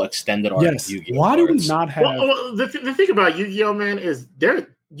official extended art. Yes. Yu-Gi-Oh! Why do we not have? Well, the thing about Yu-Gi-Oh, man, is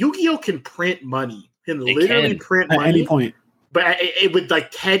Yu-Gi-Oh can print money. Print money at any point, but it with like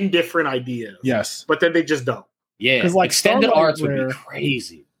 10 different ideas. Yes, but then they just don't. Yeah, because like extended arts would be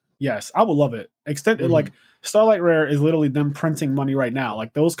crazy. Yes, I would love it. Like Starlight Rare is literally them printing money right now.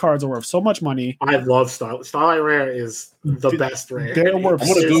 Like those cards are worth so much money. I love Starlight Rare is the best rare. They're worth. I'm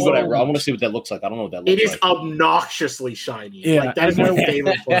gonna Google that. I want to see what that looks like. I don't know what that looks like. It is obnoxiously shiny. Yeah, like, that is my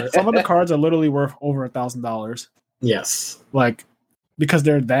favorite part. Some of the cards are literally worth over $1,000. Yes, like because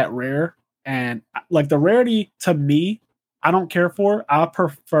they're that rare, and like the rarity to me, I don't care for. I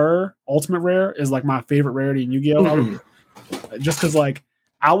prefer Ultimate Rare is like my favorite rarity in Yu-Gi-Oh! Mm-hmm. Just because like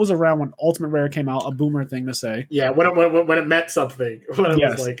I was around when Ultimate Rare came out, a boomer thing to say. Yeah, when it meant something. When it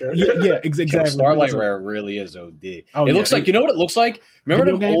was like exactly. Starlight Rare really is OD. Oh, it looks like, you know what it looks like?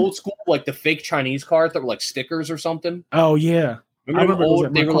 Remember the old school, like the fake Chinese cards that were like stickers or something? Oh yeah. Remember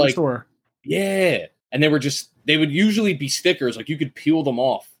they were like store. Yeah. And they would usually be stickers, like you could peel them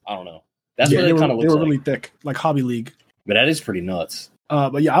off. I don't know. That's what it kind of looks like. They were really thick, like Hobby League. But that is pretty nuts.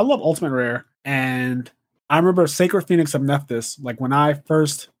 But yeah, I love Ultimate Rare, and I remember Sacred Phoenix of Nephthys. Like when I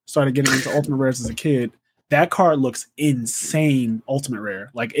first started getting into Ultimate Rares as a kid, that card looks insane. Ultimate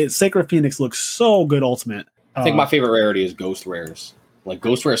Rare, like Sacred Phoenix looks so good. Ultimate. I think my favorite rarity is Ghost Rares. Like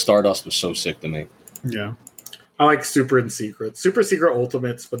Ghost Rare Stardust was so sick to me. Yeah, I like Super and Secret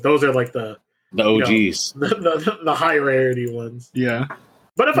Ultimates, but those are like the OGs, the high rarity ones. Yeah.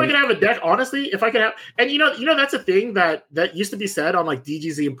 But if I could have a deck, honestly, if I could have, and you know that's a thing that used to be said on like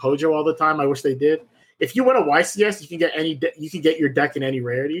DGZ and Pojo all the time. I wish they did. If you win a YCS, you can get you can get your deck in any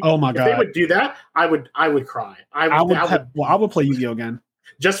rarity. Oh my god! If they would do that, I would cry. I would play Yu-Gi-Oh again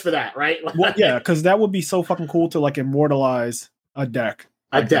just for that, right? Well, yeah, because that would be so fucking cool to like immortalize a deck.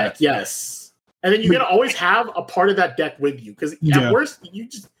 Yes. And then you're gonna always have a part of that deck with you because at worst you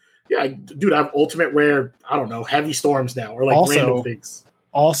just dude, I have Ultimate Rare. I don't know, Heavy Storms now or like random things.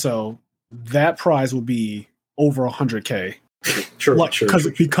 Also, that prize will be over 100K. True.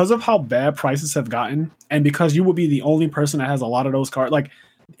 Because of how bad prices have gotten, and because you will be the only person that has a lot of those cards, like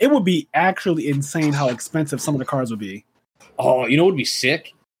it would be actually insane how expensive some of the cards would be. Oh, you know what would be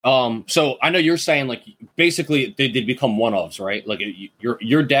sick? So I know you're saying like basically they become one-ofs, right? Like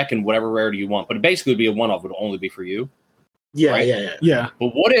your deck and whatever rarity you want, but it basically would be a one-off, would only be for you. Yeah, right? yeah.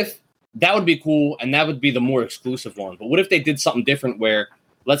 But what if that would be cool, and that would be the more exclusive one? But what if they did something different where,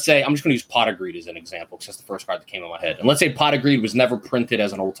 let's say, I'm just going to use Pot of Greed as an example because that's the first card that came in my head. And let's say Pot of Greed was never printed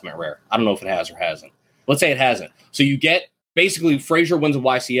as an Ultimate Rare. I don't know if it has or hasn't. Let's say it hasn't. So you get, basically, Frazier wins a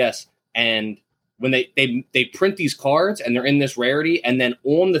YCS, and when they print these cards, and they're in this rarity, and then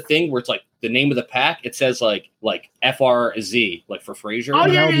on the thing where it's like the name of the pack, it says like FRZ, like for Frazier. Oh,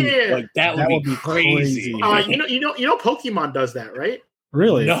 yeah. Like, that would be crazy. You know Pokemon does that, right?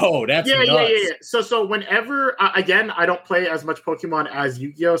 Really? No, that's nuts. Yeah. So whenever, again, I don't play as much Pokemon as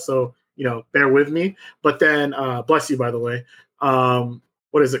Yu-Gi-Oh, so, bear with me. But then, bless you, by the way.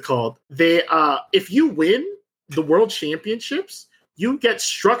 What is it called? They, if you win the World Championships, you get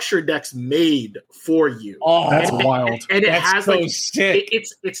structure decks made for you. Oh, that's wild. And it that's has so like, sick.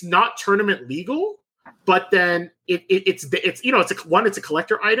 It's not tournament legal, but then it's a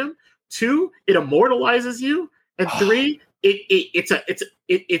collector item. 2, it immortalizes you, and 3, it's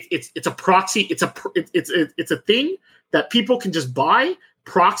a proxy. It's a thing that people can just buy,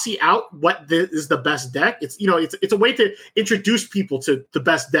 proxy out what is the best deck. It's a way to introduce people to the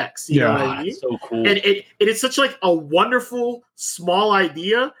best decks. You know what I mean? It's so cool. And it is such like a wonderful small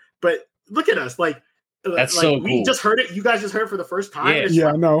idea, but look at us, like that's like, so cool. We just heard it. You guys just heard it for the first time.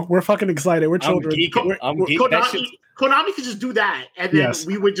 Yeah, no, we're fucking excited. We're children. I'm geeking. Konami could just do that, and then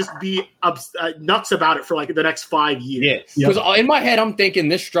we would just be nuts about it for like the next 5 years. Yeah, because in my head, I'm thinking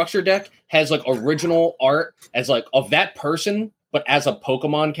this structure deck has like original art as like of that person, but as a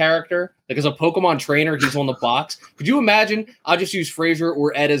Pokemon character, like as a Pokemon trainer, he's on the box. Could you imagine? I'll just use Fraser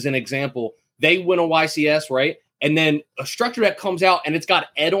or Ed as an example. They win a YCS, right? And then a structure deck comes out and it's got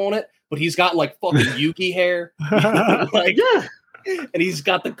Ed on it, but he's got like fucking Yuki hair. Like, and he's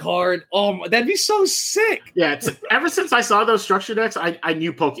got the card. Oh, that'd be so sick. Yeah, ever since I saw those structure decks, I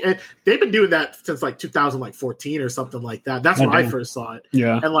knew Pokemon. They've been doing that since like 2014 or something like that. That's when I first saw it.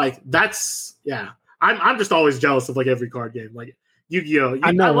 Yeah, and like that's I'm just always jealous of like every card game, like Yu-Gi-Oh.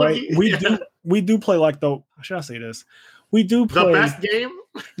 I know, right? We do play like the. Should I say this? We do play the best game.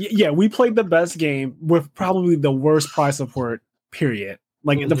 Yeah, we played the best game with probably the worst price support. Period.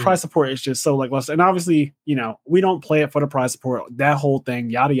 Like the price support is just so like less, and obviously, we don't play it for the price support. That whole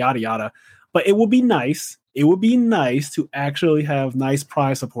thing, yada yada yada. But it would be nice. It would be nice to actually have nice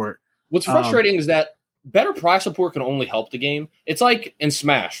price support. What's frustrating is that better price support can only help the game. It's like in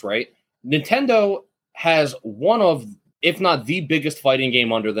Smash, right? Nintendo has one of, if not the biggest fighting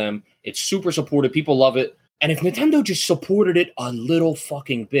game under them. It's super supported. People love it. And if Nintendo just supported it a little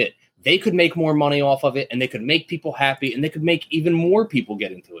fucking bit, they could make more money off of it, and they could make people happy, and they could make even more people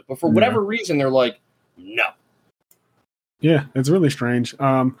get into it. But for whatever reason, they're like, no. Yeah, it's really strange.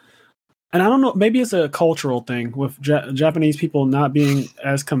 And I don't know, maybe it's a cultural thing with Japanese people not being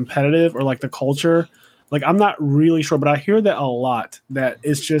as competitive, or like the culture. Like, I'm not really sure, but I hear that a lot, that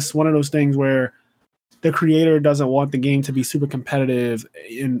it's just one of those things where the creator doesn't want the game to be super competitive,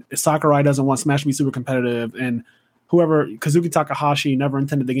 and Sakurai doesn't want Smash to be super competitive, and whoever, Kazuki Takahashi, never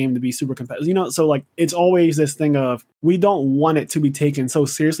intended the game to be super competitive. So like it's always this thing of we don't want it to be taken so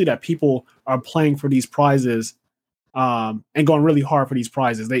seriously that people are playing for these prizes and going really hard for these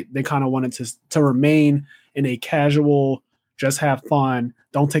prizes. They kind of want it to remain in a casual, just have fun,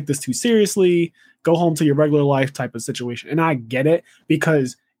 don't take this too seriously, go home to your regular life type of situation. And I get it,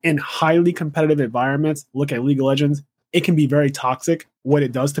 because in highly competitive environments, look at League of Legends, it can be very toxic what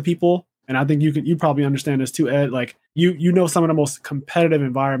it does to people. And I think you probably understand this too, Ed. Like some of the most competitive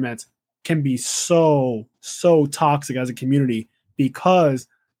environments can be so toxic as a community because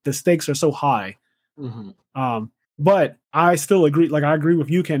the stakes are so high. Mm-hmm. But I still agree. Like I agree with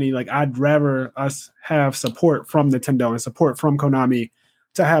you, Kenny. Like I'd rather us have support from Nintendo and support from Konami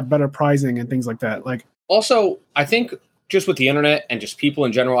to have better pricing and things like that. Like also, I think just with the internet and just people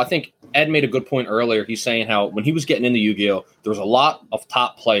in general, I think Ed made a good point earlier. He's saying how when he was getting into Yu-Gi-Oh, there was a lot of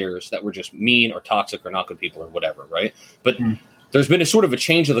top players that were just mean or toxic or not good people or whatever, right? But there's been a sort of a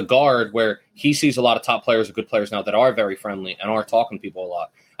change of the guard where he sees a lot of top players or good players now that are very friendly and are talking to people a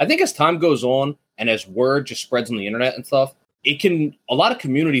lot. I think as time goes on and as word just spreads on the internet and stuff, a lot of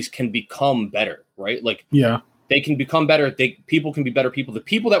communities can become better, right? Like, yeah. They can become better. People can be better people. The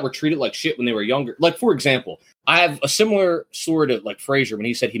people that were treated like shit when they were younger. Like, for example, I have a similar sort of like Fraser when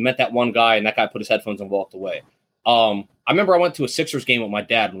he said he met that one guy and that guy put his headphones and walked away. I remember I went to a Sixers game with my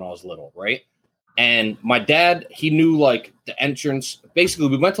dad when I was little, right? And my dad, he knew like the entrance. Basically,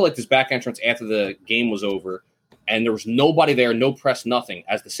 we went to like this back entrance after the game was over, and there was nobody there, no press, nothing,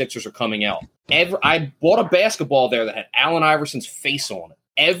 as the Sixers are coming out. I bought a basketball there that had Allen Iverson's face on it.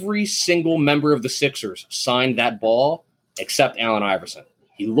 Every single member of the Sixers signed that ball except Allen Iverson.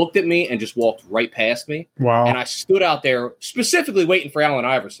 He looked at me and just walked right past me. Wow. And I stood out there specifically waiting for Allen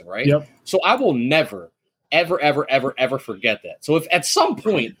Iverson, right? Yep. So I will never, ever, ever, ever, ever forget that. So if at some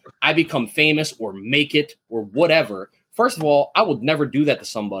point I become famous or make it or whatever, first of all, I would never do that to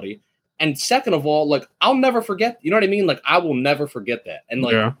somebody. And second of all, like, I'll never forget. You know what I mean? Like, I will never forget that. And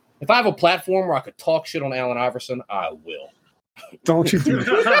like, if I have a platform where I could talk shit on Allen Iverson, I will. Don't you do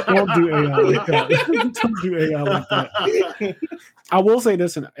that. Don't do AI like that. Don't do AI like that. I will say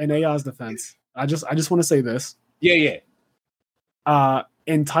this in AI's defense. I just want to say this. Yeah.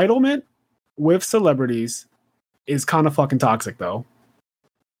 Entitlement with celebrities is kind of fucking toxic, though.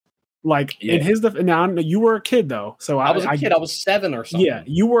 Like in his defense, now you were a kid though, so I was a kid. I was 7 or something. Yeah,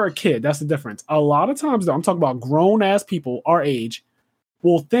 you were a kid. That's the difference. A lot of times, though, I'm talking about grown ass people our age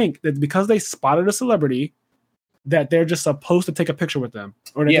will think that because they spotted a celebrity, that they're just supposed to take a picture with them.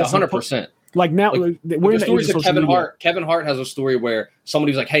 Or 100%. Like now, Like, we're in the the age of stories of social Kevin media. Hart. Kevin Hart has a story where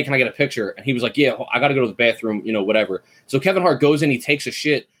somebody was like, "Hey, can I get a picture?" And he was like, "Yeah, I got to go to the bathroom, whatever." So Kevin Hart goes in, he takes a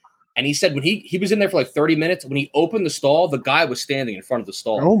shit, and he said when he was in there for like 30 minutes, when he opened the stall, the guy was standing in front of the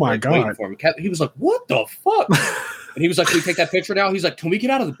stall. Oh my like, God. waiting for him. He was like, "What the fuck?" And he was like, "Can we take that picture now?" He's like, "Can we get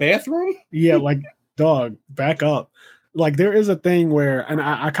out of the bathroom?" Yeah, like, dog, back up. Like, there is a thing where, and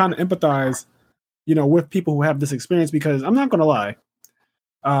I kind of empathize, with people who have this experience, because I'm not going to lie.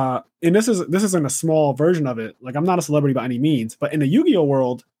 And this isn't a small version of it. Like, I'm not a celebrity by any means, but in the Yu-Gi-Oh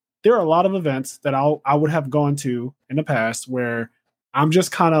world, there are a lot of events that I would have gone to in the past where I'm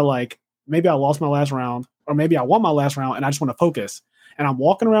just kind of like, maybe I lost my last round, or maybe I won my last round, and I just want to focus. And I'm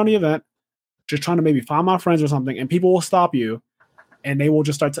walking around the event, just trying to maybe find my friends or something, and people will stop you, and they will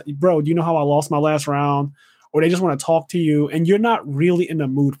just start to, bro, do you know how I lost my last round? Or they just want to talk to you, and you're not really in the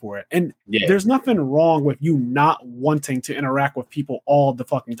mood for it. And there's nothing wrong with you not wanting to interact with people all the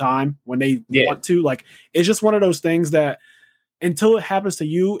fucking time when they want to. Like, it's just one of those things that until it happens to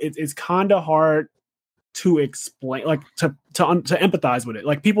you, it's kind of hard to explain, like to empathize with it.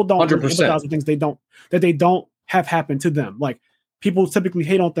 Like, people don't really empathize with things they don't have happen to them. Like, people typically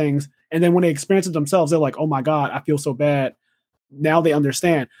hate on things, and then when they experience it themselves, they're like, "Oh my God, I feel so bad." Now they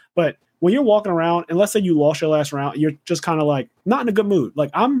understand. But when you're walking around, and let's say you lost your last round, you're just kind of like not in a good mood. Like,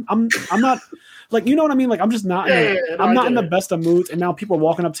 I'm not, like, you know what I mean? Like, I'm just not. I'm not in the best of moods. And now people are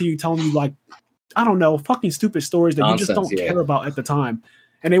walking up to you, telling you, like, I don't know, fucking stupid stories that you just don't care about at the time,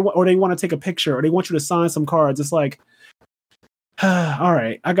 and they want to take a picture, or they want you to sign some cards. It's like, all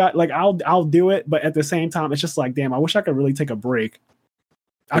right, I got, like, I'll do it, but at the same time, it's just like, damn, I wish I could really take a break.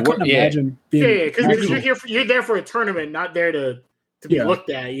 I couldn't imagine being because you're there for a tournament, not there to be looked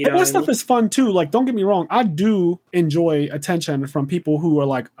at. And that stuff is fun too. Like, don't get me wrong, I do enjoy attention from people who are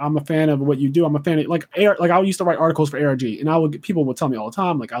like, I'm a fan of what you do. I'm a fan of, like I used to write articles for ARG, and people would tell me all the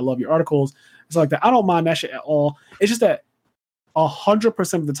time, like, I love your articles. It's like that. I don't mind that shit at all. It's just that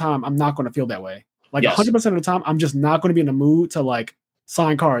 100% of the time, I'm not going to feel that way. Like, 100% of the time, I'm just not going to be in the mood to, like,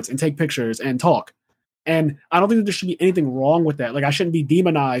 sign cards and take pictures and talk. And I don't think that there should be anything wrong with that. Like, I shouldn't be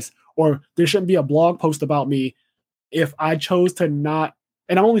demonized, or there shouldn't be a blog post about me if I chose to not.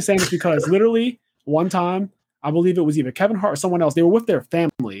 And I'm only saying this because literally one time, I believe it was either Kevin Hart or someone else, they were with their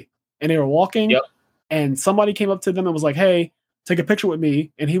family, and they were walking, and somebody came up to them and was like, "Hey, take a picture with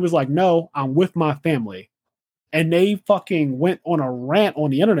me." And he was like, "No, I'm with my family." And they fucking went on a rant on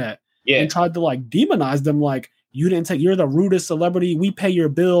the internet and tried to, like, demonize them, like, you're the rudest celebrity, we pay your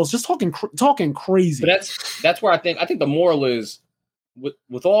bills, just talking crazy. But that's where I think the moral is,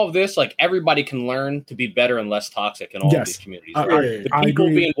 with all of this, like, everybody can learn to be better and less toxic in all of these communities. Right? The people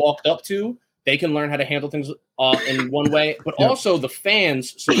being walked up to, they can learn how to handle things in one way, but also the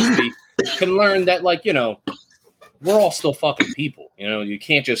fans, so to speak, can learn that, like, we're all still fucking people. You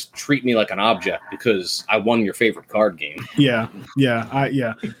can't just treat me like an object because I won your favorite card game. Yeah.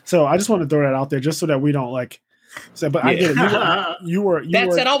 So I just want to throw that out there just so that we don't, like, so, but I get it. You were.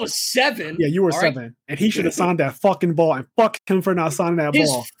 Said I was 7. Yeah, you were 7, and he should have signed that fucking ball. And fuck him for not signing that ball.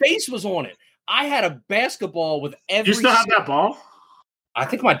 His face was on it. I had a basketball with every. You still have that ball? I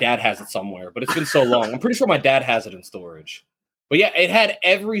think my dad has it somewhere, but it's been so long. I'm pretty sure my dad has it in storage. But yeah, it had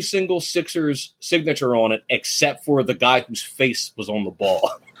every single Sixers signature on it except for the guy whose face was on the ball.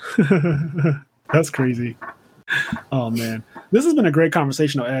 That's crazy. Oh man, this has been a great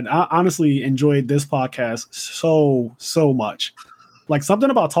conversation, Ed. I honestly enjoyed this podcast so much. Like, something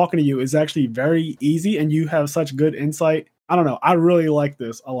about talking to you is actually very easy, and you have such good insight. I don't know. I really like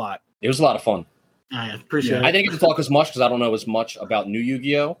this a lot. It was a lot of fun. I appreciate it. I didn't get to talk as much because I don't know as much about new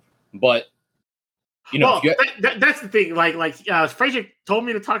Yu-Gi-Oh, but that's the thing. Like Frazier told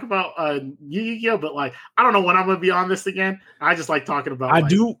me to talk about Yu-Gi-Oh, but, like, I don't know when I'm going to be on this again. I just like talking about. I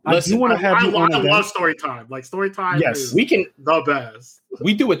do want to have you on. I love story time. Like, story time. Yes, we can. The best.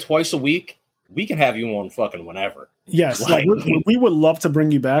 We do it twice a week. We can have you on fucking whenever. Yes, like, we would love to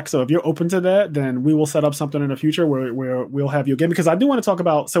bring you back. So if you're open to that, then we will set up something in the future where we'll have you again. Because I do want to talk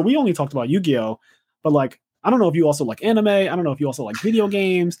about. So we only talked about Yu-Gi-Oh, but, like, I don't know if you also like anime. I don't know if you also like video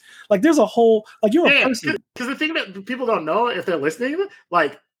games. Like, there's a whole, like, you're a person. Because the thing that people don't know, if they're listening,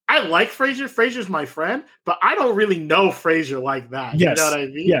 like, I like Frazier. Frazier's my friend, but I don't really know Frazier like that. Yes. You know what I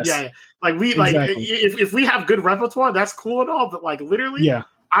mean? Yes. Yeah. Like, we Exactly. like if we have good repertoire, that's cool and all. But, like, literally,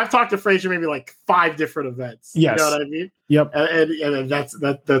 I've talked to Frazier maybe like 5 different events. Yes. You know what I mean? Yep. And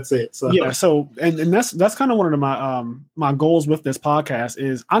that's it. So yeah. So and that's kind of one of my goals with this podcast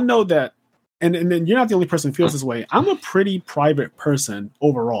is I know that. And then you're not the only person who feels this way. I'm a pretty private person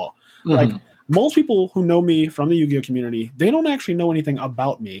overall. Mm-hmm. Like, most people who know me from the Yu-Gi-Oh community, they don't actually know anything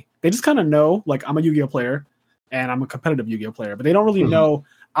about me. They just kind of know, like, I'm a Yu-Gi-Oh player and I'm a competitive Yu-Gi-Oh player, but they don't really know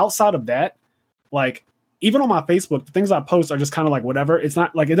outside of that. like even on my Facebook, the things I post are just kind of like whatever. It's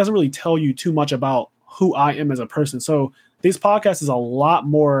not like it doesn't really tell you too much about who I am as a person. So this podcast is a lot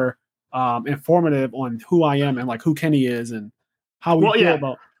more informative on who I am and like who Kenny is and how we feel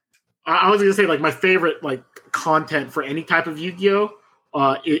about. I was gonna say like my favorite like content for any type of Yu-Gi-Oh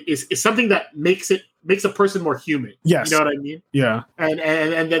is something that makes a person more human. Yes. You know what I mean? Yeah.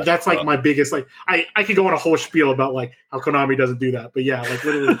 And that's like my biggest, like, I could go on a whole spiel about like how Konami doesn't do that. But yeah, like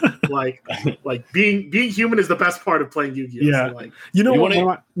literally like being human is the best part of playing Yu-Gi-Oh! Yeah. So, like, you know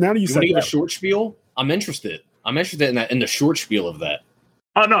what? Now that you said that. A short spiel? I'm interested in that, in the short spiel of that.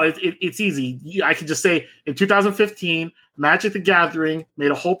 Oh no, it's easy. I could just say in 2015, Magic the Gathering made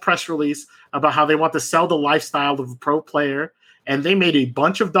a whole press release about how they want to sell the lifestyle of a pro player. And they made a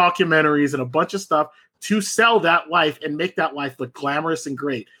bunch of documentaries and a bunch of stuff to sell that life and make that life look glamorous and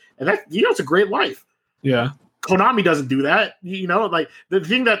great. And that, it's a great life. Yeah. Konami doesn't do that. Like the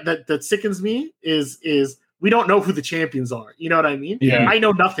thing that sickens me is we don't know who the champions are. You know what I mean? Yeah. I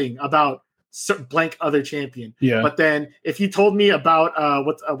know nothing about blank other champion. Yeah. But then if you told me about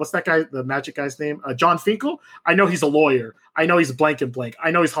what's that guy, the Magic guy's name, John Finkel, I know he's a lawyer. I know he's blank and blank.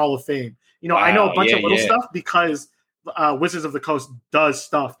 I know he's Hall of Fame. I know a bunch of little stuff because Wizards of the Coast does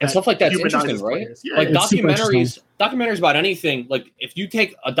stuff and stuff like that's interesting, right? Yeah, like documentaries about anything. Like if you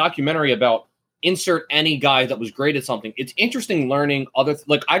take a documentary about insert any guy that was great at something, it's interesting learning other.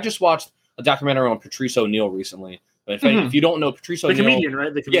 Like I just watched a documentary on Patrice O'Neal recently. But if you don't know Patrice O'Neal, the comedian,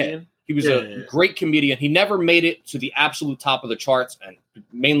 right? The comedian. Yeah, he was a great comedian. He never made it to the absolute top of the charts, and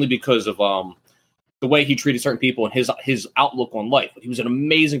mainly because of the way he treated certain people and his outlook on life. But he was an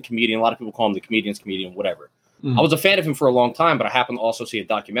amazing comedian. A lot of people call him the comedian's comedian, whatever. I was a fan of him for a long time, but I happened to also see a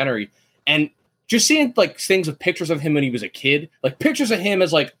documentary and just seeing like things of pictures of him when he was a kid, like pictures of him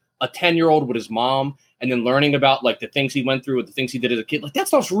as like a 10-year-old with his mom, and then learning about like the things he went through and the things he did as a kid. Like that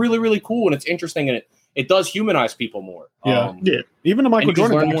stuff's really, really cool. And it's interesting. And it does humanize people more. Yeah. Even the Michael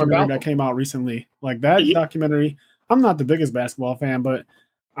Jordan documentary that came out recently, like that documentary, I'm not the biggest basketball fan, but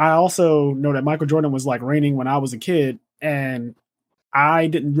I also know that Michael Jordan was like reigning when I was a kid, and I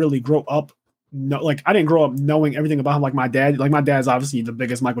didn't really grow up. No, like I didn't grow up knowing everything about him like my dad. Like my dad's obviously the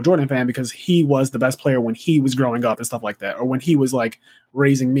biggest Michael Jordan fan because he was the best player when he was growing up and stuff like that, or when he was like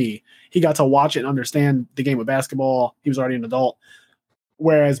raising me. He got to watch it and understand the game of basketball. He was already an adult.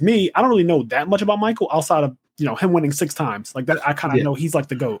 Whereas me, I don't really know that much about Michael outside of him winning 6 times. Like that, I kind of know he's like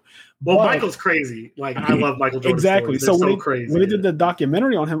the GOAT. Well, but Michael's crazy. Like I love Michael Jordan. Exactly. So crazy. When they did the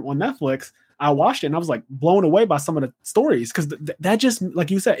documentary on him on Netflix, I watched it and I was like blown away by some of the stories because that just, like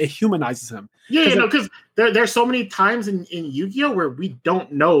you said, it humanizes him. Yeah, because there's so many times in Yu-Gi-Oh where we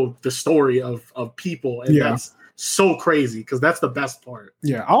don't know the story of people, and that's so crazy because that's the best part.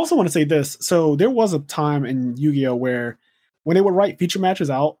 Yeah, I also want to say this. So there was a time in Yu-Gi-Oh where when they would write feature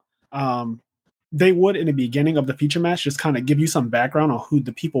matches out, they would in the beginning of the feature match just kind of give you some background on who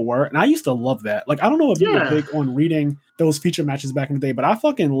the people were, and I used to love that. Like I don't know if you were big on reading those feature matches back in the day, but I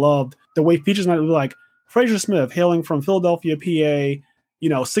fucking loved the way features matches were like Fraser Smith hailing from Philadelphia,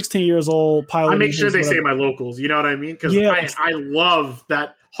 PA, 16 years old. I make sure they say my locals. You know what I mean? Because I love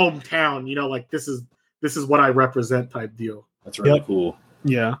that hometown. Like this is what I represent type deal. That's really cool.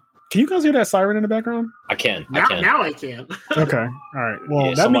 Yeah. Can you guys hear that siren in the background? I can. Now I can. Okay. All right.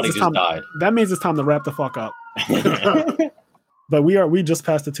 Well, that means it's time. That means it's time to wrap the fuck up. But we just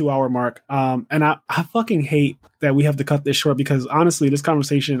passed the 2-hour mark. And I fucking hate that we have to cut this short because honestly, this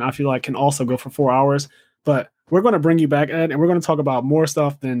conversation I feel like can also go for 4 hours. But we're going to bring you back, Ed, and we're going to talk about more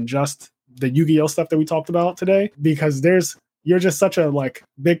stuff than just the Yu-Gi-Oh stuff that we talked about today because you're just such a like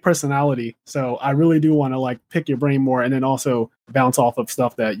big personality. So I really do want to like pick your brain more and then also bounce off of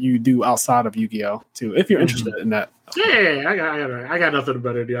stuff that you do outside of Yu-Gi-Oh too, if you're interested in that. Yeah, I got nothing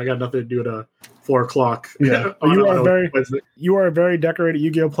better to do. I got nothing to do at 4 o'clock. Yeah, you are a very decorated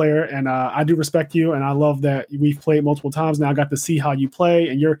Yu-Gi-Oh player, and I do respect you, and I love that we've played multiple times. Now I got to see how you play,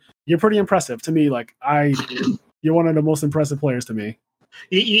 and you're pretty impressive to me. Like you're one of the most impressive players to me.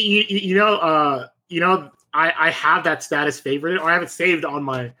 I have that status favorite, or I have it saved on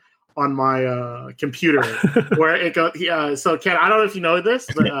my computer where it goes. So Ken, I don't know if you know this,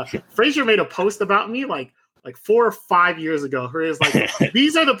 but Fraser made a post about me like 4 or 5 years ago. Where it's like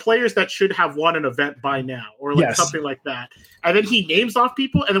these are the players that should have won an event by now, or like something like that. And then he names off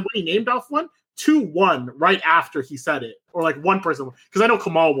people, and then when he named off one, 2 won right after he said it, or like one person, because I know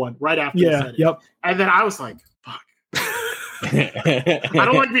Kamal won right after he said it. Yep. And then I was like, fuck. I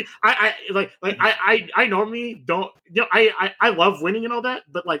don't like me. I normally don't. I love winning and all that,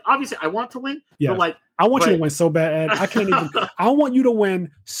 but like obviously I want to win. Yeah, but like I want you to win so bad, Ed. I can't even. I want you to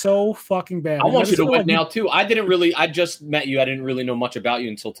win so fucking bad. I want you to win now too. I just met you. I didn't really know much about you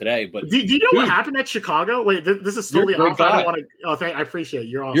until today. But do you know what happened at Chicago? Wait, this is totally off. I don't want to. Oh, I appreciate it.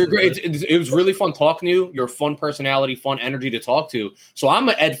 You're awesome. You're great. It was really fun talking to you. You're a fun personality, fun energy to talk to. So I'm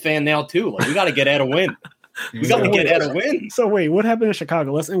an Ed fan now too. Like we got to get Ed a win. We got to get Ed a win. So wait, what happened in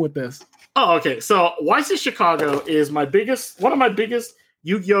Chicago? Let's end with this. Oh, okay. So YC Chicago is one of my biggest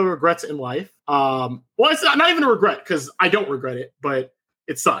Yu-Gi-Oh regrets in life. Well, it's not even a regret because I don't regret it, but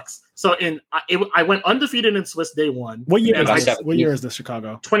it sucks. So I went undefeated in Swiss day one. What year is this,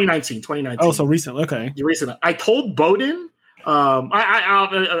 Chicago? 2019. Oh, so recently. Okay. Recent. I told Bowden. I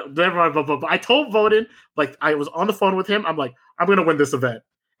told Bowden, like I was on the phone with him. I'm like, I'm gonna win this event.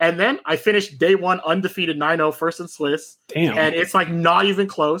 And then I finished day one undefeated 9-0 first in Swiss. Damn. And it's like not even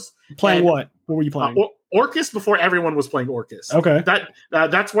close. Playing what? What were you playing? Orcus before everyone was playing Orcus. Okay.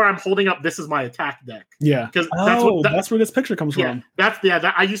 That's where I'm holding up. This is my attack deck. Yeah. Because that's where this picture comes from.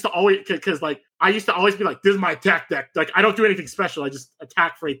 I used to always be like, this is my attack deck. Like I don't do anything special. I just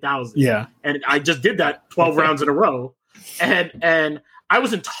attack for 8,000. Yeah. And I just did that 12 rounds in a row. And I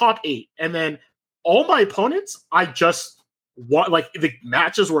was in top 8. And then all my opponents, I just like the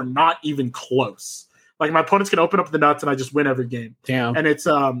matches were not even close. Like my opponents can open up the nuts and I just win every game. Damn. And it's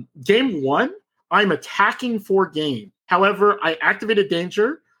game 1, I'm attacking for game. However, I activated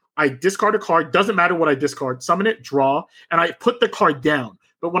danger. I discard a card. Doesn't matter what I discard. Summon it, draw, and I put the card down.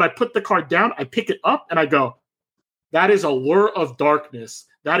 But when I put the card down, I pick it up and I go, that is Allure of Darkness.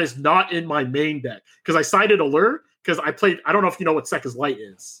 That is not in my main deck. Because I sided Allure because I don't know if you know what Sekka's Light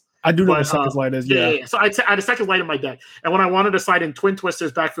is. I do know what Sekka's Light is, yeah. So I had a Sekka's Light in my deck. And when I wanted to side in Twin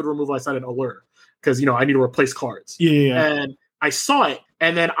Twisters, backfield removal, I sided Allure. Because, I need to replace cards. Yeah. And I saw it,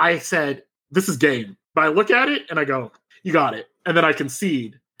 and then I said, this is game. But I look at it, and I go, you got it. And then I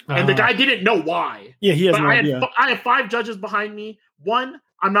concede. And the guy didn't know why. Yeah, he has no idea. I had 5 judges behind me. 1,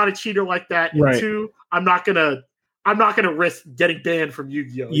 I'm not a cheater like that. And right. 2, I'm not gonna risk getting banned from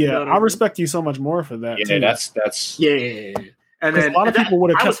Yu-Gi-Oh. Yeah, you know I respect you so much more for that. Yeah, too. that's yeah. And then a lot of people would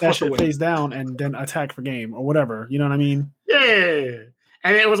have kept that shit face down and then attack for game or whatever. You know what I mean? Yeah.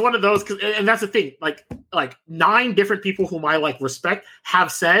 And it was one of those, and that's the thing. Like 9 different people whom I respect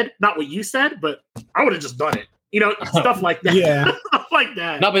have said not what you said, but I would have just done it. Stuff like that. Yeah, stuff like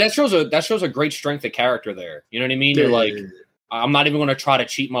that. No, but that shows a great strength of character there. You know what I mean? Yeah. You're like, I'm not even going to try to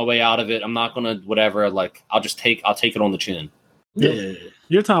cheat my way out of it. I'm not going to whatever. Like, I'll take it on the chin. Yeah,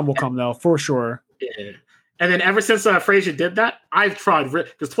 your time will come though, for sure. Yeah. And then ever since Frazier did that, I've tried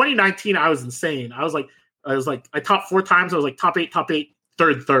because 2019 I was insane. I was like I topped 4 times. I was like top 8,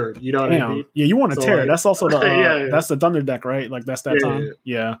 third. You know what I mean? Yeah, you want to tear. That's also the that's the Thunder deck, right? Like that's that time.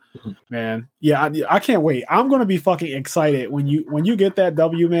 Yeah. Man. Yeah, I can't wait. I'm gonna be fucking excited when you get that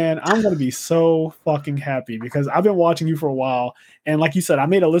W, man. I'm gonna be so fucking happy because I've been watching you for a while, and like you said, I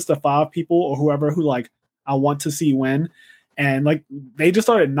made a list of 5 people or whoever who I want to see win, and they just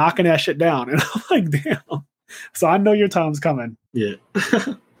started knocking that shit down, and I'm like, damn. So I know your time's coming. Yeah.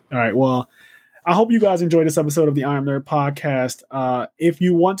 All right. Well, I hope you guys enjoyed this episode of the I Am Nerd podcast. If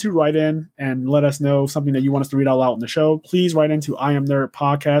you want to write in and let us know something that you want us to read out loud in the show, please write into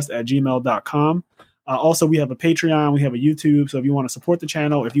iamnerdpodcast@gmail.com. Also, we have a Patreon. We have a YouTube. So if you want to support the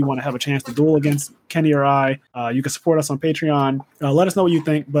channel, if you want to have a chance to duel against Kenny or I, you can support us on Patreon. Let us know what you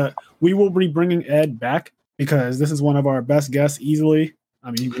think. But we will be bringing Ed back because this is one of our best guests easily. I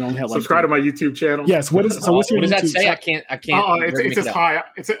mean, you only have subscribe to my YouTube channel. Yes. What's your what does YouTube that say? I can't. It says hi.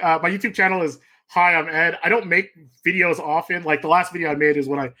 It's my YouTube channel is hi. I'm Ed. I don't make videos often. Like the last video I made is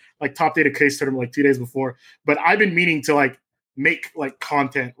when I top dated case tournament 2 days before. But I've been meaning to make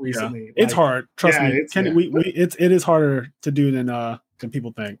content recently. It's hard. Trust me. It is harder to do than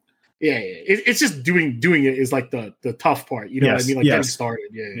people think. Yeah. It's just doing it is the tough part. You know what I mean? Getting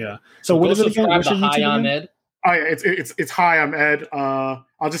started. Yeah. So what is it again? What's your YouTube Hi, I'm Ed. Oh yeah, it's hi, I'm Ed. I'll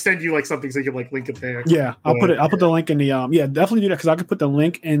just send you something so you can link it there. Yeah, I'll put the link in the definitely do that because I can put the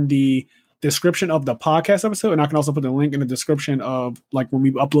link in the description of the podcast episode, and I can also put the link in the description of when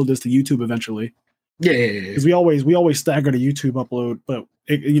we upload this to YouTube eventually. Yeah. Because we always stagger the YouTube upload, but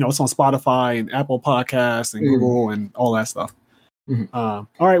it's on Spotify and Apple Podcasts and Google and all that stuff. Mm-hmm. All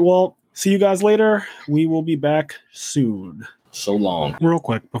right, well, see you guys later. We will be back soon. So long. Real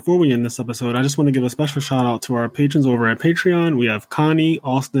quick, before we end this episode, I just want to give a special shout out to our patrons over at Patreon. We have Connie,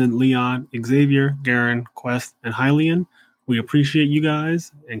 Austin, Leon, Xavier, Garen, Quest, and Hylian. We appreciate you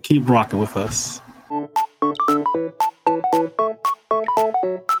guys and keep rocking with us.